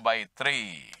 2/3.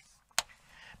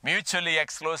 Mutually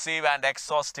exclusive and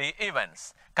exhaustive events.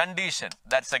 Condition.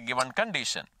 That's a given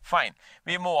condition. Fine.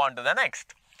 We move on to the next.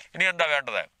 ഇനി എന്താ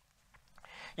വേണ്ടത്?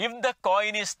 If the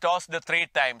coin is tossed 3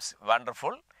 times,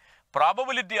 wonderful.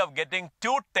 Probability of getting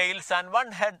 2 tails and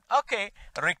 1 head. Okay.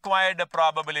 Required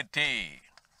probability.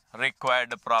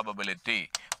 Required probability.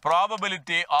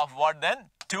 Probability of what then?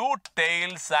 2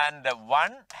 tails and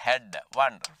 1 head.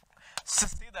 Wonderful.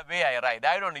 See the way I write.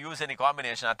 I don't use any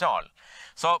combination at all.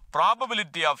 So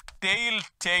probability of tail,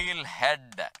 tail,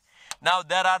 head. Now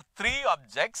there are 3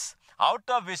 objects out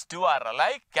of which 2 are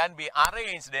alike, can be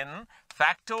arranged in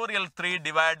factorial 3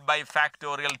 divided by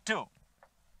factorial 2.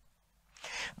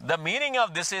 The meaning of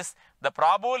this is the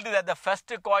probability that the first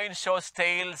coin shows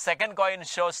tail, second coin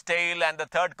shows tail, and the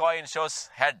third coin shows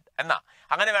head. എന്നാ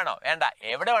അങ്ങനെ വേണോ? വേണ്ട.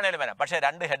 എവിടെ വേണേലും വേണം. പക്ഷേ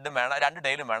 2 ഹെഡും വേണം, 2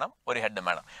 ടൈലും വേണം, 1 ഹെഡും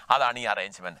വേണം. അതാണ് ഈ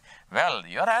arrangement. Well,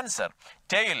 your answer.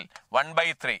 Tail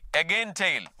 1/3. Again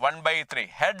tail 1/3.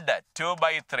 Head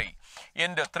 2/3.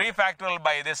 Into 3 factorial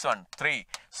by this one 3.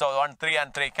 So 1, 3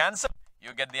 and 3 cancel.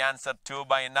 You get the answer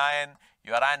 2/9.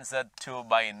 Your answer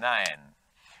 2/9.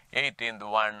 18th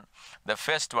one. The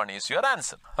first one is your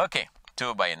answer. Okay,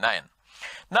 2/9.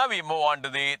 Now we move on to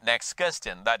the next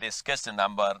question. That is question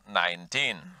number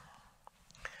 19.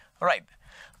 Right.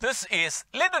 This is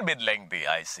little bit lengthy,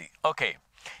 I see. Okay.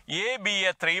 A be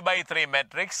a 3/3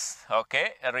 matrix. Okay,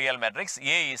 a real matrix.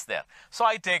 A is there. So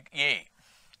I take A.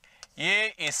 A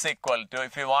is equal to,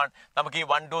 if you want, നമുക്ക് ഈ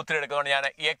 1, 2, 3 എടുക്കുന്നതുകൊണ്ട് ഞാൻ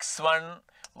x1,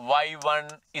 y1,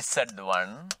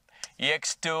 z1.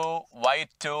 x2,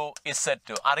 y2,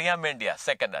 z2 അറിയാൻ വേണ്ടിയാ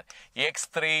second.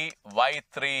 x3,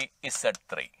 y3,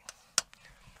 z3.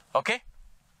 Okay,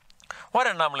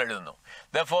 ഒരെണ്ണം നമ്മൾ എഴുതുന്നു.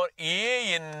 Therefore, A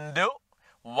into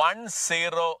 1,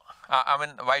 0, I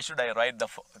mean, why should I write the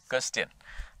question?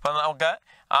 അപ്പം നമുക്ക്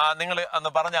നിങ്ങൾ ഒന്ന്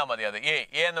പറഞ്ഞാൽ മതി അത്. A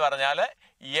എന്ന് പറഞ്ഞാൽ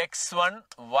x1,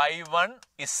 y1,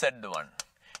 z1,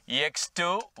 x2,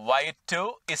 y2,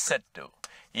 z2,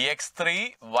 x3,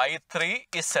 y3,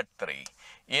 z3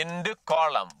 into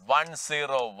column 1,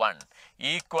 0, 1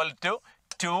 equal to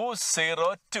 2, 0,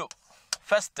 2.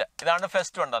 First ഇതാണ്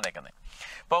ഫസ്റ്റ് വൺ തന്നേക്കുന്നത്.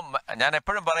 ഇപ്പം ഞാൻ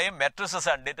എപ്പോഴും പറയും matrices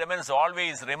and determinants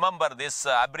always remember this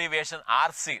abbreviation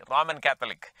RC, Roman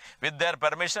Catholic. With their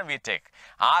permission we take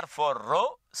R for row,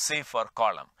 C for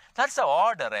column. That's the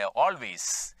order always.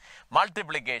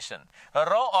 Multiplication. A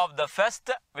row of the first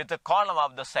with a column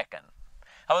of the second.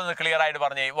 അതൊന്ന് clear ആയിട്ട്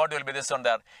പറഞ്ഞേ. What will be this on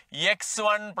there?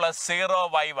 x1 plus 0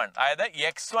 y1, അതായത്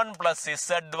x1 plus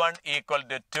z1 equal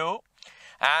to 2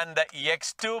 and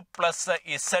x2 plus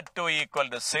z2 equal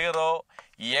to 0,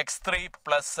 x3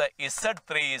 plus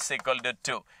z3 is equal to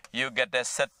 2. You get a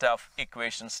set of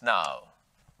equations now.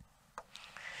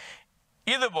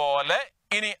 ഇതുപോലെ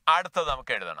ഇനി അടുത്തത്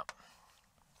നമുക്ക് എഴുതണം.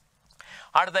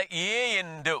 അടുത്ത A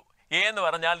into A എന്ന്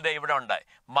പറഞ്ഞാൽ ഇവിടെ ഉണ്ട്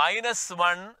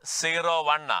 -1, 0,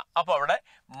 1. അപ്പോൾ അവിടെ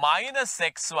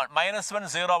 -x1, -1,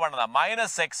 0, 1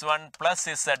 -x1 plus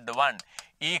z1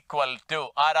 equal to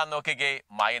ആരാന്ന് നോക്കിക്കേ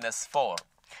 -4.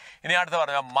 ഇനി അടുത്ത്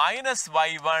പറഞ്ഞാൽ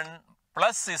 -y1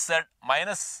 plus z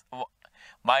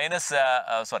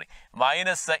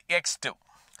minus x2.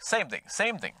 Same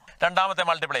thing. രണ്ടാമത്തെ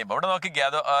മൾട്ടിപ്ലൈ ചെയ്യുമ്പോൾ ഇവിടെ നോക്കിക്കേ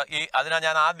അതിനാണ്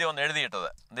ഞാൻ ആദ്യം ഒന്ന് എഴുതിയിട്ടത്.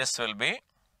 ദിസ് വിൽ ബി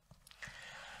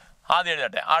ആദ്യം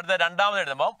എഴുതട്ടെ. അടുത്ത രണ്ടാമത്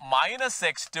എഴുതുമ്പോൾ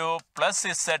 -x2 plus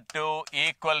z2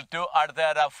 equal to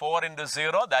അടുത്ത 4 into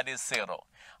 0 that is 0.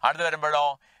 അടുത്ത് വരുമ്പോഴോ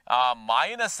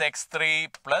 -x3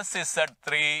 plus z3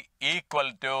 equal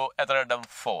to എത്ര കിട്ടും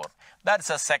 4. That's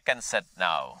a second set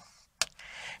now.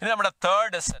 ഇനി നമ്മുടെ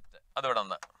തേർഡ് സെറ്റ് അതോടെ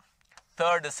ഒന്ന്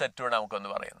തേർഡ് സെറ്റ് കൂടെ നമുക്കൊന്ന്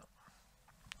പറയുന്നു.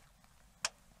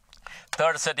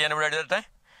 തേർഡ് സെറ്റ് ഞാൻ ഇവിടെ എഴുതട്ടെ.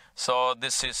 So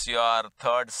this is your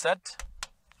third set.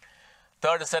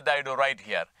 Third set I do right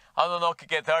here. അതൊന്ന്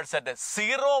നോക്കിക്കേ. Third set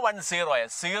 0 1 0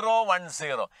 0 1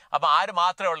 0. അപ്പൊ ആര്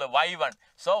മാത്രമേ ഉള്ളൂ y1.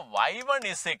 So y1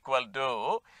 is equal to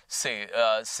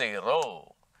 0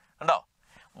 ഉണ്ടോ.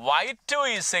 y2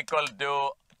 is equal to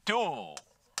 2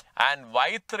 and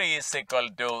y3 is equal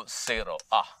to 0.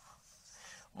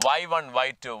 y1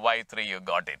 y2 y3 you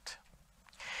got it.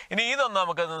 ഇനി ഇതൊന്ന്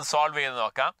നമുക്കൊന്ന് സോൾവ് ചെയ്ത്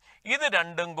നോക്കാം. ഇത്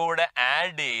രണ്ടും കൂടെ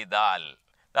ആഡ് ചെയ്താൽ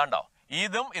കണ്ടോ,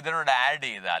 ഇതും ഇതിനോട് ആഡ്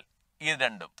ചെയ്താൽ ഇത്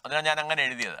രണ്ടും, അതിനാണ് ഞാൻ അങ്ങനെ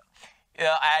എഴുതിയത്.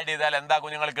 ആഡ് ചെയ്താൽ എന്താ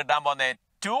കുഞ്ഞുങ്ങൾ കിട്ടാൻ പോകുന്നത്?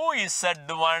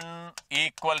 2z1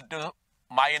 equal to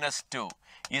 -2,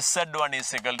 z1 is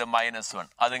equal to -1.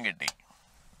 അതും കിട്ടി.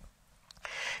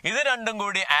 ഇത് രണ്ടും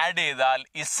കൂടി ആഡ് ചെയ്താൽ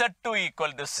z2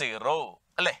 equal to 0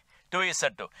 അല്ലേ,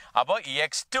 2z2. അപ്പോൾ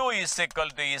x2 is equal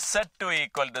to z2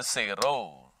 equal to 0.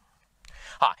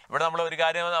 ഇവിടെ നമ്മൾ ഒരു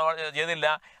കാര്യം ചെയ്തില്ല.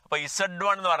 അപ്പൊ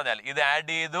z1 എന്ന് പറഞ്ഞാൽ ഇത്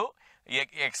ആഡ് ചെയ്തു,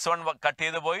 x1 കട്ട്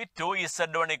ചെയ്ത് പോയി,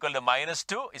 2z1 equal to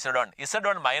 -2 z1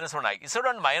 -1 ആയി.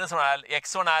 z1 -1 ആയാൽ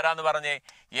x1 ആരാന്ന് പറഞ്ഞേ?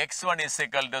 x1 is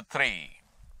equal to 3.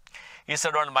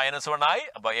 z1 -1 ആയി.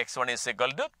 അപ്പൊ x1 is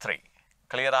equal to 3.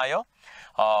 Clear ആയോ?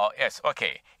 Yes, okay.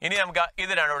 ഇനി നമുക്ക്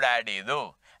ഇത് രണ്ടും കൂടെ ആഡ് ചെയ്തു.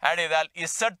 ആഡ് ചെയ്താൽ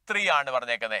z3 ആണ്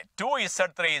പറഞ്ഞേക്കുന്നത്.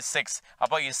 2z3 is 6.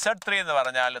 അപ്പൊ z3 എന്ന്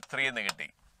പറഞ്ഞാൽ 3 എന്ന് കിട്ടി.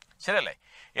 ശരിയല്ലേ?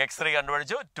 x3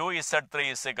 കണ്ടുപിടിച്ചു. 2z3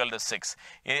 is equal to 6.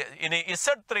 ഇനി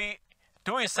z3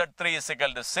 is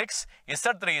equal to 6.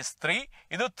 z3 is 3.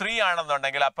 ഇത് 3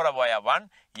 ആണെന്നുണ്ടെങ്കിൽ അപ്പുറം പോയ 1.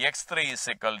 x3 is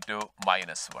equal to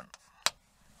 -1.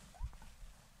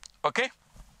 Okay,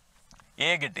 A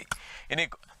കിട്ടി. ഇനി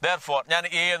therefore ഞാൻ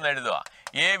എ എന്ന് എഴുതുക.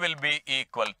 A will be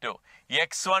equal to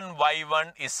x1 y1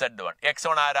 z1.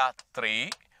 x1 ആരാ? 3.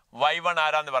 y1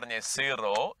 ആരാന്ന് പറഞ്ഞേ?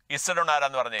 0. z1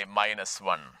 ആരാന്ന് പറഞ്ഞേ?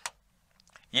 -1.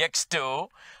 x2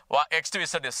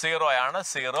 z 0 ആണ്,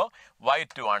 0.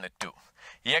 y2 ആണ് 2.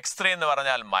 x3 എന്ന്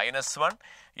പറഞ്ഞാൽ -1.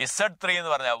 z3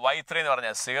 എന്ന് പറഞ്ഞാൽ y3 എന്ന്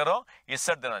പറഞ്ഞാൽ 0.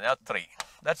 z3 എന്ന് പറഞ്ഞാൽ 3.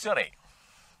 That's your A.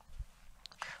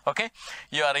 Okay,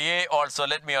 your A also,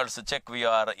 let me also check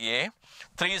your A.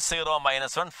 3 0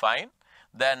 -1, fine.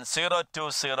 Then 0 2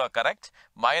 0, correct.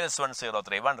 -1 0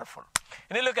 3, wonderful.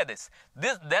 And look at this.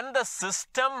 Then the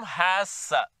system has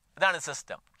ഇതാണ്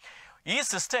സിസ്റ്റം. ഈ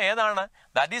സിസ്റ്റം ഏതാണ്?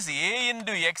 That is A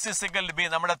into x is equal to B.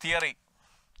 നമ്മുടെ theory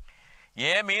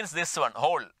A means this one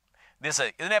whole.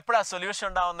 ഇതിന് എപ്പോഴാണ് solution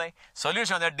ഉണ്ടാവുന്നത്?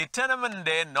 Solution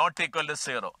determinant not equal to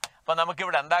 0. അപ്പൊ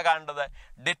നമുക്കിവിടെ എന്താ കാണേണ്ടത്?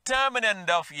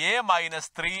 ഡിറ്റർമിനന്റ് ഓഫ് a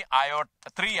 -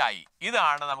 3 ആയി.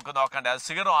 ഇതാണ് നമുക്ക് നോക്കേണ്ടത്. അത്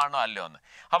 0 ആണോ അല്ലോ എന്ന്.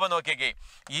 അപ്പൊ നോക്കിക്കേ,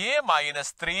 a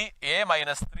 -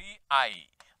 3 ആയി.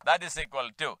 That is equal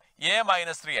to a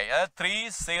 - 3i. 3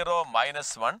 0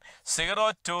 -1 0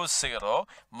 2 0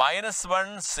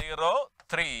 -1 0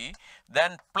 3,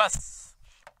 then plus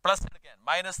again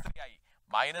 -3i.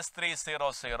 -3 0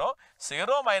 0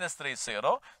 0 -3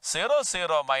 0 0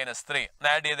 0 -3.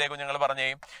 Add ചെയ്തേ കുഞ്ഞുങ്ങൾ പറഞ്ഞേ.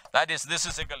 this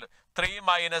is equal to 3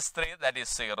 - 3, that is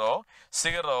 0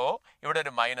 0. ഇവിടെ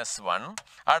ഒരു -1,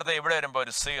 അടുത്ത ഇവിടെ വരുമ്പോൾ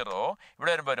ഒരു 0,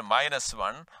 ഇവിടെ വരുമ്പോൾ ഒരു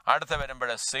 -1, അടുത്ത വരുമ്പോൾ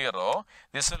 0.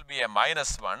 this will be a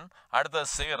 -1, അടുത്ത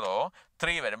 0,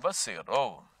 3 വരുമ്പോൾ 0.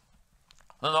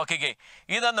 നോക്കിക്കേ,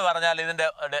 ഇതെന്ന് പറഞ്ഞാൽ ഇതിന്റെ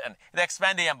ഇത്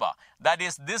എക്സ്പാൻഡ് ചെയ്യുമ്പോൾ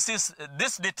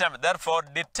this determinant, therefore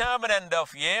determinant of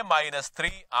a -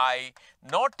 3i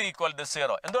not equal to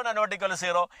 0. എന്തുകൊണ്ടാണ് not equal to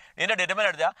 0? ഇതിന്റെ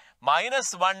ഡിറ്റർമിനന്റ് എടുത്താൽ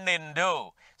 -1 into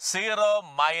 0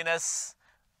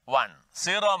 -1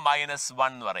 0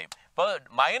 -1 എന്ന് പറയും. ഇപ്പോൾ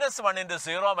 -1 into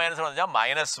 0 -1 വെച്ചാൽ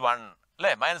 -1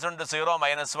 അല്ലേ? -1 into 0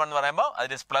 -1 എന്ന് പറയുമ്പോൾ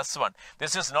അത് is +1.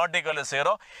 This is not equal to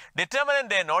 0.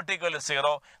 Determinant A not equal to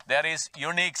 0. There is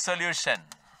unique solution.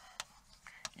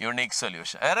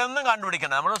 വേറെ ഒന്നും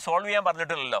കണ്ടുപിടിക്കണം, നമ്മൾ സോൾവ് ചെയ്യാൻ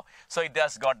പറഞ്ഞിട്ടില്ലല്ലോ. So it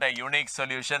has got a unique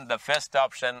solution. The first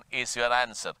option is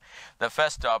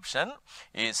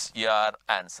your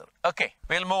answer. Okay,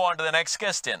 we'll move on to the next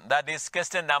question. That is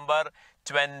question number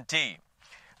 20.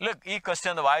 Look, ഈ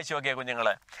question ഒന്ന് വായിച്ചു നോക്കിയേ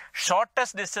കുഞ്ഞുങ്ങളെ.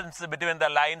 Shortest distance between the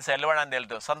lines L1 and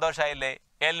L2. സന്തോഷായില്ലേ?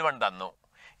 L1 തന്നു.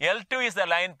 L2 is the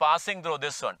line passing through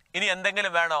this one. ഇനി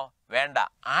എന്തെങ്കിലും വേണോ? വേണ്ട.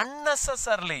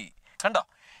 അൺനെസസറിലി. കണ്ടോ,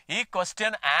 ഈ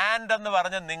ക്വസ്റ്റ്യൻ ആൻഡ് എന്ന്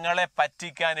പറഞ്ഞ് നിങ്ങളെ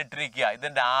പറ്റിക്കാനിട്ടിരിക്കുക.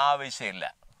 ഇതിന്റെ ആവശ്യമില്ല.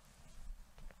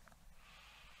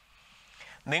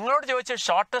 നിങ്ങളോട് ചോദിച്ച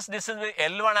shortest distance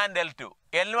L1 and L2.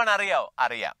 L1 അറിയാവോ?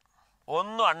 അറിയാം.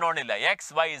 ഒന്നും അൺനോൺ ഇല്ല.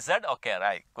 XYZ. Okay,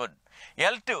 right, good.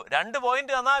 L2 2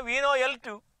 point തന്നാ വി നോ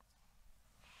L2.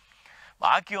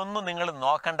 ബാക്കിയൊന്നും നിങ്ങൾ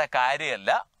നോക്കേണ്ട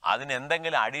കാര്യമല്ല. അതിന്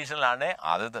എന്തെങ്കിലും അഡീഷണൽ ആണ്,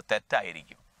 അത്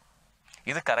തെറ്റായിരിക്കും.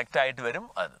 ഇത് കറക്റ്റ് ആയിട്ട് വരും.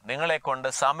 അത് നിങ്ങളെ കൊണ്ട്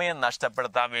സമയം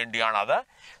നഷ്ടപ്പെടുത്താൻ വേണ്ടിയാണ് അത്.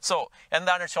 സോ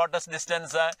എന്താണ് shortest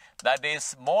distance? That is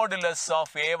modulus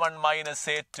of A1 minus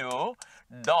A2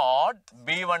 dot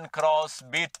B1 cross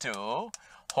B2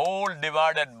 whole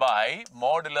divided by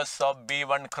modulus of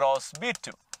B1 cross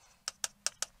B2.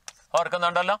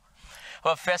 ഓർക്കുന്നുണ്ടല്ലോ?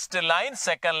 അപ്പോൾ ഫസ്റ്റ് ലൈൻ,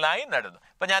 സെക്കൻഡ് ലൈൻ എടുത്തു.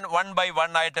 ഇപ്പൊ ഞാൻ 1 by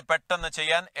 1 ആയിട്ട് പെട്ടെന്ന്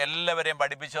ചെയ്യാൻ എല്ലാവരെയും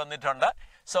പഠിപ്പിച്ചു തന്നിട്ടുണ്ട്.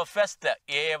 So first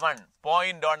A1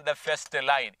 point on the first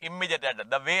line immediately.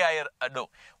 The way I do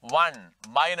 1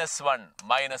 minus 1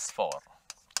 minus 4.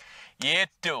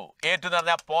 A2 എന്ന്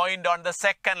പറഞ്ഞാൽ point on the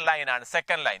second line ആണ്.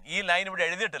 സെക്കൻഡ് ലൈൻ ഈ ലൈൻ ഇവിടെ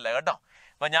എഴുതിയിട്ടില്ല കേട്ടോ.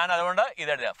 അപ്പൊ ഞാൻ അതുകൊണ്ട്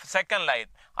ഇത് എഴുതാം. Second line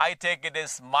I take it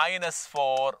is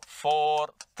 -4 4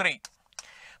 3.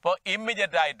 അപ്പോൾ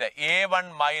ഇമ്മീഡിയറ്റ് ആയിട്ട് A1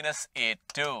 minus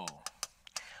A2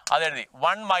 അതെഴുതി.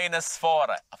 1 minus 4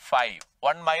 5.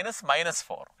 1 minus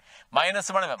 -4.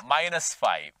 -1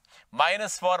 -5.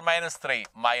 -4 -3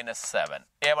 -7.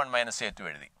 A1 minus A2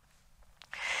 എഴുതി.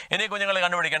 ഇനി കുഞ്ഞുങ്ങൾ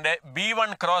കണ്ടുപിടിക്കണ്ടേ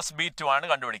B1 ക്രോസ് B2 ആണ്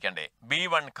കണ്ടുപിടിക്കണ്ടേ.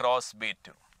 B1 cross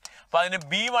B2. അപ്പൊ അതിന്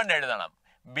B1 എഴുതണം.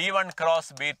 B1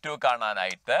 ക്രോസ് B2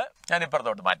 കാണാനായിട്ട് ഞാൻ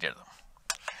ഇപ്പുറത്തോട്ട് മാറ്റി എഴുതും.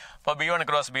 അപ്പൊ B1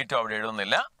 ക്രോസ് B2 അവിടെ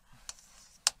എഴുതുന്നില്ല.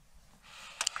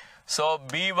 സോ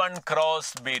B1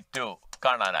 ക്രോസ് B2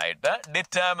 കാണാനായിട്ട്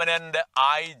ഡിറ്റർമിനന്റ്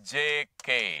IJK.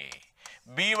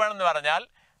 B1 എന്ന് പറഞ്ഞാൽ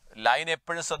ലൈൻ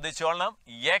എപ്പോഴും ശ്രദ്ധിച്ചോളണം.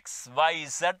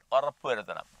 XYZ ഉറപ്പ്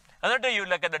വരുത്തണം. എന്നിട്ട് you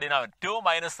look at the denominator. 2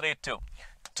 - 3 2.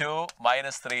 2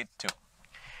 - 3 2.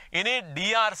 ഇനി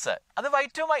DRs അത്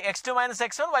Y2 X2 -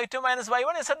 X1 Y2 -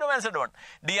 Y1 Z2 - Z1.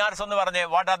 DRs എന്ന് പറഞ്ഞേ.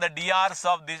 What are the DRs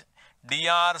of this?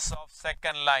 DRs of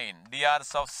second line.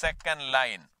 DRs of second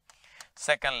line.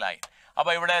 Second line. അപ്പൊ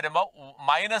ഇവിടെ വരുമ്പോ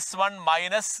 -1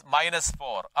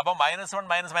 -4. അപ്പൊ -1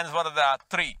 -4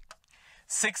 3.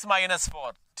 6 -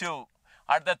 4 2.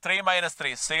 അടുത്ത 3 -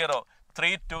 3 0.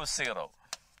 3 2 0.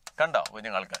 കണ്ടോ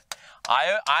കുഞ്ഞുങ്ങൾക്ക്?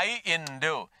 I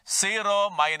into 0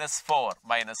 - 4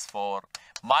 -4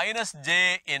 minus J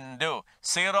into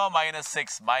 0 -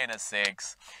 6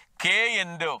 -6 K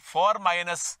into 4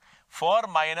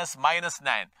 minus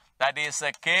 -9. That is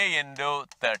K into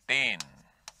 13.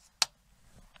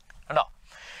 കണ്ടോ?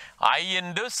 I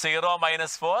into 0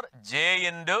 - 4 J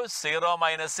into 0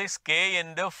 - 6 K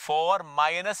into 4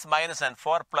 minus -9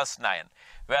 4 plus 9.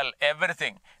 Well,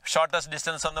 everything shortest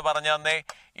distance എന്ന് പറഞ്ഞു തന്നെ.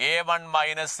 A1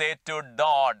 minus A2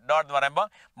 dot എന്ന് പറയുമ്പോൾ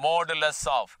modulus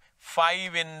of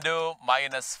 5 into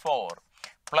 -4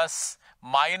 plus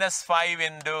 -5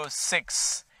 into 6.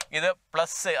 ഇത്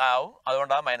plus ആവും,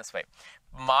 അതുകൊണ്ടാണ് -5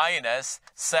 minus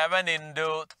 7 into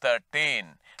 13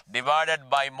 divided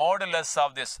by modulus of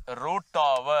this root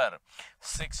over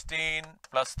 16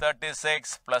 plus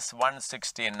 36 plus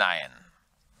 169.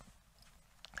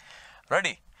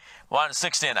 Ready?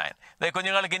 169.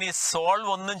 കുഞ്ഞുങ്ങൾക്ക് ഇനി സോൾവ്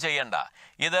ഒന്നും ചെയ്യണ്ട.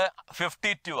 ഇത്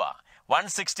 52 ആ.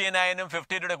 169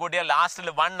 52 കൂട്ടിയാൽ ലാസ്റ്റിൽ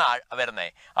 1 വരുന്നേ.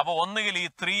 അപ്പൊ ഒന്നുകിൽ ഈ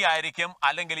 3 ആയിരിക്കും,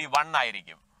 അല്ലെങ്കിൽ ഈ 1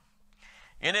 ആയിരിക്കും.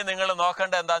 ഇനി നിങ്ങൾ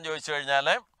നോക്കേണ്ട എന്താന്ന് ചോദിച്ചു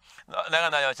കഴിഞ്ഞാല്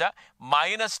എന്താ ചോദിച്ചാൽ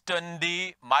 -20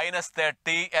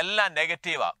 -30 എല്ലാം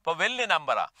നെഗറ്റീവാ. ഇപ്പൊ വലിയ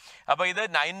നമ്പറാ. അപ്പൊ ഇത്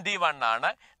 91 ആണ്.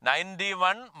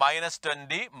 91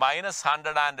 -20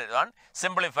 -101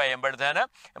 simplify ചെയ്യുമ്പോഴത്തേന്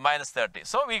 -30.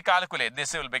 So we calculate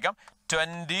this will become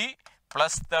 20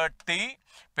 plus 30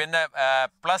 പിന്നെ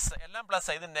പ്ലസ് എല്ലാം പ്ലസ്.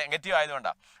 ഇത് നെഗറ്റീവ്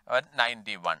ആയതുകൊണ്ടാണ്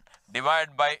 91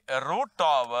 ഡിവൈഡ് ബൈ റൂട്ട്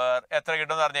ഓവർ എത്ര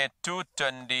കിട്ടുമെന്ന് പറഞ്ഞാൽ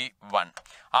 221.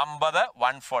 50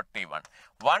 141.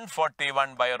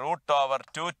 141 by root over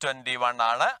 221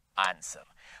 ആണ് answer.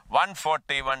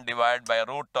 141 divided by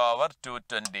root over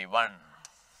 221.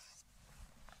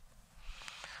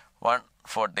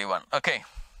 141. Okay.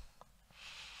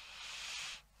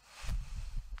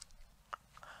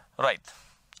 Right.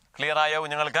 Clear ആയോ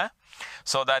കുഞ്ഞുങ്ങൾക്ക്?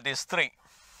 So that is 3.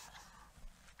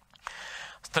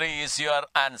 3 is your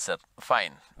answer.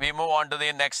 Fine. We move on to the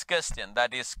next question.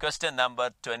 That is question number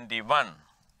 21.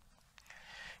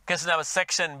 Question number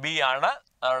section B ആണ്.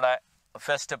 അവിടെ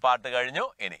first part കഴിഞ്ഞു.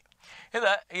 ഇനി ഇത്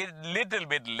little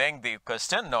bit lengthy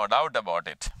question, no doubt about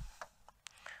it.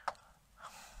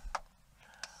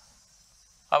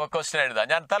 അപ്പോൾ question എഴുതാം.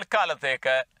 ഞാൻ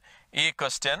തൽക്കാലത്തേക്ക് ഈ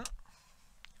ക്വസ്റ്റ്യൻ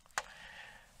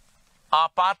ആ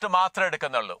പാർട്ട് മാത്രമേ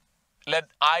എടുക്കുന്നുള്ളൂ. Let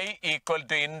I equal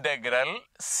to integral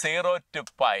 0 to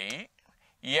pi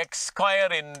x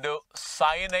square into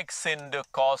sin x into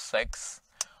cos x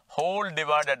whole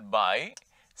divided by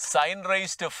sin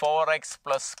raised to 4x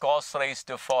plus cos raised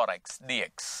to 4x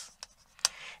dx.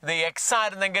 ഇത് X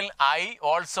ആയിരുന്നെങ്കിൽ I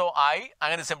also I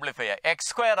അങ്ങനെ simplify ചെയ്യാം. X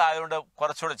square ആയതുകൊണ്ട്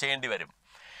കുറച്ചുകൂടെ ചെയ്യേണ്ടി വരും.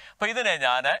 അപ്പോൾ ഇതിനെ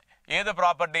ഞാൻ ഏത്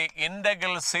property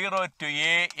integral 0 to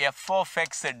a f of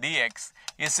x dx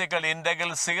is equal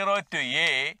integral 0 to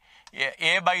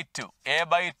a by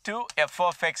 2 f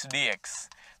of x dx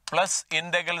plus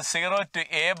integral 0 to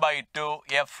a by 2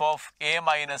 f of a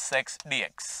minus x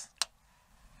dx.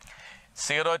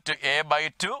 0 to a by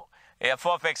 2 f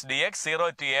of x dx, 0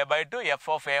 to a by 2 f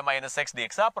of a minus x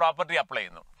dx. ആ property apply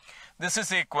ചെയ്യുന്നു. This is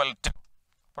equal to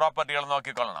പ്രോപ്പർട്ടികൾ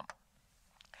നോക്കിക്കൊള്ളണം.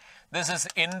 This is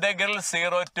integral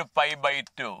 0 to pi by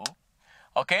 2.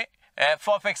 Okay, f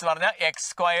of x പറഞ്ഞാൽ x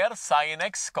square sin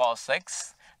x cos x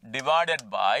divided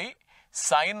by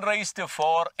sin raised to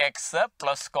 4x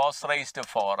plus cos raised to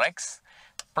 4x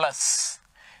plus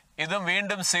ഇതും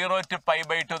വീണ്ടും 0 to pi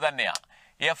by 2 തന്നെയാണ്.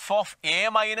 F of A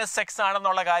minus X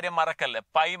ആണെന്നുള്ള കാര്യം മറക്കല്ലേ,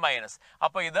 pi minus.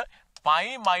 അപ്പോൾ ഇത് pi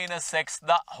minus X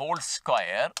the whole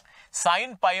square sine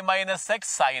pi minus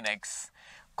x sine X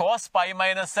cos pi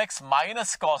minus X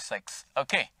minus cos X.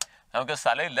 Okay, നമുക്ക്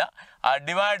സ്ഥലമില്ല.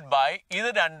 ഡിവൈഡ് ബൈ ഇത്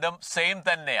രണ്ടും സെയിം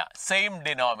തന്നെയാണ്, സെയിം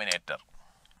ഡിനോമിനേറ്റർ.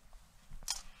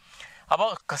 അപ്പോൾ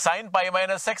sine pi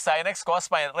minus x sine X cos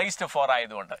pi raise to 4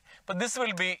 ആയതുകൊണ്ട് അപ്പോൾ this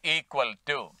will be equal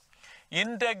to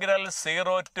integral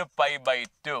 0 to pi by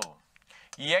 2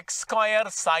 X square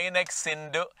sine X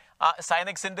into sine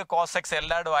X into cos X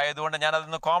എല്ലായിടും ആയതുകൊണ്ട് ഞാൻ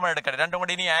അതൊന്ന് common എടുക്കട്ടെ. രണ്ടും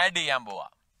കൂടി ഇനി ആഡ് ചെയ്യാൻ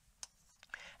പോവാം.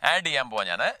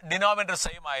 ഞാൻ ഡിനോമിനേറ്റർ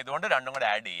സെയിം ആയതുകൊണ്ട് രണ്ടും കൂടെ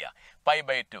ആഡ് ചെയ്യുക. പൈ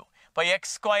ബൈ 2 ഇപ്പോൾ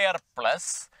എക്സ് സ്ക്വയർ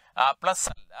പ്ലസ്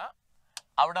അല്ല,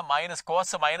 അവിടെ മൈനസ്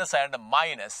കോസ് മൈനസ് ആയതുകൊണ്ട്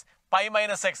minus pi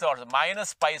minus X also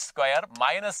minus pi square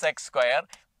minus X square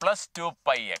plus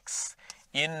 2πx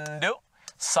into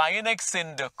sine X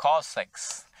into cos X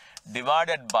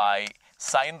divided by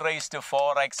sin raised to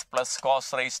 4x plus cos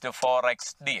raised to 4x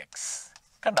dx.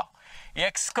 കണ്ടോ,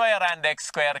 X square and X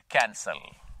square cancel.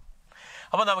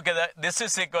 അപ്പോൾ നമുക്കിത് this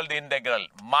is equal to integral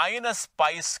minus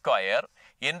pi square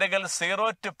integral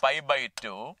 0 to pi by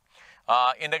 2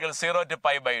 integral 0 to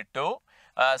pi by 2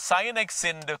 sin x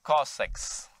into cos x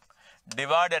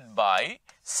divided by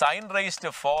sin raised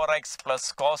to 4x plus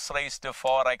cos raised to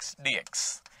 4x dx.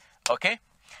 Okay,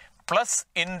 plus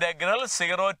integral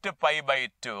 0 to pi by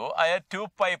 2 അതായത്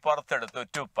 2π പുറത്തെടുത്തു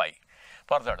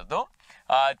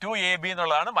 2ab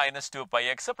എന്നുള്ളതാണ് minus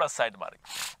 2πx plus ആയിട്ട് മാറി.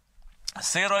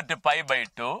 0 to pi by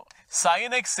 2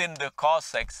 sin x into cos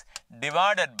x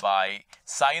divided by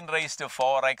sin raised to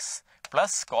 4x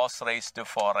plus cos raised to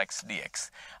 4x dx.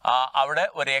 അവിടെ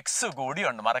ഒരു X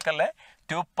കൂടിയുണ്ട്, മറക്കല്ലേ,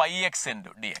 2πx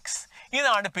into dx.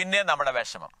 ഇതാണ് പിന്നെ നമ്മുടെ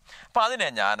വിഷമം. അപ്പം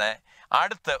അതിനെ ഞാൻ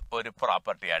അടുത്ത ഒരു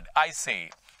പ്രോപ്പർട്ടി ആയിട്ട് I say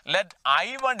let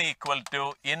I1 equal to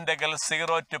integral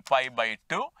 0 to pi by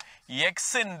 2 x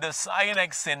into sin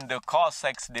x into cos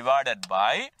x divided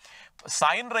by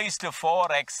sin raised to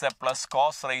 4x plus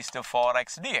cos raised to 4x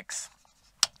dx.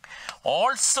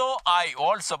 Also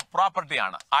property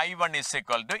ആണ് I1 is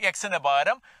equal to x ന്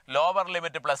പകരം lower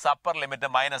limit plus upper limit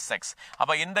minus X.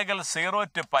 അപ്പോൾ integral 0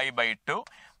 to pi by 2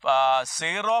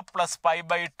 0 plus pi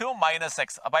by 2 minus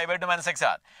x pi by 2 minus x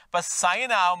ആണ്. അപ്പോൾ sign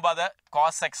ആകുമ്പോൾ അത്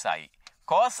cos X ആയി,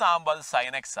 cos ആകുമ്പോൾ അത്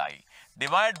സൈൻ എക്സ് ആയി,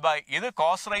 ഡിവൈഡ് ബൈ ഇത്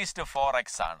കോസ് റൈസ് ടു 4x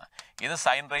ആണ്, ഇത്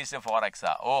സൈൻ റൈസ് ടു 4x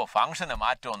ആ. ഓ, ഫംഗ്ഷന്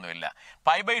മാറ്റമൊന്നുമില്ല.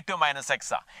 പൈ ബൈ 2 മൈനസ്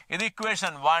എക്സ് ആ. ഇത്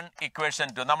ഇക്വേഷൻ 1 ഇക്വേഷൻ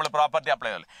 2 നമ്മൾ പ്രോപ്പർട്ടി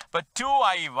അപ്ലൈ ചെയ്തു. ഇപ്പോൾ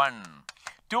 2i1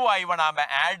 ആകുമ്പോൾ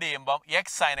ആഡ് ചെയ്യുമ്പം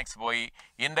എക്സ് സൈൻ എക്സ് പോയി.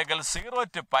 ഇൻ്റഗ്രൽ 0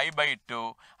 to pi by 2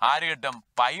 ആര് കിട്ടും,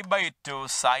 pi by 2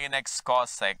 sign X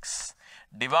cos X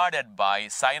divided by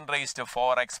sin raised to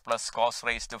 4x plus cos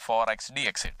raised to 4x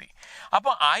dx കിട്ടി.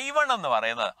 അപ്പോൾ I1 എന്ന്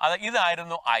പറയുന്നത്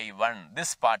ഇതായിരുന്നു I1.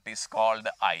 This part is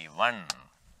called I1.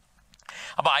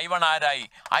 അപ്പോൾ I1 ആരായി?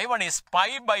 I1 is pi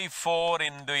by 4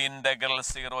 into integral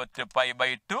 0 to pi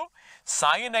by 2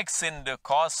 sin x into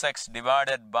cos x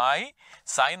divided by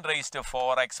sin raised to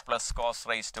 4x plus cos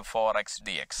raised to 4x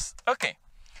dx. Okay,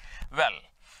 well,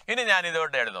 ഇനി ഞാൻ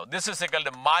ഇതോടെ എഴുതുന്നു. This is equal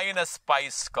to minus pi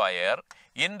square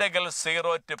integral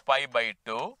 0 to pi by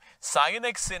 2 sin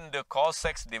x into cos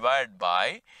x divided by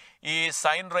ഈ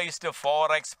sin raised to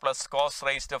 4x plus cos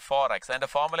raised to 4x. അതിൻ്റെ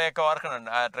ഫോർമുലയൊക്കെ ഓർക്കണം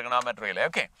ട്രിഗണോമെട്രിയിൽ.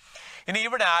 Okay, ഇനി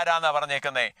ഇവിടെ ആരാന്നാ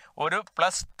പറഞ്ഞേക്കുന്നത്, ഒരു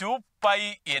പ്ലസ് 2π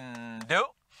ഇൻറ്റു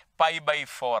പൈ ബൈ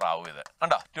 4 ആവും. ഇത്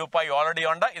കണ്ടോ, 2π ഓൾറെഡി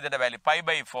ഉണ്ട്, ഇതിൻ്റെ value pi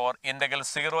by 4 integral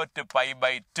 0 to pi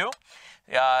by 2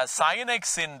 sin x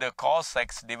into cos x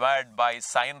divided by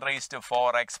sin raised to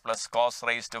 4x plus cos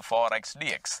raised to 4x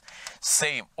dx.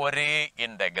 Same ഒരേ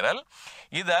ഇൻ്റഗ്രൽ.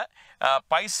 ഇത്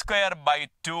pi square by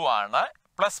 2 ആണ്,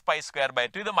 plus pi square by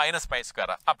 2 ഇത് minus pi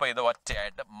square. അപ്പൊ ഇത്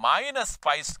ഒറ്റയായിട്ട് minus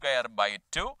pi square by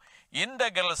 2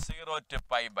 integral 0 to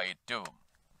pi by 2.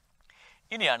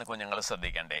 ഇനിയാണ് കുഞ്ഞുങ്ങൾ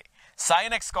ശ്രദ്ധിക്കേണ്ടേ.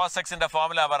 Sign X cos എക്സിന്റെ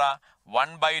formula പറ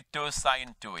 1/2 സൈൻ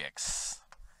 2x.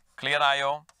 ക്ലിയർ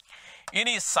ആയോ?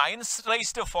 ഇനി signs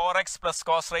raise to 4x plus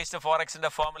cos raise to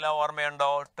 4xന്റെ formula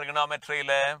ഓർമ്മയുണ്ടോ?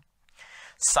 ട്രിഗണോമെട്രിയില്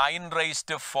sign raise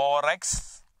to 4x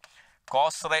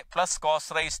plus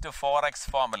cos raise to 4x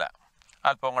formula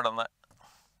അല്പം കൂടെ ഒന്ന്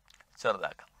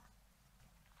ചെറുതാക്കാം.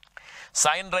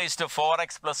 Sign raise to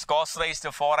 4x plus cos raise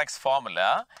to 4x formula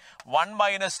 1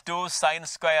 - 2 sine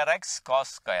square X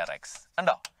cos square X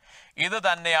ഉണ്ടോ? ഇത്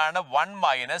തന്നെയാണ് 1 -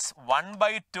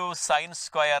 1/2 sine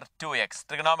square 2x.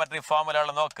 Trigonometry ഫോർമുലകൾ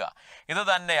നോക്കുക. ഇത്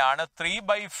തന്നെയാണ്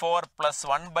 3/4 പ്ലസ്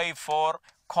 1/4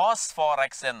 കോസ്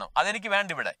 4x എന്നും. അതെനിക്ക്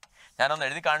വേണ്ട ഇവിടെ ഞാനൊന്ന്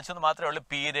എഴുതി കാണിച്ചെന്ന് മാത്രമേ ഉള്ളൂ.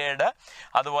 പീരിയഡ്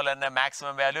അതുപോലെ തന്നെ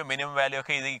മാക്സിമം വാല്യൂ മിനിമം വാല്യൂ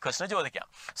ഒക്കെ ഇത് ഈ ക്വസ്റ്റിന് ചോദിക്കാം.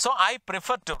 So I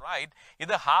prefer to right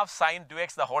ഇത് half sign 2x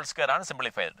the whole square ആണ്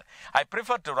simplified. I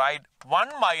prefer to right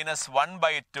 1 -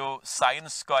 1/2 sine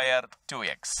square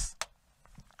 2x.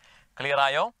 Clear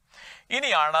ആയോ?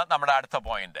 ഇനിയാണ് നമ്മുടെ അടുത്ത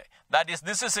point. That is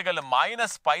this is equal to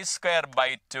minus pi square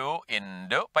by 2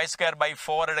 into pi square by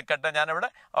 4 എടുക്കട്ടെ ഞാനിവിടെ.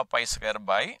 Pi square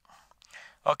bye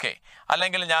okay,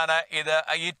 അല്ലെങ്കിൽ ഞാൻ ഇത്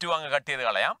ഈ 2 അങ്ങ് കട്ട് ചെയ്ത്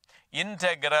കളയാം.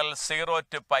 ഇന്റഗ്രൽ 0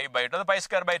 to പൈ ബൈ 2 അത് പൈ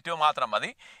സ്ക്വയർ ബൈ 2 മാത്രം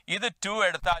മതി. ഇത് 2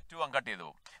 എടുത്താൽ 2 അങ്ങ് കട്ട് ചെയ്തു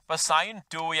പോകും. അപ്പൊ sign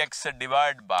 2x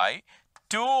divide by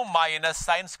 2 minus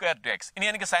sine square 2x. ഇനി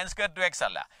എനിക്ക് സൈൻ സ്ക്വയർ 2x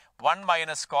അല്ല 1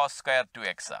 minus cos square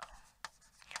 2x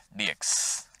dx.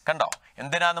 കണ്ടോ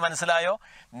എന്തിനാന്ന് മനസ്സിലായോ?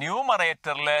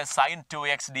 ന്യൂമറേറ്ററിൽ സൈൻ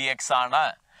 2x dx ആണ്,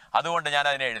 അതുകൊണ്ട് ഞാൻ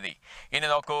അതിനെ എഴുതി. ഇനി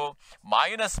നോക്കൂ,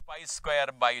 minus pi square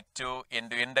by 2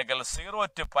 into integral 0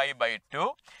 to pi by 2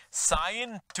 sign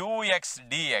 2x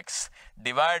dx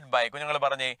divide by കുഞ്ഞുങ്ങൾ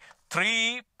പറഞ്ഞേ 3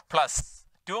 plus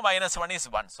 2 - 1 is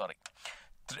 1 sorry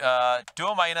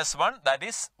 2 - 1 that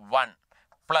is 1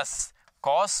 plus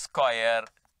cos square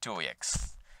 2x.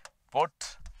 Put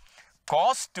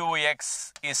cos 2x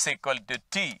is equal to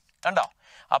t. കണ്ടോ?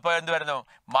 അപ്പൊ എന്ത് വരുന്നു?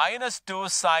 -2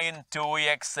 sign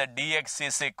 2x dx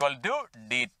is equal to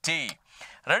dt.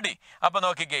 Ready? അപ്പൊ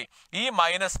നോക്കിക്കേ, ഈ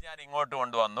minus ഞാൻ ഇങ്ങോട്ട്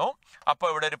കൊണ്ടുവന്നു. അപ്പൊ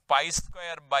ഇവിടെ ഒരു പൈ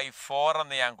സ്ക്വയർ ബൈ 4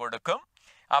 എന്ന് ഞാൻ കൊടുക്കും.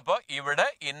 അപ്പൊ ഇവിടെ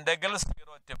integral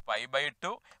 0 to pi by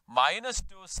 2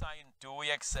 -2 sign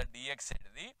 2x dx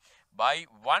എഴുതി by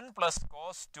 1 plus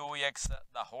cos 2x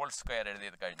the whole square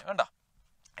എഴുതിയത് കഴിഞ്ഞു. കണ്ടോ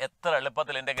എത്ര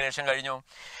എളുപ്പത്തിൽ ഇന്റഗ്രേഷൻ കഴിഞ്ഞു?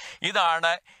 ഇതാണ്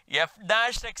F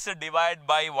dash X divide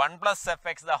by 1 plus F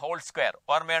X the whole square.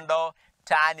 ഓർമ്മയുണ്ടോ?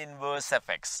 tan inverse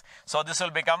fx. So this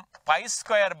will become pi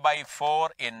square by 4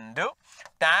 into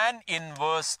tan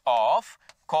inverse of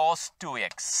cos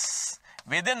 2x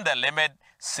within the limit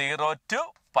 0 to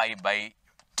pi by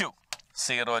 2.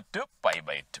 0 to pi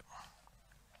by 2.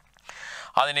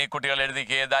 അതിനെ കുട്ടികൾ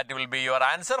എഴുതിക്കേ. That will be your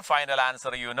answer. Final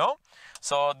answer you know.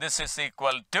 So this is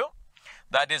equal to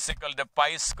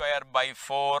pi square by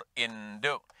 4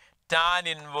 into tan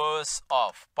inverse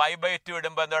of pi by 2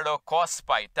 ഇടുമ്പോൾ എന്താണോ cos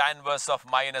pi tan inverse of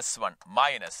 -1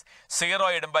 minus 0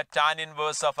 ഇടുമ്പോൾ tan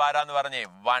inverse of ആരാന്ന് പറഞ്ഞേ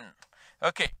 1.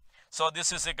 Okay, so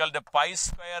this is equal to pi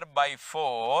square by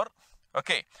 4.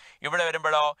 Okay, ഇവിടെ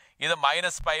വരുമ്പോഴോ ഇത്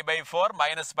minus pi by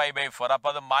 4 അപ്പൊ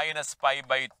അത് minus pi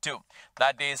by 2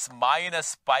 that is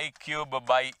minus pi cube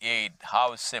by 8. How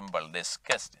simple this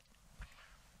question,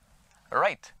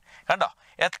 right? കണ്ടോ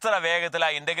എത്ര വേഗത്തിൽ ആ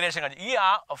ഇന്റഗ്രേഷൻ കഴിഞ്ഞു. ഈ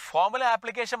ഫോർമുല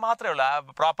ആപ്ലിക്കേഷൻ മാത്രമേ ഉള്ളൂ,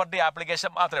 പ്രോപ്പർട്ടി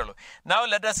ആപ്ലിക്കേഷൻ മാത്രമേ ഉള്ളൂ. Now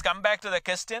let us come back to the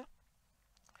question.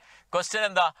 Question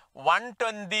എന്താ?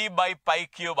 120 ബൈ പൈ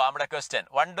ക്യൂബ് നമ്മുടെ ക്വസ്റ്റ്യൻ.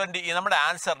 120 നമ്മുടെ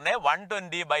ആൻസറിനെ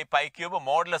 120 ബൈ പൈ ക്യൂബ്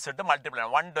മോഡുലസ് ഇട്ട് മൾട്ടിപ്ലൈ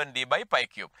 120 ബൈ പൈ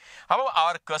ക്യൂബ്. അപ്പോൾ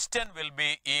അവർ question will be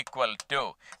equal to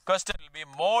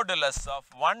modulus of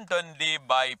 120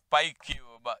 by pi cube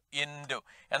into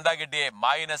എന്താ കിട്ടിയേ?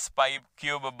 Minus pi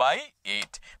cube by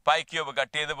 8. Pi cube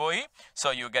cut ചെയ്ത് പോയി. So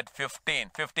you get 15.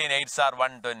 15 8s are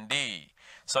 120.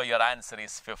 So your answer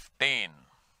is 15.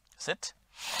 Is it?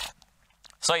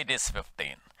 So it is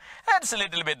 15. It's a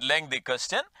little bit lengthy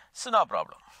question, so no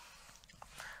problem.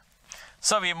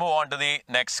 So we move on to the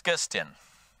next question.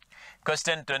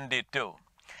 Question 22.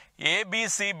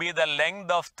 ABC be the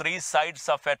length of 3 sides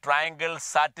of a triangle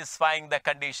satisfying the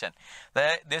condition.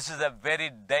 This is a very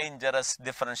dangerous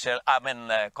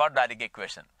quadratic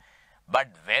equation, but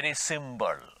very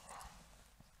simple.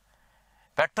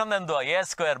 പെട്ടെന്ന് എന്തോ A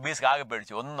square B ആകെ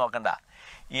പേടിച്ചു. ഒന്നും നോക്കണ്ട.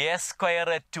 A square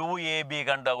 2ab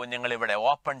കണ്ടോ കുഞ്ഞുങ്ങൾ ഇവിടെ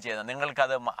open ചെയ്ത്.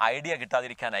 നിങ്ങൾക്കത് ഐഡിയ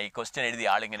കിട്ടാതിരിക്കാനായി ക്വസ്റ്റ്യൻ എഴുതി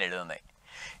ആളിങ്ങനെ എഴുതുന്നത്.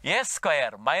 എ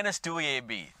സ്ക്വയർ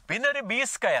 -2ab പിന്നെ ഒരു ബി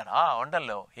സ്ക്വയർ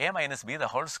ഉണ്ടല്ലോ, a - b the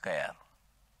whole square.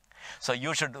 So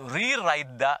you should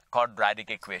rewrite the quadratic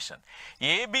equation.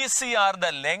 ABC are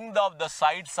the length of the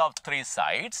sides of three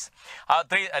sides.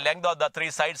 Length of the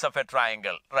three sides of a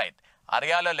triangle. Right.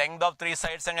 Ariyalo length of three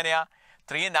sides enganeya?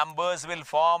 Three numbers will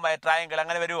form a triangle.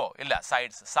 Angane varuvo? Illa.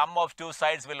 Sides. Sum of two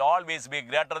sides will always be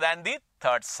greater than the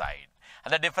third side.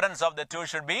 And the difference of the two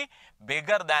should be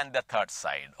bigger than the third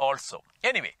side also.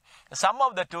 Anyway, the sum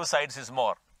of the two sides is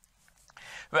more.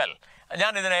 Well,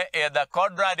 the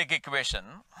quadratic equation,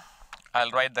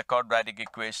 I'll write the quadratic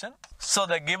equation. So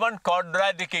the given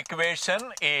quadratic equation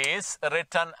is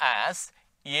written as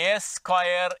a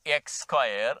square x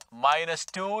square minus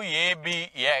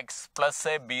 2abx plus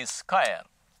a b square.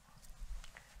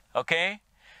 Okay?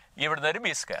 Even the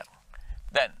b square.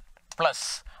 Then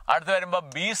plus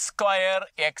b square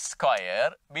x square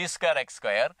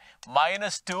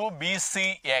minus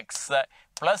 2bcx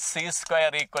plus c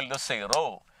square equal to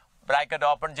 0. Bracket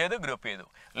open chedu group chedu.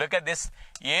 Look at this.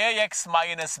 Ax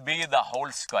minus b the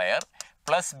whole square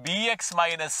plus bx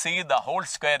minus c the whole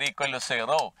square equal to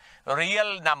 0.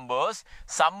 Real numbers,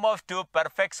 sum of two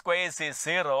perfect squares is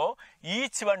 0.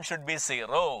 Each one should be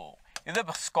 0.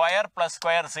 This square plus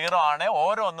square 0 aane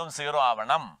oronnum 0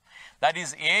 avanam. That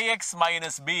is ax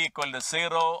minus b equal to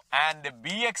 0 and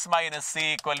bx minus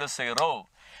c equal to 0.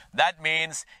 That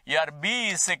means your b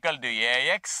is equal to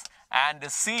ax and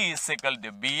c is equal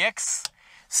to bx.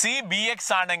 C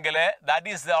bx anengile that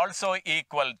is also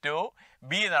equal to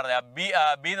b എന്ന്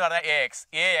പറഞ്ഞാൽ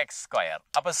ax square.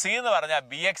 അപ്പോൾ c എന്ന് പറഞ്ഞാൽ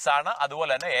bx ആണ്,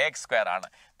 അതുപോലെ തന്നെ ax square ആണ്.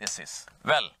 This is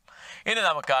well. ഇനി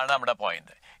നമുക്കാണ് നമ്മുടെ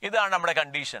പോയിന്റ്. ഇതാണ് നമ്മുടെ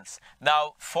conditions. Now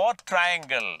for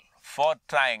triangle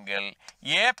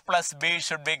a plus b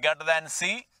should be greater than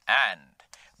c and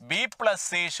b plus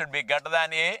c should be greater than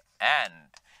a and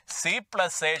c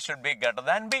plus a should be greater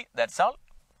than b. That's all.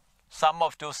 Sum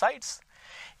of two sides.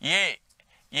 A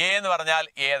എന്ന് പറഞ്ഞാൽ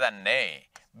a തന്നെ,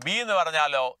 b എന്ന്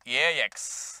പറഞ്ഞാലോ ax,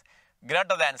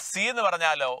 greater than c എന്ന്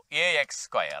പറഞ്ഞാലോ ax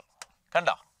square.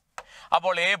 കണ്ടോ?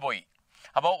 അപ്പോൾ a പോയി.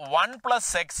 അപ്പോൾ 1 plus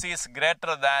x is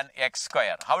greater than x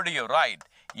square. How do you write?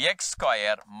 X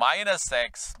square minus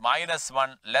x minus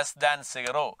 1 less than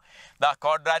 0. The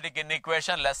quadratic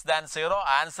inequation less than 0.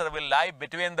 Answer will lie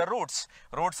between the roots.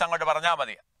 Roots അങ്ങോട്ട് പറഞ്ഞാൽ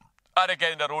മതി. ആരൊക്കെ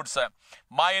അതിന്റെ Roots?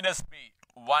 Minus B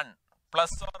 1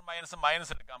 plus or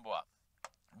minus എടുക്കാൻ പോവാ.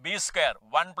 b square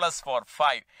 1 plus 4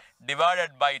 5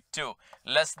 divided by 2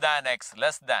 less than x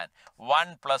less than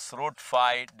 1 plus root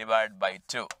 5 divided by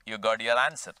 2. You got your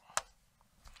answer.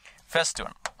 First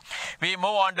one. We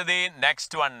move on to the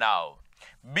next one now.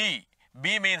 B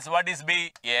means what is b?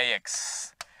 ax.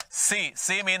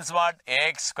 C means what?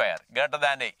 ax square greater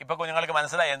than a. ഇപ്പോൾ കുഞ്ഞുങ്ങൾക്ക്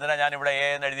മനസ്സിലായി എന്തിനാ ഞാൻ ഇവിടെ a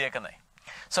എന്ന് എഴുതിയേക്കുന്നത്.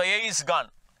 So a is gone.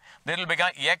 This will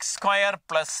become x square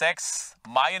plus x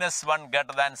minus 1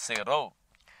 greater than 0.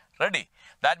 Ready?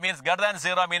 That means greater than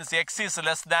 0 means x is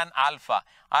less than alpha.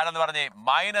 ആരെന്ന് പറഞ്ഞേ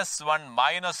minus 1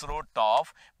 minus root of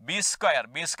b square.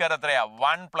 b square എത്രയാ?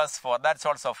 1 plus 4. That's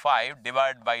also 5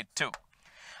 divided by 2.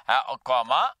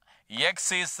 Comma. X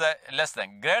is less than,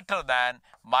 greater than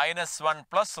minus 1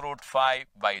 plus root 5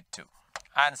 by 2.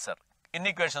 Answer.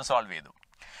 Inequation solve ചെയ്തു.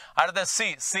 അടുത്ത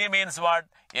C means what?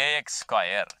 ax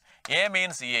square. A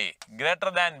means a.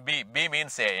 Greater than b. B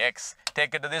means ax.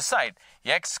 Take it to this side.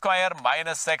 X square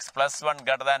minus x plus 1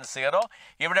 greater than 0.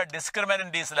 ഇവിടെ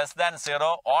discriminant is less than 0.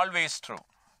 Always true.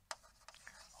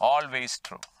 Always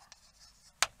true.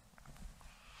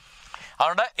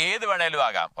 അതുകൊണ്ട് ഏത് വേണേലും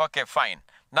ആകാം. Okay, fine.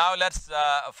 Now let's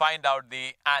find out the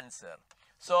answer.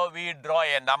 So we draw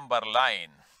a number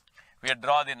line. We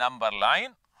draw the number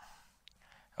line.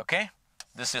 Okay.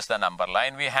 This is the number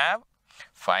line we have.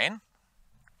 Fine.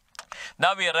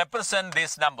 Now we represent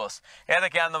these numbers.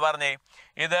 ഏതൊക്കെയാണെന്ന് പറഞ്ഞേ?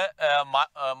 ഇത്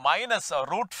minus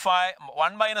root 5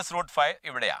 1 minus root 5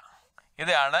 ഇവിടെയാ.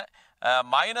 ഇതാണ്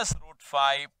minus root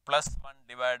 5 plus 1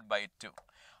 divide by 2.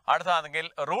 അടുത്താണെങ്കിൽ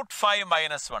root 5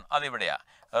 minus 1 അതിവിടെയാ.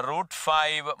 Root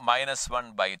 5 minus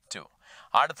 1 by 2.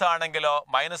 അടുത്താണെങ്കിലോ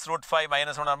minus root 5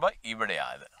 minus 1 ആകുമ്പോൾ ഇവിടെയാ.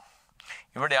 ഇത്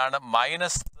ഇവിടെയാണ്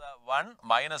മൈനസ് 1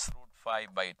 മൈനസ് റൂട്ട് 5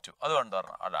 by 2. അതുകൊണ്ട്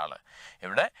ഒരാള്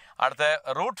ഇവിടെ. അടുത്ത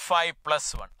റൂട്ട് 5 പ്ലസ്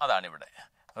 1 അതാണ് ഇവിടെ.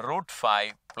 Root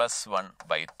 5 plus 1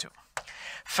 by 2.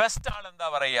 ഫസ്റ്റ് ആൾ എന്താ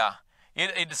പറയുക?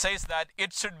 It says that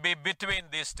it should be between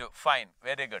these two. Fine.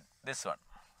 Very good. This one.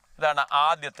 ഇതാണ്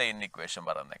ആദ്യത്തെ ഇക്വേഷൻ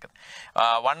പറയുന്നത്.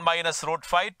 1 minus root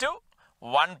 5 to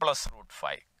 1 plus root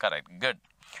 5. Correct. Good.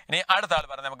 ഇനി അടുത്ത ആൾ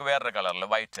പറഞ്ഞാൽ നമുക്ക് വേറൊരു കളറിൽ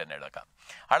വൈറ്റ് തന്നെ എടുക്കാം.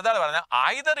 അടുത്ത ആൾ പറഞ്ഞാൽ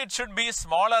either it should be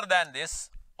smaller than this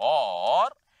or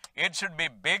it should be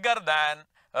bigger than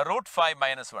root 5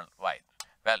 minus 1. Why?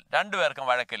 Well, രണ്ടുപേർക്കും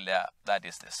വഴക്കില്ല. That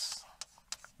is this.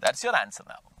 That's your answer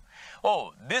now.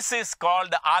 Oh, this is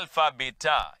called alpha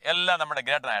beta.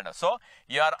 So,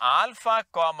 your alpha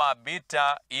comma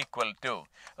beta equal to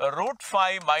root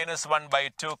 5 minus 1 by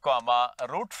 2 comma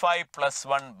root 5 plus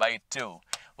 1 by 2.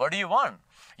 What do you want?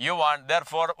 You want,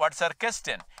 therefore, what's our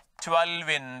question? 12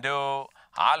 into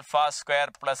alpha square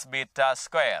plus beta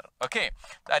square. Okay,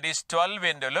 that is 12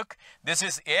 into, look, this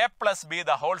is a plus b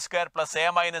the whole square plus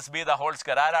a minus b the whole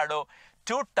square.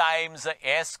 2 times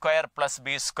a square plus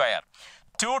b square.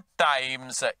 2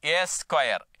 times a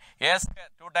square.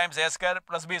 2 times a square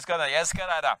plus b square. A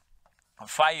square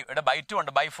 5 by 2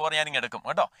 and by 4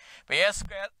 a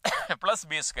square plus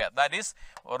b square, that is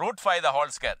root 5 the whole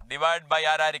square, divided by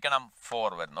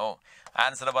 4. No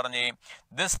answer,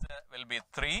 this will be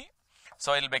 3,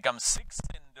 so it will become 6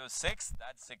 into 6,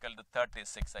 that's equal to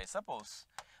 36. I suppose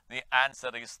the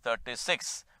answer is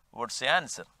 36. What's the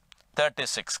answer?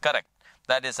 36, correct.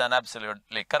 That is an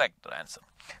absolutely correct answer.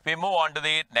 We move on to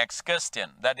the next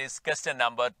question, that is question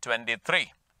number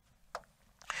 23.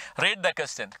 Read the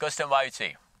question. Question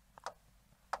vayiche.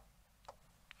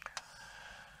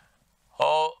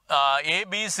 A,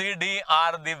 B, C, D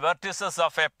are the vertices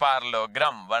of a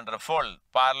parallelogram. Wonderful.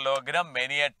 Parallelogram,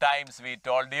 many a times we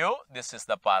told you, this is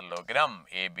the parallelogram,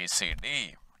 A, B, C,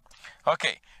 D.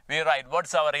 Okay, we write,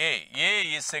 what's our A? A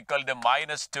is equal to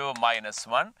minus 2, minus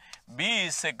 1. B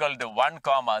is equal to 1,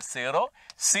 comma 0.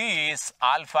 C is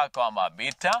alpha, comma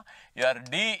beta. Your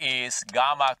D is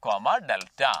gamma, comma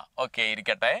delta. Okay,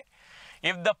 irikate.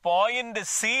 If the point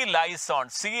C lies on,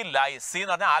 C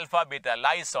not alpha, beta,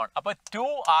 lies on. Appo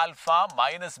 2 alpha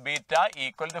minus beta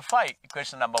equal to 5.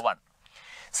 Equation number 1.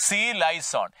 C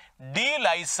lies on. D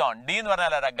lies on. D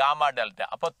gamma delta.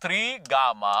 Appo 3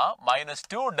 gamma minus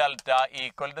 2 delta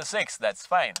equal to 6. That's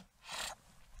fine.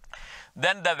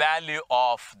 Then the value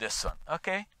of this one.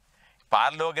 Okay.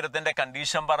 Parallelogram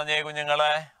condition paranje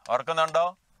kunjingale.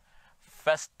 Orkunundo?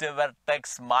 First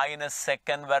vertex minus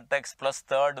second vertex plus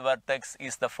third vertex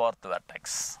is the fourth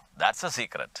vertex. That's a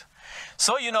secret.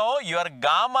 So, you know, your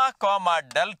gamma comma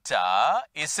delta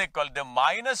is equal to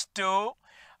minus 2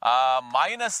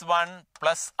 minus 1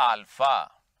 plus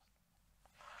alpha.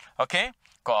 Okay,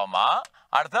 comma,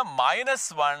 at the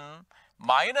minus 1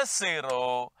 minus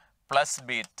 0 plus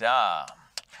beta.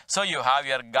 So, you have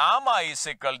your gamma is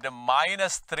equal to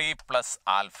minus 3 plus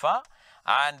alpha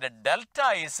and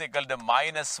delta is equal to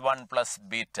minus 1 plus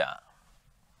beta.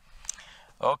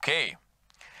 Okay.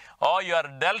 Or your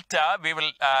delta, we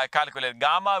will calculate.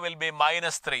 Gamma will be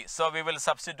minus 3. So, we will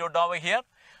substitute over here.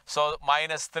 So,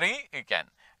 minus 3 you can.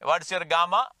 What's your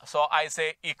gamma? So, I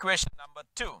say equation number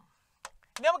 2.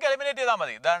 We eliminate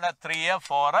it. Then 3,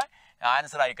 4,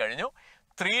 answer I can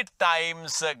 3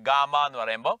 times gamma,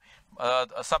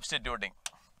 substituting.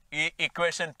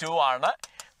 Equation 2 on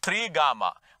 3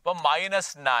 gamma.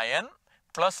 Minus 9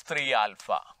 plus 3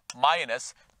 alpha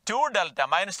minus 2 delta,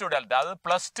 minus 2 delta,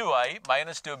 plus 2i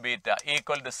minus 2 beta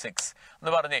equal to 6.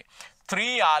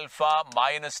 3 alpha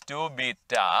minus 2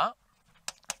 beta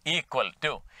equal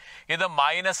to, this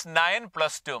minus 9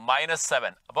 plus 2, minus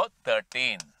 7, about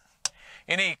 13.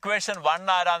 In equation 1,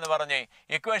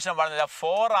 equation 1 is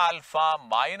 4 alpha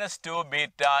minus 2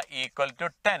 beta equal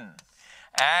to 10.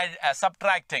 And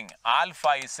subtracting,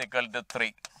 alpha is equal to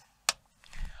 3.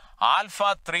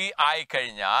 Alpha 3 I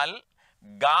കഴിഞ്ഞാൽ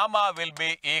gamma will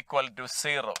be equal to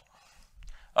 0.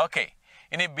 Okay.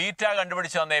 ഇനി beta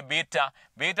കണ്ടുപിടിച്ചു വന്നേ beta.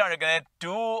 Beta എടുക്കുന്നത്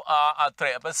 2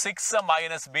 3. അപ്പോൾ 6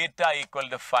 minus beta equal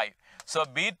to 5. So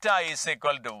beta is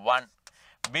equal to 1.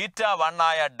 Beta 1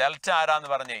 ആയ delta ആരാന്ന്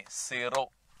പറഞ്ഞേ 0.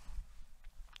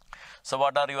 So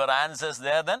what are your answers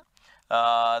there then?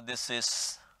 This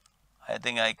is, I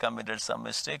think I committed some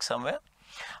mistake somewhere.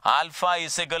 Alpha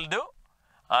is equal to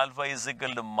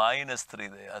minus 3,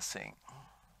 they are saying.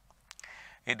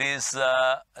 It is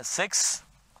 6.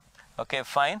 Okay,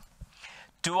 fine.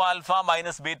 2 alpha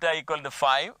minus beta equal to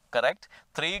 5, correct.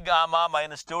 3 gamma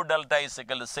minus 2 delta is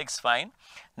equal to 6, fine.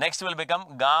 Next will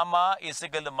become gamma is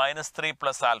equal to minus 3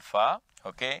 plus alpha,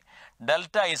 okay.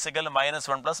 Delta is equal to minus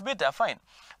 1 plus beta, fine.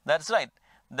 That's right.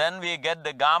 Then we get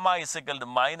the gamma is equal to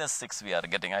minus 6 we are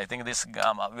getting. I think this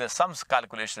gamma, some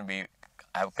calculation we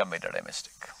have committed a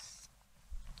mistake.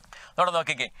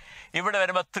 ഇവിടെ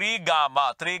വരുമ്പോൾ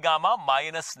 3 gamma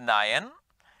minus 9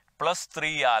 plus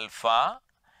 3 alpha,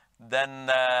 then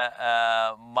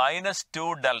minus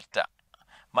 2 delta.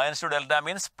 Minus 2 delta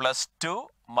means plus 2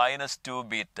 minus 2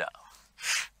 beta.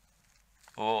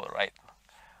 Oh, right.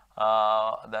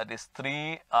 That is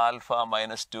 3 alpha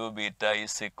minus 2 beta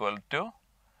is equal to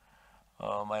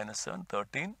minus 7,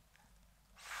 13.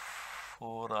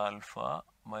 4 alpha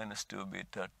minus 2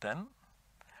 beta, 10.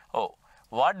 Oh.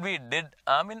 What we did,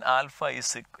 alpha is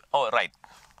equal, oh, right.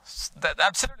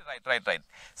 Absolutely right.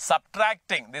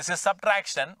 Subtracting, this is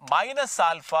subtraction, minus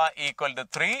alpha equal to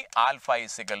 3, alpha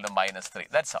is equal to minus 3.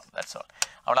 That's all.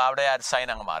 അവിടെ ആ sign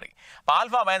അങ്ങ് മാറി. അപ്പോൾ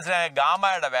alpha minus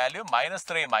ഗാമയുടെ value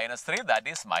 -3, that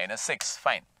is -6.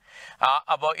 Fine.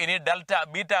 അപ്പോൾ ഇനി delta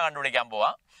beta കണ്ടുപിടിക്കാൻ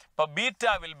പോവാം. അപ്പോൾ beta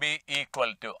will be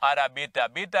equal to ആരാ ബീറ്റ?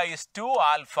 Beta is 2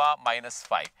 alpha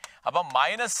 -5. അപ്പം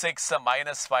 -6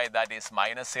 -5 that is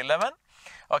 -11.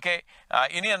 ഓക്കെ,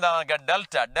 ഇനി എന്താ നോക്കുക?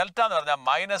 ഡെൽറ്റ എന്ന് പറഞ്ഞാൽ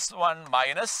 -1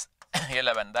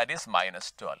 -11 that is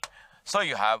 -12. So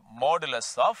you have modulus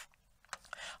of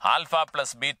alpha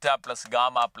plus beta plus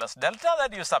gamma plus delta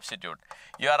that you substitute.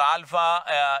 Your alpha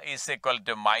is equal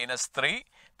to -3,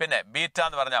 പിന്നെ beta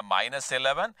എന്ന് പറഞ്ഞാൽ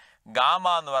 -11, gamma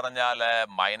എന്ന് പറഞ്ഞാൽ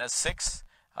 -6,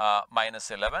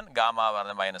 -11, ഗാമ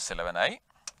പറഞ്ഞാൽ -11 ആയി.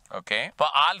 ഓക്കെ, അപ്പോൾ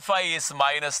alpha is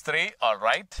 -3, all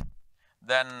right.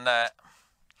 Then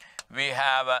we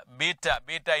have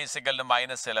beta is equal to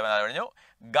 -11.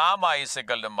 Gamma is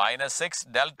equal to -6.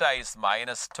 Delta is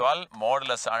 -12.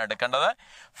 Modulus ആണ് എടുക്കേണ്ടത്.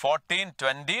 14,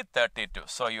 20, 32.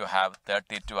 So you have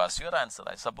 32 as your answer.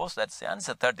 I suppose that's the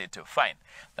answer, 32. Fine.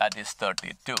 That is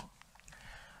 32.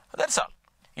 That's all.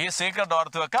 ഈ secret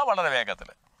ഓർത്ത് വെക്കുക വളരെ വേഗത്തിൽ.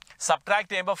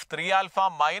 Subtract ചെയ്യുമ്പോൾ 3 alpha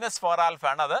 -4 alpha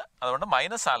ആണ് അത്. അതുകൊണ്ട്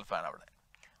മൈനസ് ആൽഫ ആണ് അവിടെ.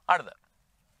 അടുത്ത്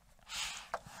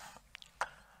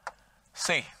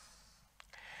see.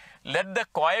 Let the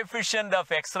coefficient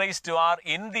of x raised to r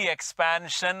in the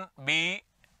expansion be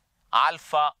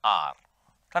alpha r.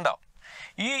 കണ്ടോ?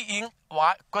 ഈ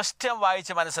ക്വസ്റ്റ്യൻ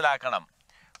വായിച്ച് മനസ്സിലാക്കണം.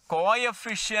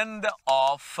 Coefficient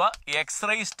of x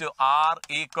raised to r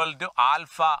equal to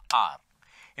alpha r.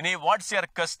 ഇനി what's your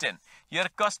question? Your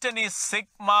question is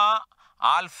sigma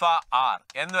alpha r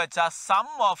എന്ന് വെച്ചാൽ sum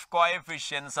of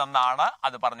coefficients എന്നാണ്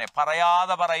അത്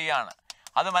പറയാതെ പറയുകയാണ്.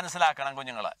 അത് മനസ്സിലാക്കണം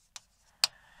കുഞ്ഞുങ്ങളെ.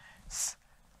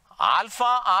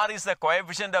 Alpha r is the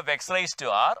coefficient of x raised to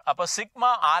r. അപ്പോൾ sigma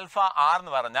alpha r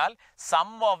എന്ന് പറഞ്ഞാൽ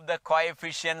sum of the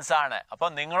coefficients ആണ്. അപ്പോൾ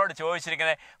നിങ്ങളോട്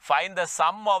ചോദിച്ചിരിക്കുന്നത് find the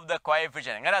sum of the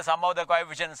coefficient. എങ്ങനെ sum of the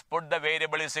coefficients? Put the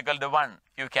variable is equal to 1.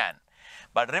 You can.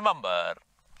 But remember,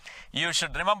 you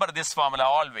should remember this formula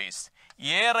always.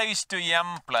 A raised to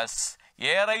m plus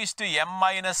a raised to m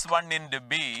minus 1 into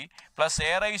b plus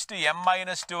a raised to m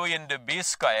minus 2 into b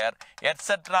square,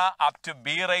 etc. up to b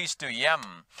raised to m.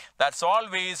 That's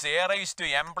always a raised to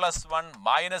m plus 1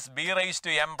 minus b raised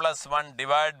to m plus 1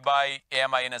 divided by a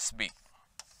minus b.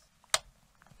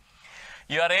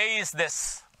 Your a is this.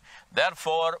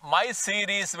 Therefore, my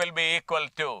series will be equal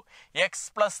to x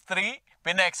plus 3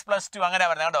 പിന്നെ x plus 2 അങ്ങനെ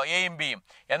പറഞ്ഞ കേട്ടോ. എയും ബിയും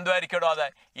എന്തായിരിക്കും അത്?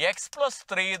 x plus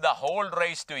 3 the whole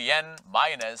raised to n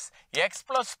minus x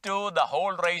plus 2 the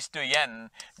whole raised to n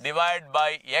divided by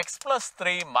x plus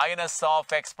 3 minus of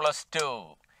x plus 2.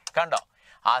 കണ്ടോ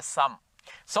ആ some?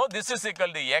 So this is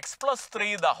equal to x plus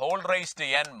 3 the whole raised to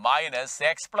n minus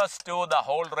x plus 2 the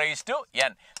whole raised to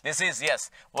n. This is yes.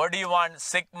 What do you want?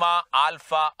 Sigma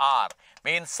alpha r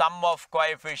means sum of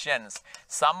coefficients.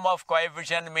 Sum of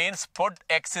coefficient means put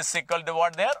x is equal to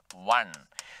what there? 1.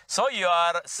 So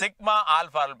your sigma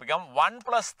alpha will become 1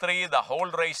 plus 3 the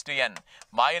whole raised to n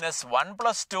minus 1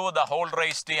 plus 2 the whole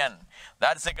raised to n.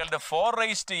 That's equal to 4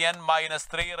 raised to n minus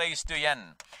 3 raised to n.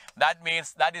 That means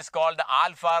that is called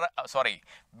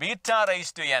beta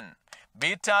raised to n.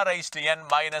 Beta raised to n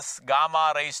minus gamma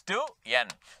raised to n.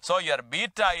 So your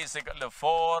beta is equal to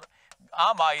 4,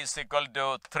 gamma is equal to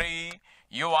 3.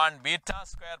 You want beta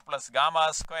square plus gamma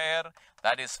square.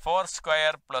 That is 4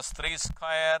 square plus 3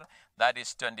 square. That is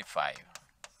 25.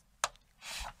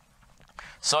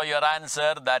 So your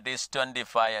answer, that is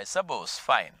 25, I suppose.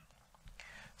 Fine.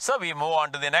 So we move on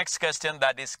to the next question.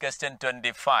 That is question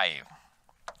 25.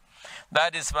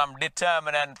 That is from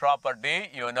determinant property,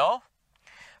 you know.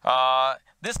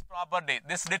 This property,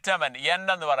 this determinant, n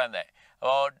എന്ന് പറയുന്നത്,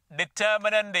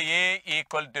 determinant a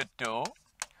equal to 2,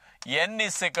 n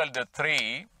is equal to 3,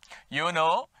 you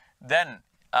know, then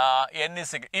n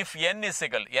is equal, if n is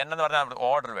equal, n എന്ന് പറഞ്ഞാൽ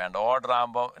order വേണ്ട, order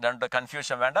ആകുമ്പോൾ രണ്ട്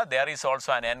confusion വേണ്ട, there is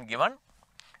also an n given,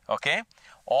 okay,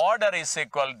 order is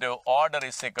equal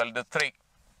to 3.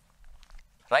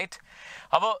 Right?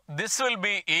 അപ്പോൾ this will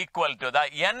be equal to the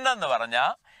n എന്ന്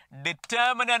പറഞ്ഞാൽ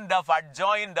determinant of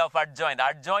adjoint.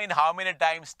 Adjoint how many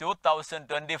times?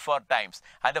 2024 times.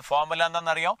 അതിന്റെ ഫോർമുല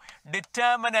എന്താണെന്നറിയോ?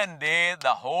 determinant a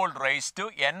the whole raised to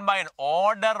n minus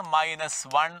order minus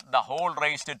 1 the whole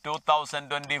raised to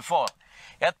 2024.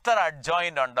 എത്ര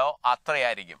adjoint ഉണ്ടോ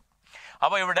അത്രയായിരിക്കും.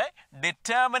 അപ്പോൾ ഇവിടെ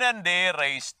determinant a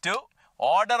raised to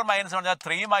order minus 1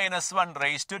 3 minus 1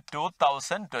 raised to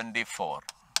 2024.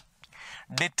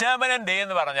 Determinant a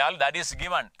എന്ന് പറഞ്ഞാൽ that is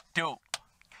given 2.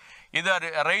 ഇത്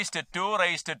raised to 2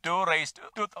 raised to 2 raised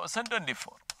to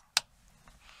 2024.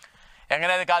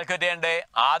 എങ്ങനെ ഇത് calculate ചെയ്യണ്ടേ?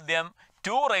 ആദ്യം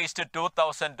 2 raised to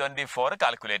 2024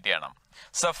 calculate ചെയ്യണം.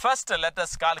 So first let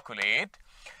us calculate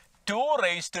 2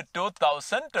 raised to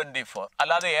 2024.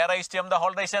 അല്ലാതെ a raised to the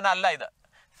whole raised അല്ല ഇത്.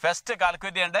 ഫസ്റ്റ്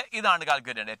കാൽക്കുലേറ്റ് ചെയ്യേണ്ടത് ഇതാണ്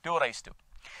കാൽക്കുലേറ്റ് ചെയ്യേണ്ടത് 2 raised to.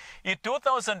 ഈ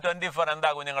 2024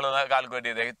 എന്താകും നിങ്ങൾ കാൽക്കുലേറ്റ്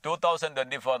ചെയ്തത്?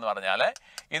 2024 എന്ന് പറഞ്ഞാൽ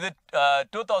ഇത്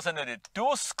 2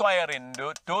 സ്ക്വയർ ഇൻറ്റു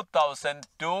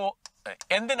 2002.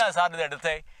 എന്തിനാ സാർ ഇത്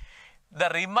എടുത്തേ? The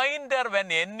reminder when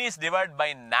n is divide by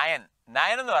 9.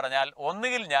 9 എന്ന് പറഞ്ഞാൽ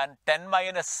ഒന്നുകിൽ ഞാൻ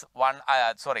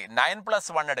 9 പ്ലസ്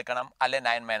 1 എടുക്കണം, അല്ലെ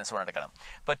 9 - 1 എടുക്കണം.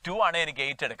 ഇപ്പൊ 2 ആണ്, എനിക്ക്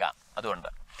 8 എടുക്കാം. അതുകൊണ്ട്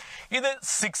ഇത്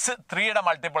 6 3യുടെ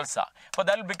മൾട്ടിപ്പിൾസാ. അപ്പൊ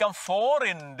ദാറ്റ് വിൽ ബിക്കം 4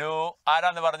 ഇൻറ്റു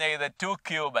ആരാന്ന് പറഞ്ഞ ഇത് 2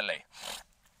 ക്യൂബ് അല്ലേ.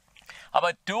 അപ്പൊ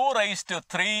 2 raised to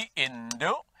 3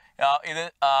 ഇൻറ്റു ഇത്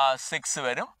 6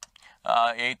 വരും,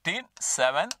 18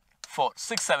 7 4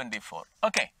 674.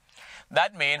 Okay,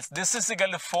 that means this is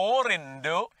equal to 4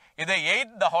 into ഇത് 8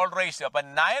 the whole raised to, അപ്പൊ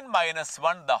 9 -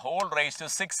 1 the whole raised to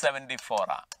 674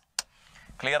 ആ.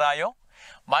 ക്ലിയർ ആയോ?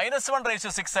 -1 raised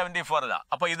to 674 ഇതാ.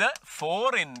 അപ്പൊ ഇത് 4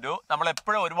 into നമ്മൾ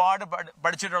എപ്പോഴും ഒരുപാട്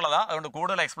പഠിച്ചിട്ടുള്ളതാ, അതുകൊണ്ട്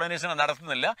കൂടുതൽ എക്സ്പ്ലനേഷൻ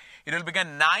നടത്തുന്നില്ല. ഇത് വിൽ ബിക്കം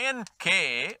 9k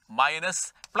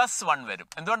പ്ലസ് 1 വരും.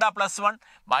 എന്തുകൊണ്ടാ +1?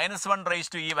 -1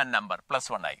 raised to ഈവൻ നമ്പർ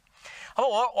 +1 ആയി. അപ്പോൾ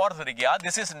ഓർത്തിരിക്കുക,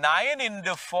 this is 9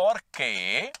 into 4k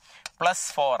plus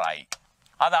 4 ആയി.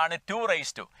 അതാണ് 2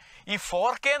 raised to. ഈ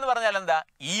 4k എന്ന് പറഞ്ഞാൽ എന്താ?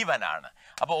 ഈവൻ ആണ്.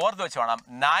 അപ്പോൾ ഓർത്ത് വെച്ചോണം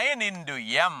 9 into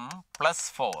m plus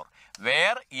 4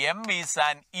 where m is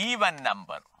an even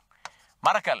number.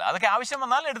 മറക്കല്ല, അതൊക്കെ ആവശ്യം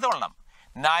വന്നാൽ എടുത്തോളണം.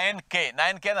 9k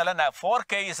എന്നല്ല,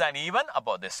 4k is an even.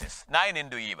 അപ്പോൾ this is 9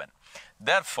 into even.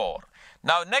 Therefore,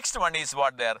 now next one is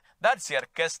what there? That's your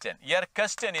question. Your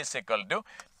question is equal to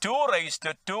 2 raised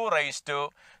to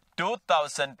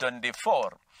 2024.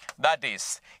 That is,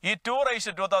 ഈ 2 raised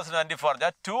to 2024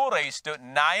 that 2 raised to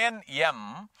 9m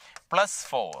plus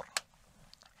 4.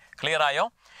 Clear ആയോ?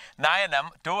 9m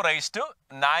 2 raised to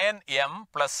 9m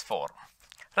plus 4.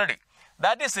 Ready?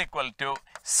 That is equal to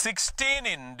 16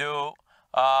 into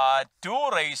 2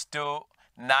 raised to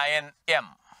 9m.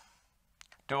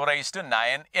 2 raised to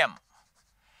 9m.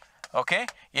 Okay?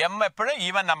 m എപ്പോഴും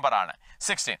even number ആണ്.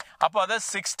 16. അപ്പോൾ അത്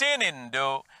 16 into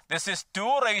this is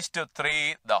 2 raised to 3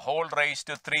 the whole raised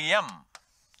to 3m.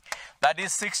 That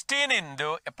is 16 into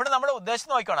എപ്പോഴും നമ്മുടെ ഉദ്ദേശം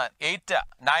നോക്കണം 8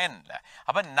 9 അല്ലേ.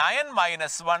 അപ്പം 9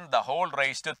 - 1 the whole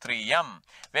raised to 3m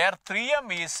where 3m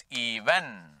is even.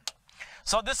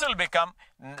 So this will become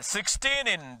 16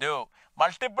 into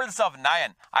multiples of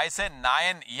 9. I say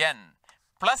 9n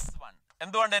plus 1.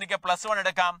 എന്തുകൊണ്ട് എനിക്ക് +1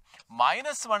 എടുക്കാം?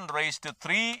 -1 raised to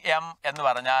 3m എന്ന്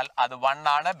പറഞ്ഞാൽ അത് 1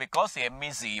 ആണ്, because m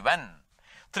is even.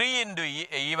 3 into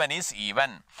even is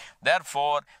even.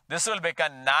 Therefore, this will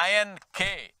become 9k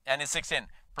and is 16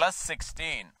 plus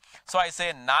 16. So I say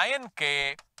 9k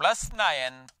plus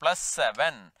 9 plus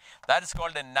 7. That is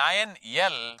called a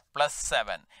 9l plus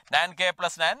 7. 9k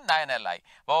plus 9, 9li.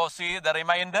 Oh, see the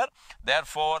remainder.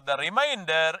 Therefore, the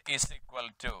remainder is equal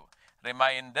to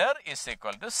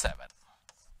 7.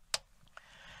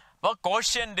 Well,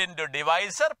 quotient into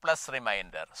divisor plus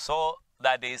remainder. So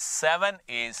that is 7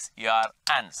 is your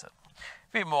answer.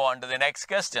 We move on to the next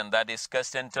question. That is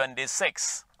question 26.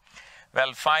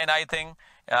 Well, fine, I think.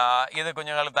 ഇത്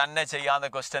കുഞ്ഞുങ്ങൾ തന്നെ ചെയ്യാവുന്ന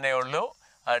ക്വസ്റ്റ്യനേ ഉള്ളൂ.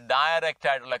 Direct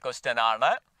ആയിട്ടുള്ള question ആണ്,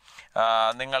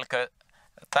 നിങ്ങൾക്ക്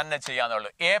തന്നെ ചെയ്യാവുന്നുള്ളൂ.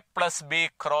 a plus b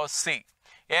cross c.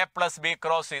 a plus b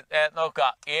cross c നോക്കുക.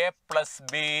 a plus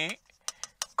b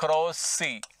cross c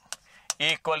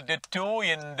equal to 2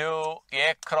 into a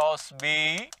cross b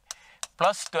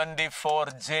plus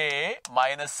 24j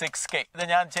minus 6k. ഇത്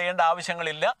ഞാൻ ചെയ്യേണ്ട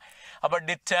ആവശ്യങ്ങളില്ല. അപ്പോൾ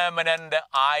determinant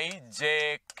i j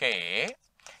k.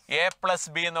 a plus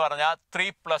b എന്ന് പറഞ്ഞാൽ 3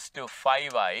 plus 2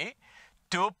 5 ആയി,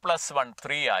 2 plus 1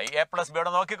 3 ആയി. a plus b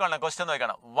യോടെ നോക്കിക്കൊള്ളണം, ക്വസ്റ്റ്യൻ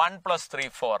നോക്കണം. 1 plus 3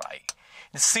 4 ആയി.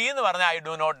 c എന്ന് പറഞ്ഞാൽ I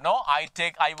do not know.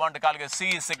 I want to calculate. c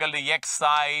is equal to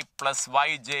xi plus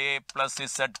yj plus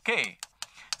zk.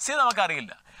 c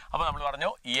നമുക്കറിയില്ല. അപ്പോൾ നമ്മൾ പറഞ്ഞു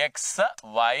x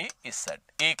y z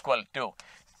equal to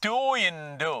 2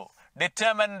 into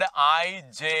determinant i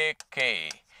j k.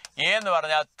 a എന്ന്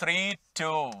പറഞ്ഞാൽ 3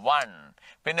 2 1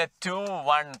 പിന്നെ 2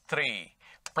 1 3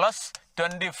 പ്ലസ്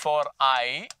 24i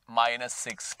minus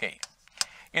 6k.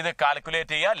 ഇത്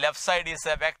calculate ചെയ്യുക. Left side is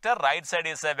A vector, right side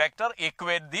is A vector.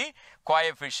 Equate the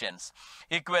coefficients.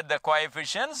 Equate the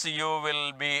coefficients you will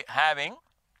be having.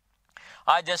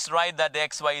 I just write that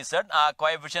x, y, z. ആ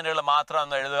കോഎഫിഷ്യന്റുകൾ മാത്രം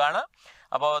ഒന്ന് എഴുതുകയാണ്.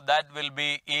 അപ്പോൾ that will be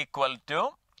equal to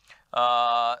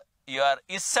your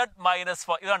z minus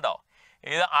 4. ഇതുണ്ടോ?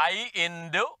 ഇത് I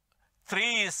into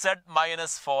 3z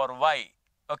minus 4y.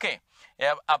 Okay,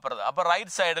 അപ്പുറത്ത്. അപ്പോൾ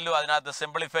റൈറ്റ് സൈഡിലും അതിനകത്ത്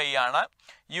സിംപ്ലിഫൈ ചെയ്യാണ്.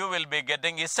 You will be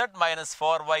getting z minus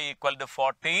 4y equal to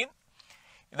 14.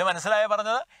 ഇത് മനസ്സിലായ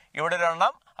പറഞ്ഞത്? ഇവിടെ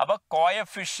ഒരെണ്ണം. അപ്പോൾ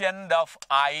coefficient of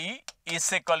I is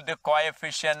equal to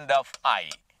coefficient of I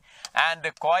and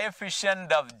coefficient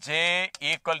of j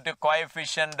equal to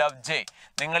coefficient of j.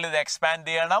 നിങ്ങൾ ഇത് എക്സ്പാൻഡ്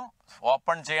ചെയ്യണം,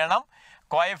 ഓപ്പൺ ചെയ്യണം.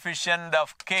 Coefficient of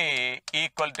k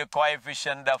equal to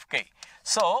coefficient of k.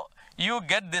 So you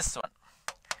get this one.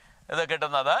 ഇത്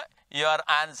കിട്ടുന്നത് your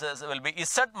answers will be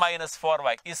z minus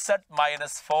 4y. z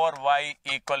minus 4y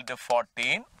equal to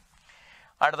 14.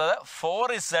 അടുത്തത്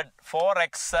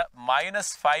 4x minus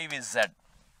 5z.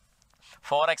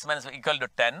 4x minus equal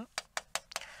to 10.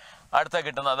 അടുത്ത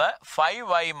കിട്ടുന്നത്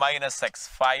 5y minus x.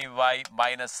 5y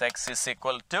minus x is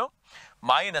equal to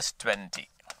minus 20.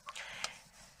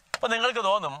 അപ്പോൾ നിങ്ങൾക്ക്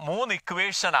തോന്നും 3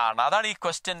 equation ആണ്. അതാണ് ഈ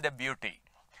ക്വസ്റ്റ്യൻ്റെ ബ്യൂട്ടി.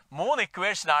 3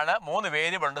 ഇക്വേഷൻ ആണ്, 3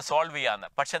 വേരിയബിൾ ഉണ്ട് സോൾവ് ചെയ്യാന്ന്.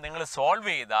 പക്ഷെ നിങ്ങൾ സോൾവ്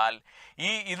ചെയ്താൽ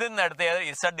ഇതിൽ നിന്ന് എടുത്ത്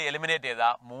ഇസഡ് എലിമിനേറ്റ്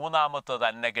ചെയ്താൽ മൂന്നാമത്തെ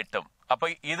തന്നെ കിട്ടും. അപ്പോൾ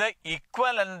ഇത്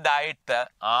ഇക്വലന്റ് ആയിട്ട്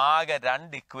ആകെ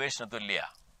 2 ഇക്വേഷന് തുല്യ.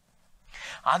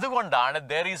 അതുകൊണ്ടാണ്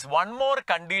there is one more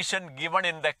condition given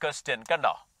in the question.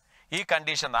 കണ്ടോ ഈ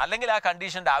കണ്ടീഷൻ? അല്ലെങ്കിൽ ആ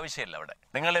കണ്ടീഷന്റെ ആവശ്യമില്ല. അവിടെ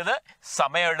നിങ്ങളിത്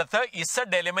സമയമെടുത്ത്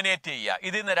ഇസഡ് എലിമിനേറ്റ് ചെയ്യുക.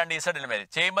 ഇതിൽ നിന്ന് 2 ഇസഡ്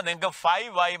എലിമിനേറ്റ് ചെയ്യുമ്പോൾ നിങ്ങൾക്ക്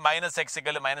 5y minus X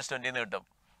equal minus 20 എന്ന് കിട്ടും.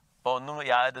 അപ്പോൾ ഒന്നും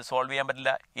യാതൊരു സോൾവ് ചെയ്യാൻ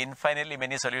പറ്റില്ല. ഇൻഫൈനറ്റ്ലി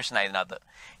many solution ആയതിനകത്ത്.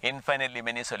 ഇൻഫൈനറ്റ്ലി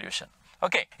many solution.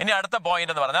 Okay, ഇനി അടുത്ത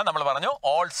പോയിന്റ് എന്ന് പറഞ്ഞാൽ നമ്മൾ പറഞ്ഞു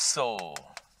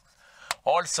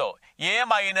also A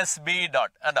minus B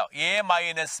dot. കണ്ടോ, A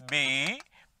minus B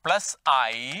plus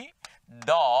I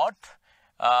dot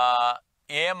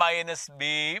A minus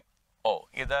B.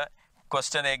 ഇത്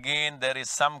question again there is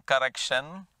some correction.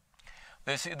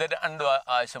 This is that and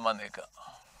ആവശ്യം വന്നേക്കുക.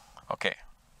 ഓക്കെ,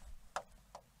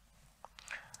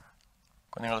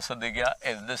 നിങ്ങൾ ശ്രദ്ധിക്കുക.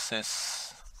 this is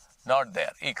not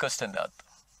there. ഈ ക്വസ്റ്റ്യൻ്റെ അകത്ത്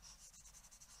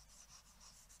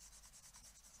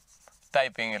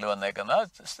ടൈപ്പിങ്ങിൽ വന്നേക്കുന്ന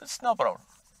it's no problem.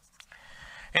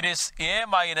 It is a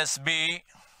minus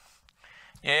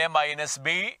b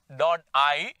dot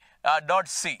i dot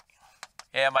c.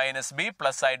 a minus b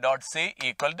plus i dot c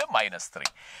equal to minus 3.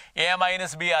 a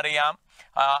minus b അറിയാം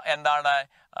എന്താണ്?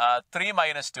 3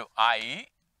 minus 2 i.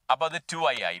 അപ്പോൾ അത്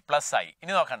 2i ആയി plus i.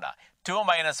 ഇനി നോക്കണ്ട, 2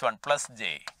 minus 1 plus j.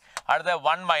 അടുത്ത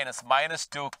 1 minus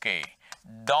 2k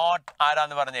dot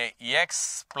ആരാന്ന് പറഞ്ഞേ? x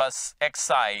plus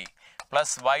xi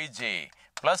plus yj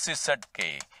plus zk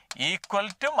equal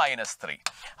to minus 3.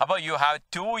 അപ്പോൾ you have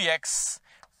 2x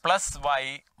plus y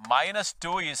minus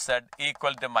 2z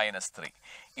equal to minus 3.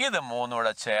 ഇത്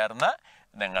മൂന്നൂടെ ചേർന്ന്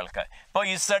നിങ്ങൾക്ക് ഇപ്പോൾ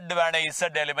ഇസഡ് വേണേൽ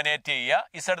ഇസഡ് എലിമിനേറ്റ് ചെയ്യുക.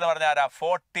 ഇസഡ് എന്ന് പറഞ്ഞാൽ ആരാ?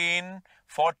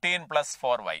 14 പ്ലസ്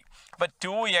 4y. അപ്പോൾ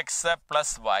 2x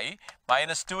plus y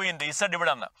minus 2 into Z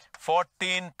ഇവിടെ നിന്ന്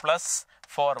 14 പ്ലസ്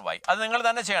 4y. അത് നിങ്ങൾ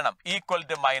തന്നെ ചെയ്യണം. Equal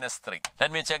to minus 3.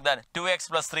 Let me check that. 2x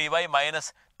plus 3y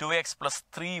minus 2x plus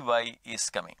 3y is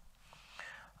coming.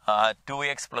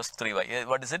 2x plus 3y.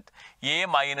 What is it? a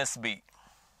minus b.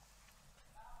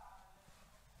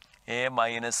 a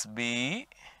minus b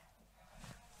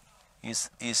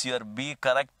is your b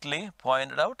correctly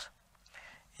pointed out?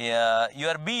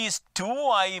 Your b is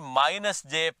 2i minus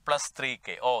j plus 3k.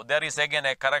 Oh, there is again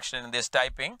a correction in this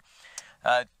typing.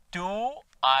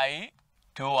 2i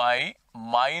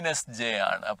minus j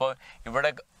ആണ്. അപ്പോൾ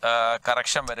ഇവിടെ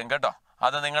correction വരും കേട്ടോ.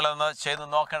 അത് നിങ്ങളൊന്ന് ചെയ്ത്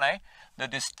നോക്കണേ.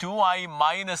 That is 2i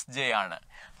minus j ആണ്.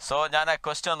 സോ ഞാൻ ആ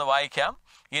ക്വസ്റ്റ്യൻ ഒന്ന് വായിക്കാം.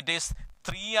 It is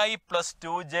 3i plus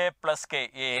 2j plus k.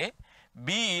 B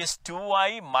is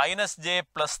 2i minus j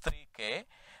plus 3k.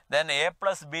 Then a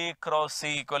plus b cross c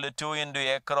equal to 2 into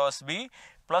a cross b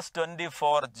plus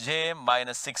 24j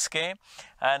minus 6k.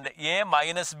 And a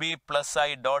minus b plus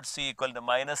I dot c equal to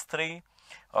minus 3.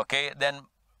 Okay, then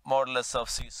modulus of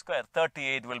c square.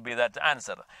 38 will be that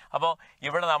answer. അപ്പോൾ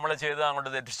ഇവിടെ നമ്മൾ ചെയ്ത്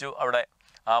അങ്ങോട്ട് തെറ്റിച്ചു. അവിടെ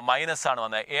minus ആണ്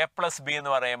വന്നത്. a plus b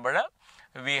എന്ന് പറയുമ്പോൾ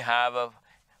we have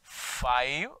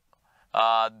 5.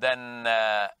 Then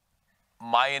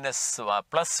minus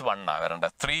plus 1 ആണ് വരേണ്ട.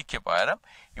 3ക്ക് പകരം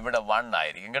ഇവിടെ 1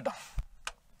 ആയിരിക്കും കേട്ടോ.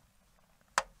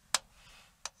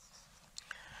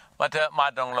 മറ്റ്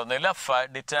മാറ്റങ്ങളൊന്നുമില്ല.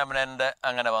 ഡിറ്റർമിനൻ്റ്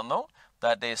അങ്ങനെ വന്നു.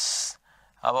 ദാറ്റ് ഈസ്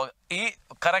അപ്പോൾ ഈ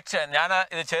കറക്റ്റ് ഞാൻ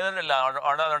ഇത് ചെയ്തിട്ടില്ല,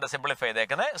 അതുകൊണ്ട് സിംപ്ലിഫൈ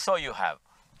ചെയ്തേക്കുന്നത്. So you have.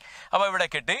 അപ്പോൾ ഇവിടെ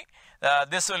കിട്ടി.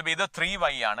 ദിസ് വിൽ ബി ഇത്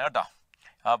 3y ആണ് കേട്ടോ.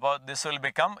 അപ്പോൾ this will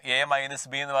become a minus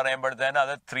B എന്ന് പറയുമ്പോഴത്തേന്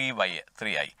അത് 3i.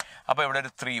 അപ്പോൾ ഇവിടെ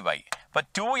ഒരു 3y. അപ്പോൾ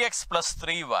 2x plus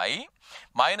 3y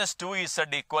minus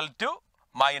 2z equal to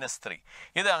minus 3.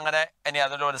 ഇത് അങ്ങനെ ഇനി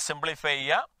അതിലൊരു സിംപ്ലിഫൈ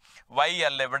ചെയ്യുക. y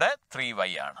അല്ല, ഇവിടെ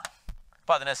 3y ആണ്.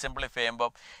 അപ്പോൾ അതിനെ സിംപ്ലിഫൈ ചെയ്യുമ്പോൾ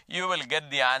you will get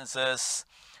the answers.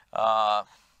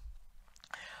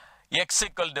 x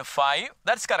equal to 5.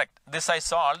 That's correct. This I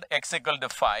solved. X equal to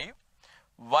 5.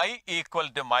 Y equal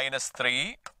to minus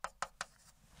 3.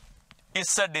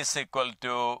 Z is equal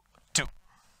to 2.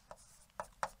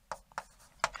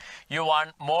 you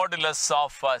want modulus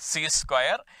of c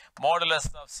square. Modulus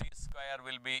of c square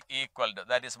will be equal to,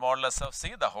 that is modulus of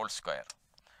c the whole square.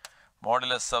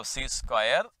 Modulus of c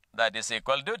square, that is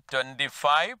equal to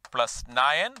 25 plus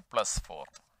 9 plus 4.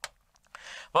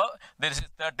 Well, this is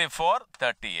 34,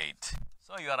 38.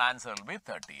 So your answer will be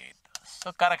 38.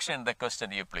 So correction in the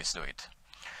question, you please do it.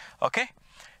 Okay,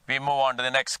 we move on to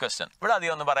the next question.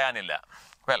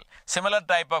 Well, similar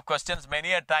type of questions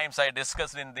many a times I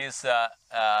discussed in these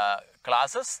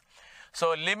classes.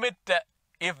 So limit,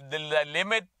 if the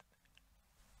limit,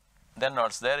 then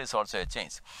notice there is also a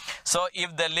change. So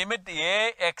if the limit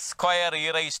ax square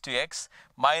e raised to x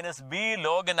minus b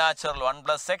log natural 1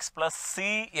 plus x plus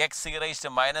c x e raised to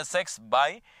minus x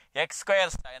by x square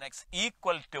sin x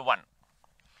equal to 1.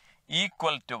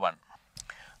 Equal to 1.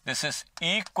 This is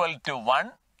equal to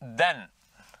 1, then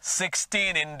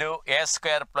 16 into a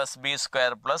square plus b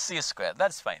square plus c square.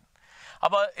 That's fine.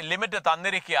 About limit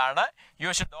thandirikiyana,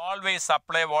 you should always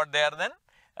apply what there then?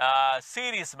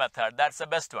 Series method. That's the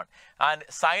best one. And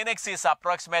sin x is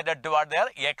approximated to what there?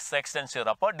 X extension.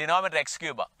 Appo denominator x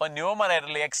cube. Appo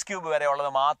numerator x cube vare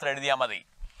ullathu mathram ezhudhiya madi.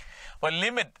 Well,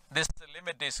 limit, this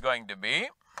limit is going to be,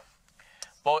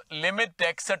 for limit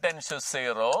x tends to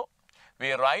 0,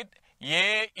 we write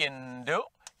a into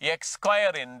x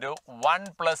square into 1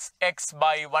 plus x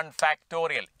by 1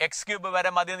 factorial. X cube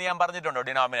vare madi ennu njan paranjittundo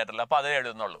denominator il. Appo adu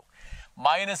ezhudunollu.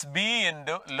 Minus b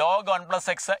into log 1 plus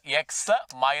x, x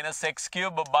minus x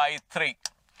cube by 3.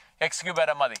 X cube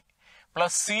vare madi.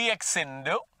 Plus cx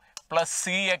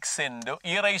into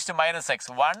e raised to minus x.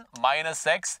 1 minus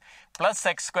x plus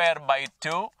x square by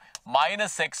 2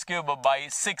 minus x cube by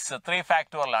 6. 3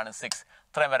 factorial ആണ് 6.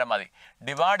 3 vare madi.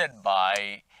 Divided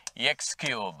by x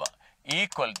cube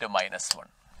equal to minus 1.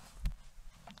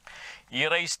 E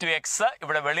raised to x,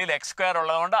 ഇവിടെ വെളിയിൽ x square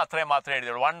ഉള്ളതുകൊണ്ട് അത്രയും മാത്രമേ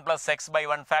എഴുതിയുള്ളൂ. 1 plus x by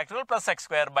 1 factorial plus x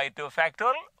square by 2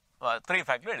 factorial, 3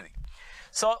 factorial എഴുതി.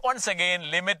 So once again,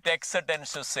 limit x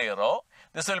tends to 0.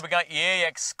 This will become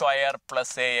ax square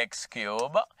plus ax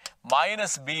cube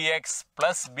minus bx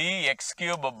plus bx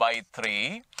cube by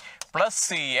 3 plus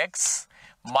cx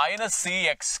minus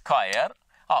cx square.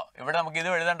 ഇവിടെ നമുക്ക് ഇത്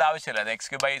എഴുതേണ്ട ആവശ്യമില്ല. x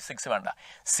cube by 6 വേണ്ട.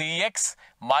 cx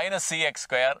minus cx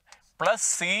square plus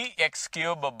cx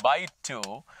cube by 2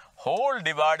 whole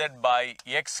divided by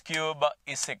x cube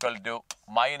is equal to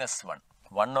minus 1.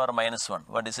 1 or minus 1.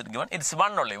 What is it given? It's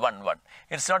 1 only. 1, 1.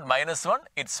 It's not minus 1.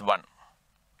 It's 1.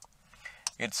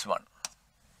 It's 1.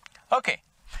 Okay.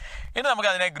 ഇനി നമുക്ക്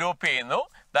അതിനെ group ചെയ്യുന്നു.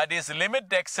 That is limit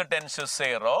x tends to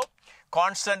 0.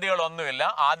 കോൺസ്റ്റന്റുകളൊന്നുമില്ല.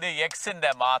 ആദ്യം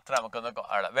എക്സിന്റെ മാത്രം നമുക്കൊന്ന്,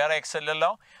 വേറെ X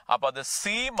ഇല്ലല്ലോ. അപ്പോൾ അത്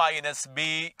C minus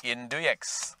B into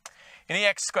X. ഇനി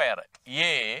എക്സ് സ്ക്വയർ എ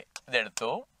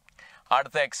ഇതെടുത്തു.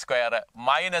 അടുത്ത X square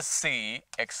minus C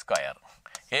X square.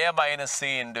 A minus C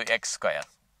into X square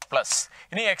plus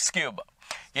ഇനി X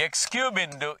cube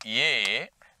into A,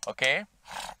 okay,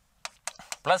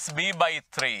 plus B by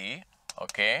 3,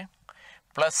 okay,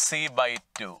 plus C by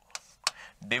 2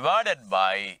 divided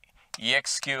by x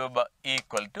cube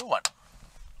equal to 1.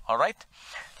 All right,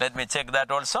 let me check that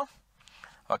also.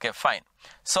 Okay, fine.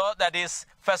 So that is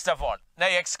first of all, now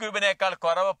x cube nekal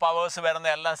koravu powers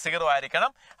varuna ellam 0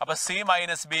 aayirikkanam. Appo c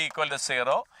minus b equal to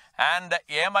 0 and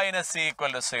a minus c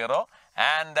equal to 0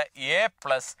 and a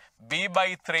plus b by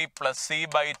 3 plus c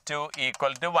by 2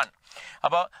 equal to 1.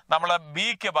 Appo nammal b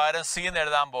ku pagaram c ennu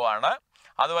ezhudan povana.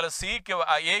 അതുപോലെ സിക്ക്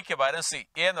എക്ക് പകരം C.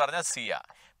 A എന്ന് പറഞ്ഞാൽ C ആ,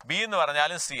 B എന്ന്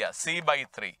പറഞ്ഞാലും C ആ. C by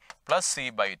 3 plus C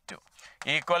by 2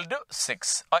 equal to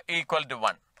 6 equal to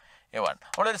 1.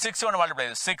 നമ്മളൊരു 6 കൊണ്ട് മൾട്ടിപ്ലൈ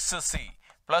ചെയ്തു. 6c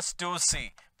plus 2c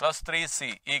plus 3c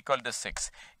equal to 6.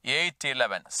 8,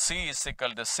 11. c is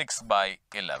equal to 6 by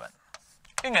 11.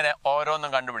 ഇങ്ങനെ ഓരോന്നും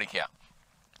കണ്ടുപിടിക്കുക.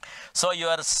 So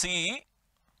your c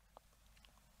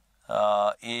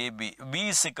A B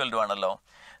is equal to ആണല്ലോ.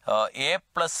 a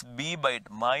plus b by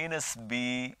minus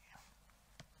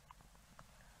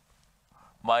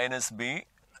b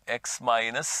x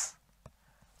minus,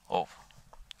 oh,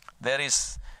 there is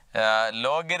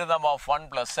logarithm of 1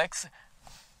 plus x.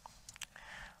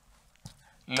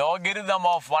 Logarithm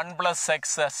of 1 plus x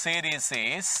series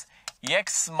is x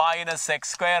minus x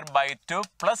square by 2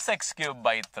 plus x cube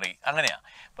by 3. അങ്ങനെയാ.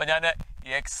 അപ്പോൾ ഞാൻ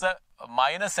x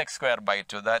minus x square by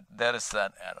 2, that there is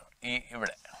an error.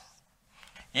 ഇവിടെ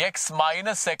x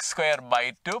minus x square by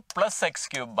 2 plus x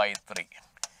cube by 3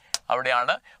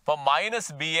 അവിടെയാണ്. അപ്പോൾ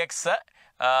minus B X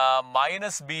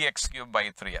minus B X cube by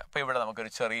 3. അപ്പോൾ ഇവിടെ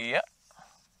നമുക്കൊരു ചെറിയ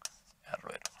എറർ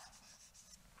വരും.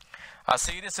 ആ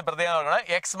സീരീസ് പ്രത്യേകത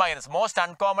X minus, most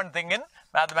uncommon thing in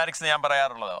mathematics ഞാൻ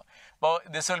പറയാറുള്ളത്. അപ്പോൾ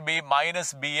this will be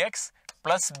minus B X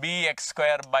plus B X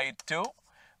square by 2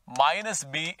 minus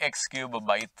B X cube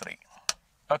by 3.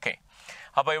 Okay,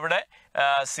 അപ്പോൾ ഇവിടെ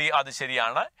സി അത്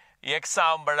ശരിയാണ്. എക്സ്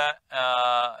ആകുമ്പോൾ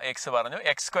എക്സ് പറഞ്ഞു,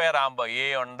 എക്സ് സ്ക്വയർ ആകുമ്പോൾ എ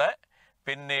ഉണ്ട്,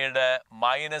 പിന്നീട്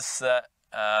മൈനസ്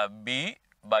ബി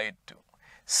ബൈ 2,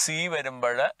 സി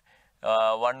വരുമ്പോൾ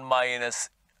 1 മൈനസ്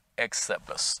എക്സ്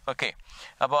പ്ലസ്. ഓക്കെ,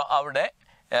 അപ്പോൾ അവിടെ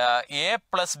A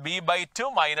plus B by 2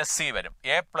 minus C വരും.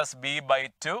 A plus B by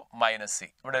 2 minus C,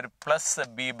 ഇവിടെ ഒരു പ്ലസ്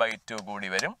ബി ബൈ 2 കൂടി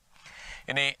വരും.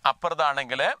 ഇനി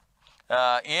അപ്പുറത്താണെങ്കിൽ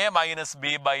A minus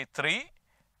B by 3,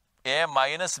 A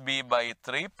minus B by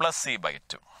 3 plus C by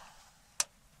 2,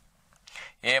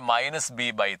 A minus B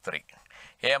by 3,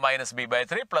 A minus B by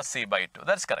 3 plus C by 2.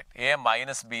 That's correct. A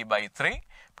minus B by 3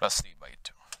 plus C by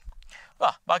 2.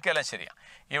 ബാക്കിയെല്ലാം ശരിയാണ്.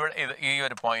 ഇവിടെ ഈ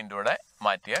ഒരു point ഇവിടെ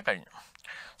മാറ്റിയാൽ കഴിഞ്ഞു.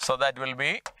 So that will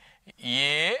be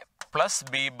A plus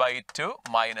B by 2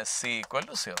 minus C equal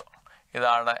to 0.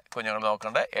 ഇതാണ് കുഞ്ഞുങ്ങൾ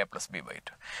നോക്കേണ്ടത്, എ പ്ലസ് ബി ബൈ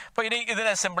 2. അപ്പോൾ ഇനി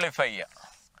ഇതിനെ സിംപ്ലിഫൈ ചെയ്യാം.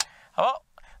 അപ്പോൾ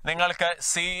നിങ്ങൾക്ക്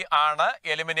സി ആണ്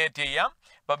എലിമിനേറ്റ് ചെയ്യാം.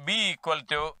 അപ്പോൾ ബി ഈക്വൽ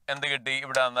ടു എന്ത് കിട്ടി?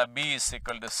 ഇവിടെ നിന്ന് B is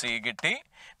equal to C കിട്ടി.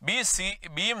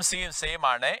 ബിയും സിയും സെയിം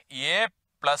ആണ്. A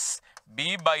plus B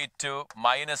by 2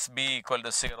 minus B equal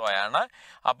to 0 ആണ്.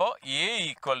 അപ്പോൾ A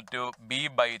equal to B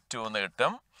by 2 എന്ന്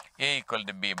കിട്ടും. A equal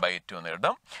to B by 2 എന്ന്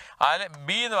കിട്ടും. അതിൽ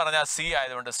ബി എന്ന് പറഞ്ഞാൽ സി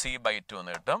ആയതുകൊണ്ട് സി ബൈ 2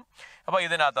 എന്ന് കിട്ടും. അപ്പോൾ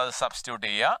ഇതിനകത്ത് അത് സബ്സ്റ്റിറ്റ്യൂട്ട്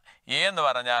ചെയ്യുക. എ എന്ന്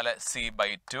പറഞ്ഞാൽ സി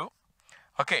ബൈ 2,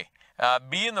 ഓക്കെ.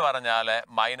 ബി എന്ന് പറഞ്ഞാൽ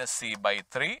minus C by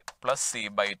 3 plus C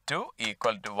by 2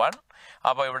 equal to 1.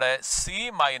 അപ്പോൾ ഇവിടെ C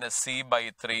minus C by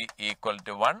 3 equal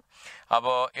to 1.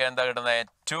 അപ്പോൾ എന്താ കിട്ടുന്നത്?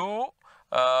 2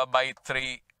 by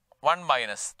 3, 1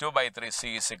 minus 2 by 3, c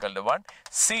is equal to 1,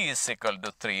 c is equal to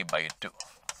 3 by 2.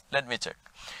 Let me check.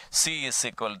 c is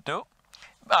equal to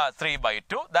 3 by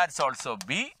 2. That's also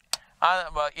b. A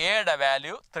യുടെ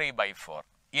value 3 by 4.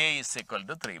 a is equal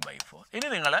to 3 by 4. ഇനി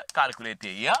നിങ്ങൾ calculate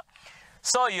ചെയ്യുക.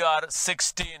 So you are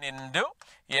 16 into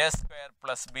a square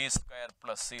plus b square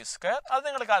plus c square. അത്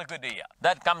നിങ്ങൾ calculate ചെയ്യുക.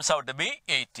 That comes out to be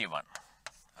 81.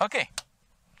 Okay.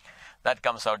 That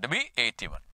comes out to be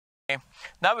 81.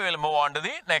 Now we will move on to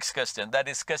the next question. That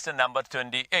is question number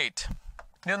 28.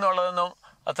 ഇനിയൊന്നുള്ളതൊന്നും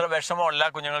അത്ര വിഷമമുള്ള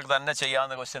കുഞ്ഞുങ്ങൾക്ക് തന്നെ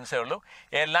ചെയ്യാവുന്ന ക്വസ്റ്റ്യൻസേ ഉള്ളൂ.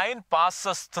 A line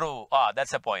passes through,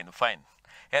 that's a point, fine.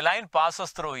 A line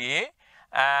passes through A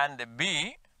and B,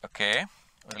 okay,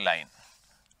 ഒരു line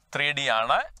 3D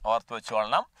ആണ്, ഓർത്ത്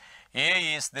വെച്ചോളണം. A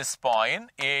is this point,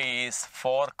 A is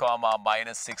 4,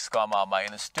 minus 6,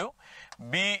 minus 2.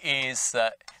 B is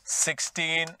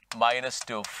 16, minus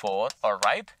 2, 4, all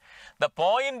right. The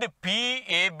point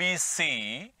PABC,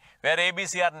 where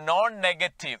ABC are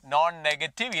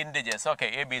non-negative integers, okay,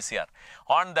 ABC are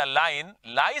on the line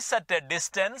lies at a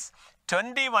distance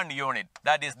 21 unit.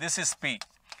 That is, this is P,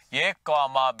 A,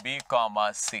 B,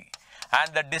 C, and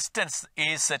the distance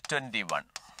is 21.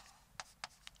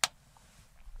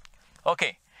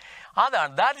 Okay,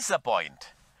 that is the point.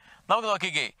 നമുക്ക്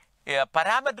നോക്കിക്കേ,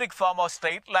 parametric form of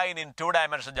straight line in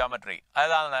 2-dimensional geometry.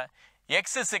 അതാണ് x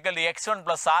is equal to x1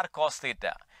 plus r cos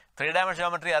theta. 3-dimensional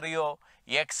geometry അറിയോ?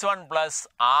 x1 plus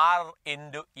r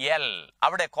into l.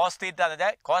 അവിടെ cos theta എന്ന്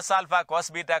വെച്ചാൽ cos alpha, cos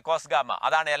beta, cos gamma.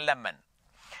 അതാണ് LMN.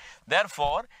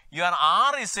 Therefore, your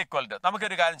r is equal to,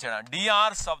 നമുക്കൊരു കാര്യം ചെയ്യണം,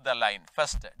 drs of the line.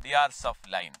 First, drs of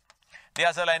line.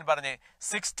 drs of line പറഞ്ഞ്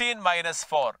 16 minus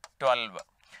 4, 12.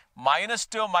 Minus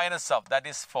 2 minus of, that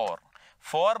is 4.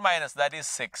 4 minus, that is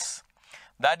 6.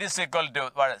 That is equal to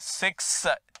what? 6,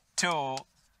 2,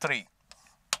 3.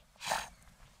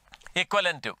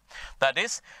 Equivalent to, that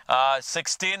is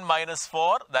 16 minus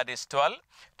 4, that is 12,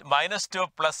 minus 2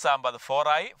 plus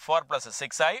 4i, 4 plus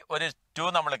 6i, ഒരു 2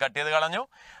 നമ്മൾ cut ചെയ്ത് കളഞ്ഞു.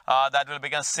 That will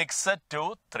become 6, 2,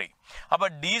 3. അപ്പോൾ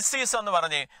DCs എന്ന്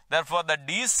പറഞ്ഞ്, therefore the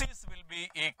DCs will be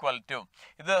equal to,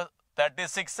 ഇത്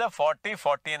 36, 40,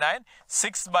 49,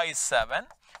 6 by 7,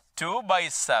 2 by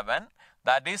 7,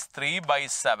 that is 3 by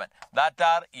 7. That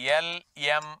are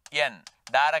LMN,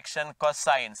 direction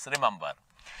cosines, remember.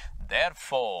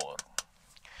 Therefore,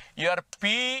 your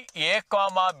P, A,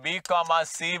 B,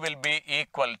 C will be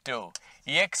equal to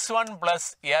x1 plus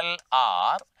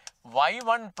LR,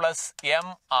 y1 plus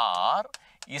MR,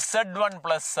 z1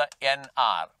 plus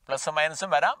NR. Plus or minus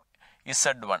വരാം,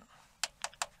 z1.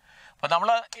 അപ്പോൾ നമ്മൾ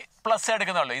plus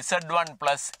എടുക്കുന്നുള്ളൂ, z1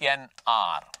 plus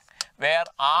NR, where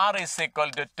R is equal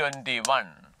to 21.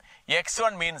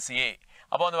 x1 means A.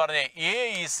 അപ്പോൾ എന്ന് പറഞ്ഞാൽ A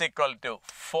is equal to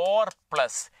 4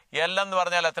 plus L എന്ന്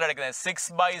പറഞ്ഞാൽ എത്ര എടുക്കുന്നത്? 6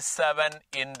 by 7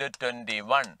 into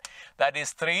 21. That is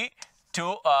 3,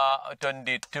 2,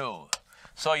 22.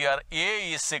 So your A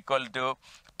is equal to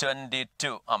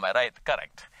 22. Am I right?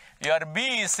 Correct. Your B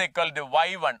is equal to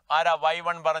y1. ആരാ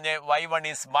y1 പറഞ്ഞേ? y1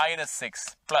 is minus 6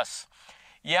 plus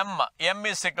M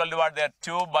is equal to what there?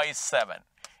 2 by 7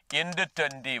 into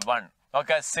 21.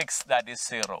 Okay, 6, that is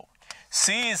 0. C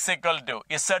is equal to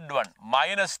Z1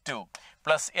 minus 2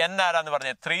 plus n ആരാന്ന്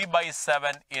പറഞ്ഞത് 3 by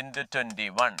 7 into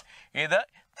 21. ഇത്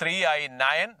 3i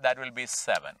 9, that will be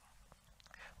 7.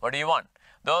 What do you want?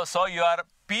 So your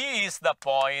P is the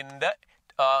point,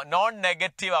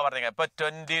 non-negative പറഞ്ഞത്. ഇപ്പോൾ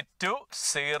 22,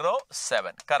 0,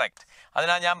 7. Correct.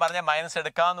 അതിനാണ് ഞാൻ പറഞ്ഞ minus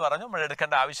എടുക്കാമെന്ന് പറഞ്ഞു. നമ്മൾ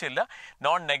എടുക്കേണ്ട ആവശ്യമില്ല.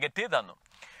 non-negative തന്നു.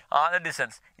 The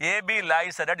distance. AB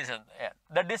lies at a distance.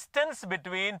 The distance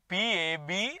between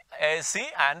PAB, AC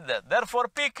and therefore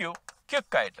PQ.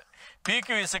 Quick ആയിട്ട്. PQ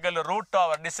is equal to root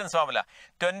over distance formula.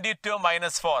 22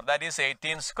 minus 4, that is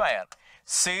 18 square.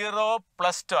 0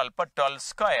 plus 12, but 12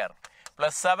 square.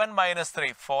 Plus 7 minus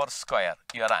 3, 4 square.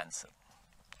 Your answer.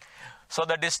 So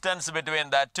the distance between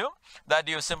that two, that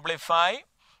you simplify,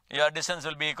 your distance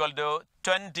will be equal to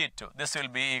 22. This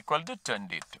will be equal to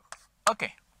 22.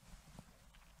 Okay.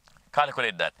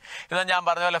 Calculate that. ഇത് ഞാൻ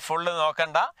പറഞ്ഞ പോലെ full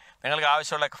നോക്കണ്ട. നിങ്ങൾക്ക്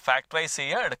ആവശ്യമുള്ള factorise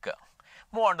ചെയ്യുക, എടുക്കുക.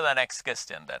 Move on to the next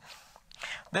question then.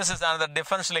 This is another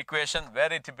differential equation,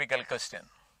 very typical question.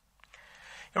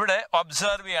 ഇവിടെ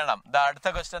ഒബ്സർവ് ചെയ്യണം. അടുത്ത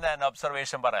ക്വസ്റ്റ്യൻ ഞാൻ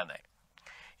ഒബ്സർവേഷൻ പറയുന്നത്.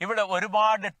 ഇവിടെ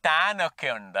ഒരുപാട് ടാൻ ഒക്കെ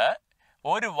ഉണ്ട്,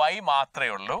 ഒരു y മാത്രമേ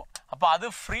ഉള്ളൂ. അപ്പോൾ അത്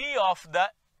ഫ്രീ ഓഫ് ദ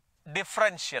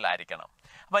ഡിഫറൻഷ്യൽ ആയിരിക്കണം.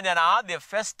 അപ്പോൾ ഞാൻ ആദ്യം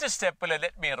ഫസ്റ്റ് സ്റ്റെപ്പിൽ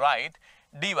let me right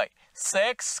dy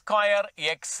sec square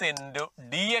x into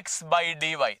dx by dy.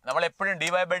 നമ്മൾ എപ്പോഴും dy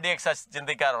by dx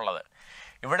ചിന്തിക്കാറുള്ളത്.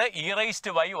 ഇവിടെ e raised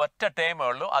to y ഒറ്റ ടേമേ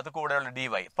ഉള്ളൂ, അത് കൂടെയുള്ള dy.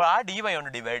 അപ്പോൾ ആ dy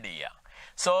ഒന്ന് ഡിവൈഡ് ചെയ്യുക.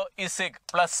 So is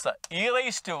plus e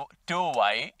raised to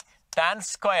 2y tan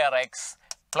square x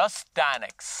plus tan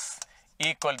x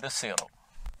equal to 0.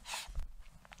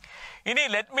 ഇനി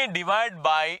let me divide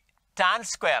by tan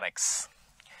square x.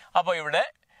 അപ്പോൾ ഇവിടെ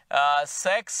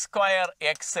sec square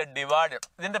x ഡിവൈഡ്,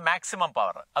 ഇതിൻ്റെ മാക്സിമം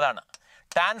പവർ അതാണ്,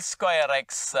 tan square x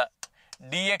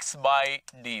dx by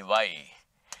dy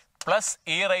plus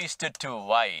e raised to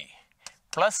 2y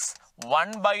plus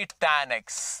 1 by tan x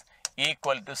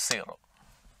equal to 0.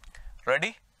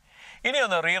 Ready? ഇനി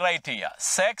ഒന്ന് rewrite ചെയ്യുക.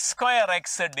 sec square x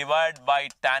divide by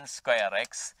tan square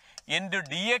x into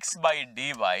dx by dy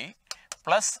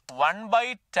plus 1 by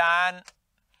tan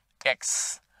x,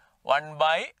 1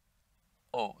 by,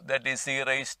 that is e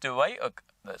raised to y, okay,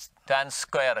 that's tan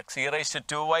square x, e raised to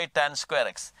 2y tan square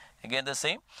x, again the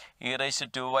same, e raised to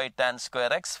 2y tan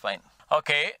square x, fine.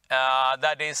 Okay,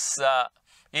 that is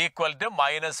equal to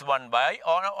minus 1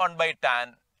 by tan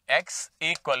x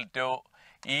equal to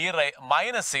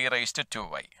minus e raised to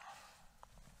 2y.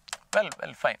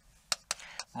 Well, fine.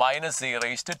 Minus e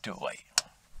raised to 2y.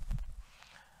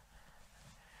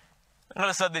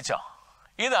 നിങ്ങൾ ശ്രദ്ധിച്ചോ?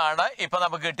 ഇതാണ് ഇപ്പൊ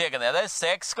നമുക്ക് കിട്ടിയേക്കുന്നത്. അതായത്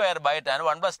sec square by tan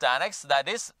 1 plus tan x, that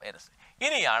is.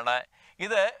 ഇനിയാണ്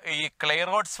ഇത് ഈ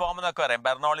ക്ലെയർവോട്ട്സ് ഫോം എന്നൊക്കെ പറയും,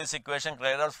 ബെർണോളിസ് ഇക്വേഷൻ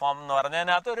ക്ലെയർവോട്ട്സ് ഫോം എന്ന്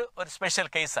പറഞ്ഞതിനകത്ത് ഒരു സ്പെഷ്യൽ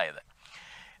കേസ് ആയത്.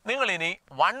 നിങ്ങൾ ഇനി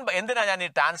എന്തിനാ ഞാൻ ഈ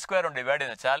ടാൻ സ്ക്വയർ കൊണ്ട് ഡിവൈഡ്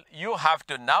ചെയ്യുന്നത് വെച്ചാൽ, you have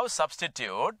to now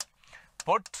substitute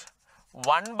puttu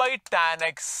 1 by tan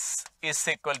x is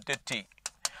equal to t.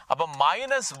 അപ്പോൾ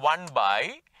minus 1 by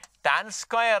tan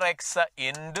square x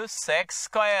into sec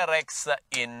square x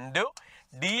into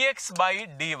dx by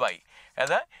dy.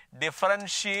 അത്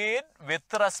differentiate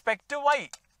with respect to y.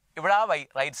 ഇവിടെ ആ y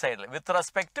right സൈഡിൽ with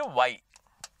respect to y.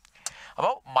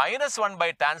 അപ്പോൾ minus 1 by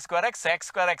tan square x sec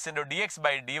square x into dx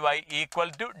by dy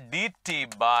equal to dt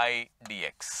by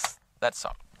dx. That's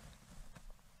all.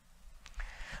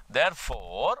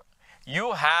 Therefore, you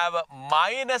have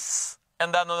minus,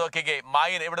 എന്താന്ന് നോക്കിക്കേ,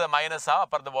 ഇവിടെ minus ആ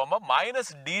അപ്പുറത്ത് പോകുമ്പോൾ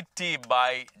minus dt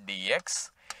by dx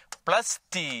plus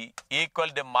t equal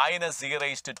to minus e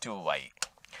raised to 2y.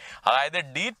 അതായത്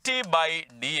dt by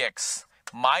dx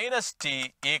minus t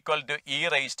equal to e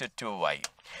raised to 2y.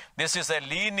 This is a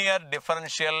linear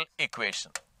differential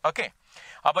equation. Okay.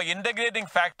 അപ്പോൾ integrating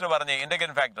factor പറഞ്ഞ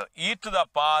integrating factor e to the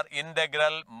power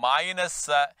integral minus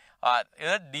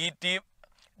dt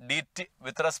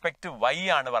with respect to y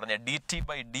ആണ് പറഞ്ഞ dt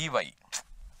by dy.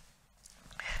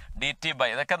 dt by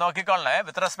ഇതൊക്കെ നോക്കിക്കൊള്ളേ,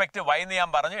 with respect to y എന്ന് ഞാൻ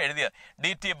പറഞ്ഞു എഴുതിയ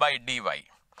dt by dy.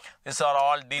 These are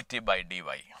all dt by dy.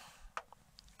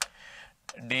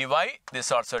 dy,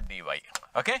 this also dy.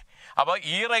 Okay. അപ്പോൾ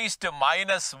e raised to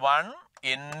minus 1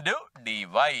 into dy.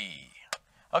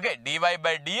 Okay, dy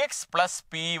by dx plus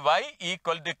py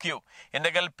equal to q.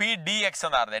 Integral p dx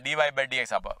എന്നാണ് dy by dx.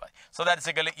 So that's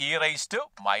equal to e raised to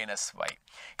minus y.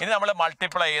 ഇനി നമ്മൾ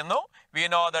multiply ചെയ്യുന്നു. We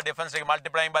know the difference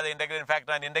multiplying by the integrating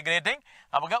factor and integrating.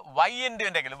 നമുക്ക് y into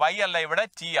integral, y അല്ല ഇവിടെ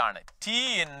t ആണ്. t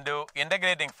into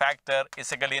integrating factor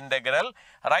is equal to integral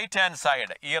right hand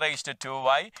side e raised to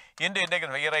 2y into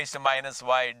integral e raised to minus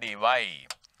y dy.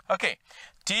 Okay.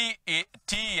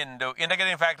 t into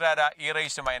integrating factor ആരാ e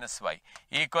raised to minus y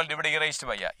equal to ഇവിടെ e raised to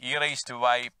y e raised to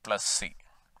y plus c.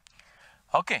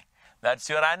 Okay, that's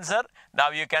your answer. Now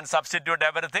you can substitute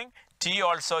everything. T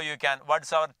also you can,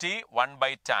 what's our t? 1 by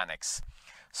tan x.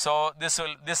 So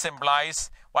this implies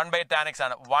 1 by tan x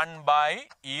and 1 by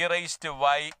e raised to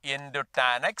y into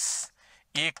tan x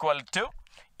equal to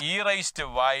e raised to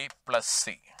y plus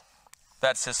c.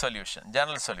 That's a solution,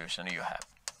 general solution you have.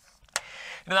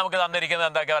 ഇനി നമുക്ക് തന്നിരിക്കുന്നത്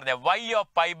എന്തൊക്കെ പറഞ്ഞാൽ y of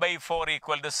pi by 4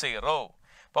 equal to 0.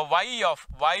 അപ്പോൾ y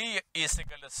is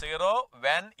equal to 0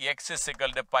 when x is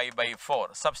equal to pi by 4.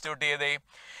 Substitute ചെയ്തേ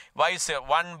y is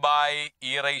 1 by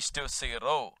e raised to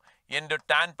 0 into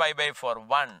tan pi by 4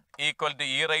 1 equal to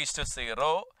e raised to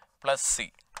 0 plus c.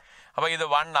 അപ്പോൾ ഇത്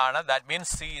 1 ആണ്. That means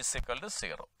c is equal to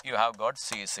 0. You have got c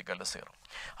is equal to 0.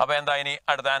 അപ്പോൾ എന്താ ഇനി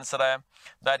അടുത്ത answer?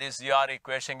 That is your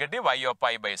equation കിട്ടി y of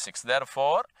pi by 6.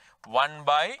 Therefore 1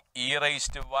 by e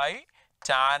raised to y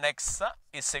tan x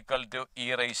is equal to e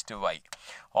raised to y.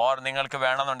 Or നിങ്ങൾക്ക്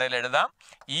വേണമെന്നുണ്ടെങ്കിൽ എഴുതാം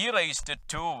e raised to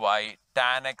 2y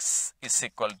tan x is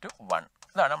equal to 1.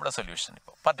 ഇതാണ് നമ്മുടെ solution,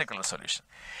 ഇപ്പോൾ particular solution.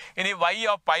 ഇനി y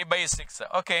of pi by 6.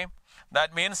 Okay,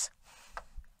 that means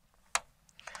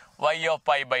y of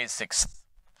pi by 6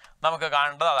 നമുക്ക്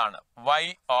കാണേണ്ടത് അതാണ്, y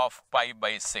of pi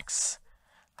by 6.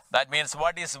 That means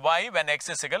what is y when x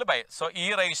is equal to pi? So e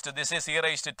raised to, this is e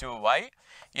raised to 2y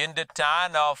into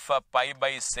tan of pi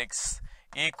by 6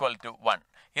 equal to 1.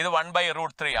 ഇത് 1 by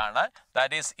root 3 ആണ്.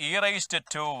 That is e raised to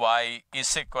 2y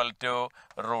is equal to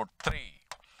root 3.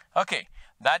 Okay,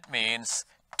 that means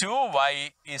 2y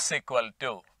is equal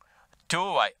to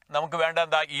 2y. നമുക്ക് വേണ്ട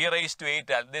എന്താ? e raised to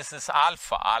 8. This is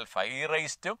alpha. e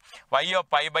raised to y of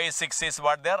pi by 6 is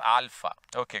what there? Alpha.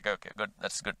 Okay, good.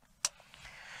 That's good.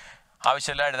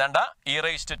 ആവശ്യമില്ല എഴുതേണ്ട. e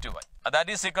raised to 2y. That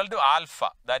is equal to alpha.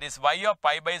 That is y of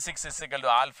pi by 6 is equal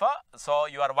to alpha. So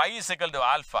your y is equal to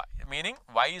alpha. Meaning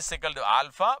y is equal to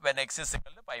alpha when x is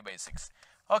equal to pi by 6.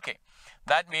 Okay.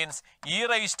 That means e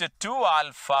raised to 2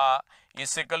 alpha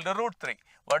is equal to root 3.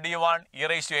 What do you want? E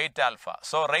raised to 8 alpha.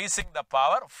 So raising the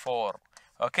power 4.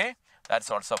 Okay. That's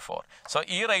also 4. So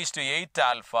e raised to 8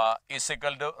 alpha is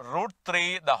equal to root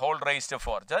 3 the whole raised to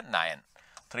 4. So 9.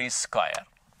 3 square.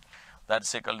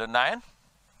 That's equal to 9.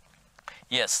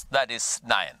 Yes, that is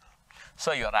 9. So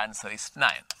your answer is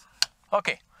 9.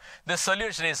 Okay. The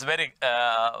solution is very,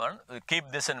 keep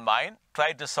this in mind. Try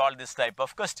to solve this type of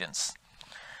questions.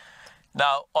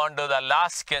 Now, on to the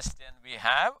last question we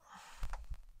have.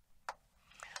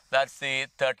 That's the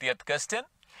 30th question.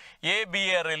 A be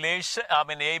a relation,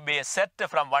 A be a set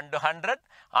from 1 to 100.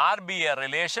 R be a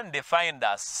relation defined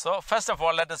as. So, first of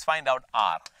all, let us find out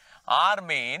R. R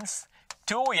means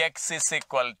 2x is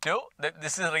equal to,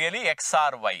 this is really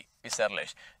XRY is a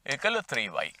relation, equal to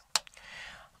 3y.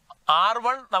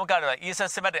 R1 നമുക്ക് അറിയാം, ഈ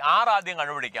systematic. R ആദ്യം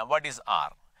കണ്ടുപിടിക്കാം. What is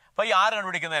R? അപ്പോൾ ഈ R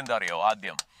കണ്ടുപിടിക്കുന്നത് എന്താ അറിയോ?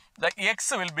 ആദ്യം the x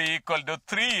will be equal to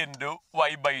 3 into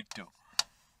y by 2.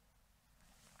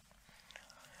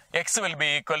 x will be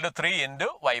equal to 3 into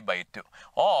y by 2.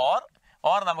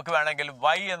 Or നമുക്ക് വേണമെങ്കിൽ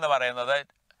y എന്ന് പറയുന്നത്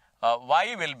y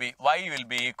will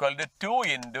be equal to 2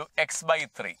 into x by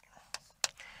 3.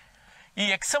 ഈ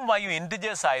എക്സും വൈയും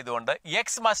ഇൻറ്റിജേഴ്സ് ആയതുകൊണ്ട്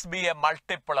X must be A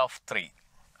multiple of 3.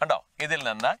 കണ്ടോ, ഇതിൽ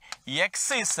നിന്ന്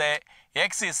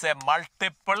X is A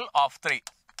multiple of 3.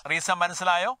 Reason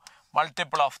മനസ്സിലായോ?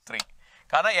 Multiple of 3.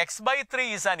 കാരണം X by 3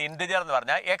 is an integer എന്ന്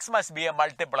പറഞ്ഞാൽ X must be A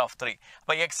multiple of 3.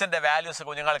 അപ്പോൾ എക്സിന്റെ വാല്യൂസ്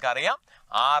കുഞ്ഞുങ്ങൾക്ക് അറിയാം.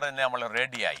 ആറിന് നമ്മൾ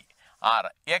റെഡിയായി.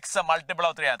 6 എക്സ് മൾട്ടിപ്പിൾ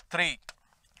ഓഫ് 3 ആണ് 3.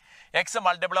 എക്സ്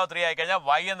മൾട്ടിപ്പിൾ ഓഫ് 3 ആയി കഴിഞ്ഞാൽ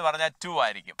വൈ എന്ന് പറഞ്ഞാൽ 2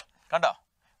 ആയിരിക്കും. കണ്ടോ,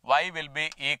 y will be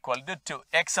equal to 2.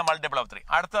 x multiple of 3.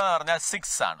 അടുത്തത് പറഞ്ഞാൽ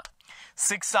 6 ആണ്.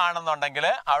 6 ആണെന്നുണ്ടെങ്കിൽ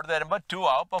അവിടെ വരുമ്പോൾ 2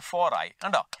 ആവും. അപ്പോൾ 4 ആയി.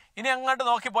 കണ്ടോ, ഇനി അങ്ങോട്ട്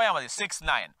നോക്കി പോയാൽ മതി. 6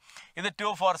 9. ഇത് 2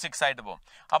 4 6 ആയിട്ട് പോകും.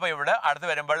 അപ്പോൾ ഇവിടെ അടുത്ത്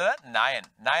വരുമ്പോൾ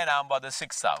 9 ആകുമ്പോൾ അത്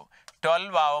 6 ആവും.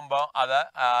 12 ആവുമ്പോൾ അത്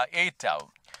 8 ആവും.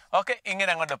 ഓക്കെ, ഇങ്ങനെ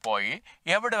അങ്ങോട്ട് പോയി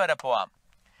എവിടെ വരെ പോവാം?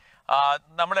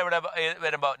 നമ്മളിവിടെ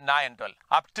വരുമ്പോൾ 9 12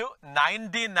 അപ് ടു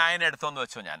 99 എടുത്തോന്ന്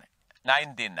വെച്ചു ഞാൻ.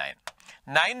 99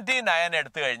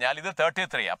 എടുത്തു കഴിഞ്ഞാൽ ഇത്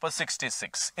 33. അപ്പോൾ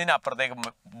 66. ഇതിനപ്പുറത്തേക്ക്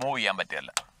മൂവ് ചെയ്യാൻ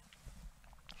പറ്റില്ല.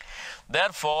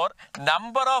 Therefore,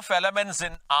 number of elements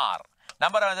in R,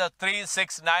 number of 3,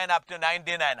 6, 9 up to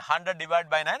 99, 100 divided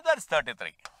by 9, that's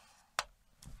 33.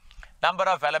 Number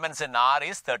of elements in R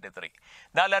is 33.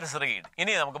 Now let's read.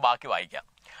 ഇനി നമുക്ക് ബാക്കി വായിക്കാം.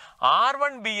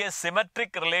 R1 be a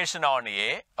symmetric relation on A.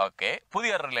 Okay,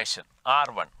 പുതിയ relation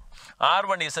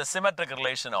R1 is a symmetric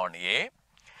relation on A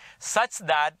such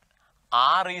that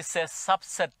R is a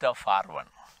subset of R1.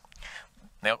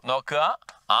 നോക്കുക,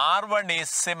 R1 is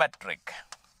symmetric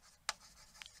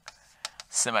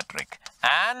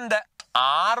and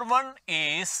R1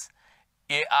 is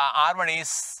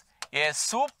a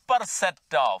superset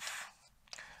of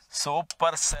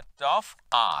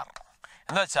R.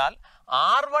 എന്ന് വെച്ചാൽ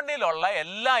R1-ലുള്ള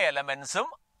എല്ലാ എലമെന്റ്സും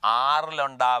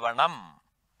R-ലുണ്ടാവണം.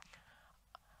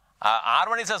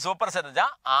 R1 is a superset എന്ന്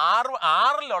വെച്ചാൽ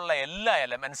ആറിലുള്ള എല്ലാ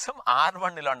എലമെന്റ്സും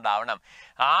R1 ഉണ്ടാവണം.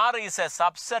 R is a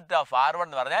subset of R1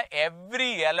 എന്ന് പറഞ്ഞാൽ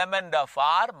every element of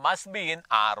R must be in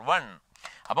R1.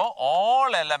 അപ്പോൾ all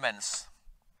elements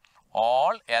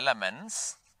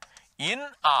in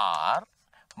R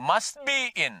must be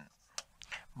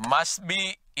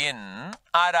in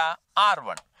ആരാ?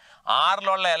 R1.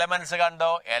 ആറിലുള്ള എലമെന്റ്സ്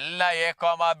കണ്ടോ? എല്ലാ A,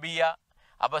 B.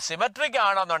 അപ്പൊ സിമെട്രിക്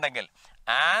ആണെന്നുണ്ടെങ്കിൽ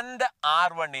and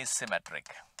R1 is symmetric.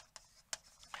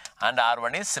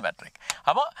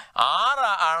 അപ്പോൾ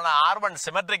R1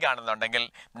 സിമെട്രിക് ആണെന്നുണ്ടെങ്കിൽ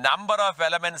number of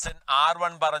elements in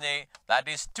R1 പറഞ്ഞേ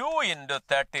that is 2 into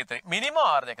 33. Minimum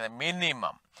പറഞ്ഞേക്കുന്നത്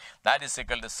minimum that is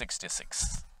equal to 66.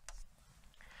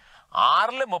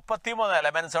 ആറിൽ 33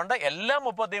 എലമെന്റ്സ് ഉണ്ട്. എല്ലാ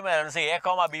 33 എലമെന്റ്സ് A,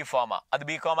 B ഫോമാ. അത്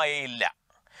B, A ഇല്ല.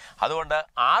 അതുകൊണ്ട്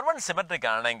R1 symmetric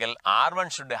ആണെങ്കിൽ R1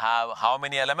 should have how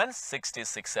many elements?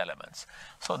 66 elements.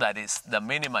 So that is the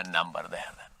minimum number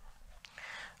there then.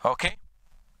 Okay.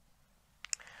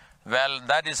 Well,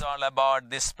 that is all about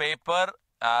this paper.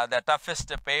 The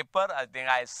toughest paper I think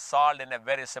I solved in a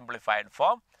very simplified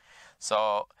form. So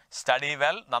study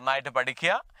well. നന്നായിട്ട്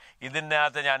പഠിക്കുക.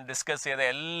 ഇതിനകത്ത് ഞാൻ discuss ചെയ്ത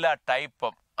എല്ലാ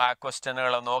ടൈപ്പും ആ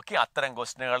ക്വസ്റ്റ്യനുകൾ നോക്കി അത്തരം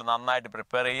ക്വസ്റ്റ്യനുകൾ നന്നായിട്ട്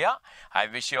പ്രിപ്പയർ ചെയ്യുക. I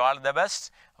wish you all the best.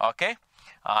 Okay.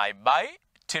 Bye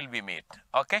till we meet.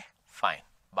 Okay, fine.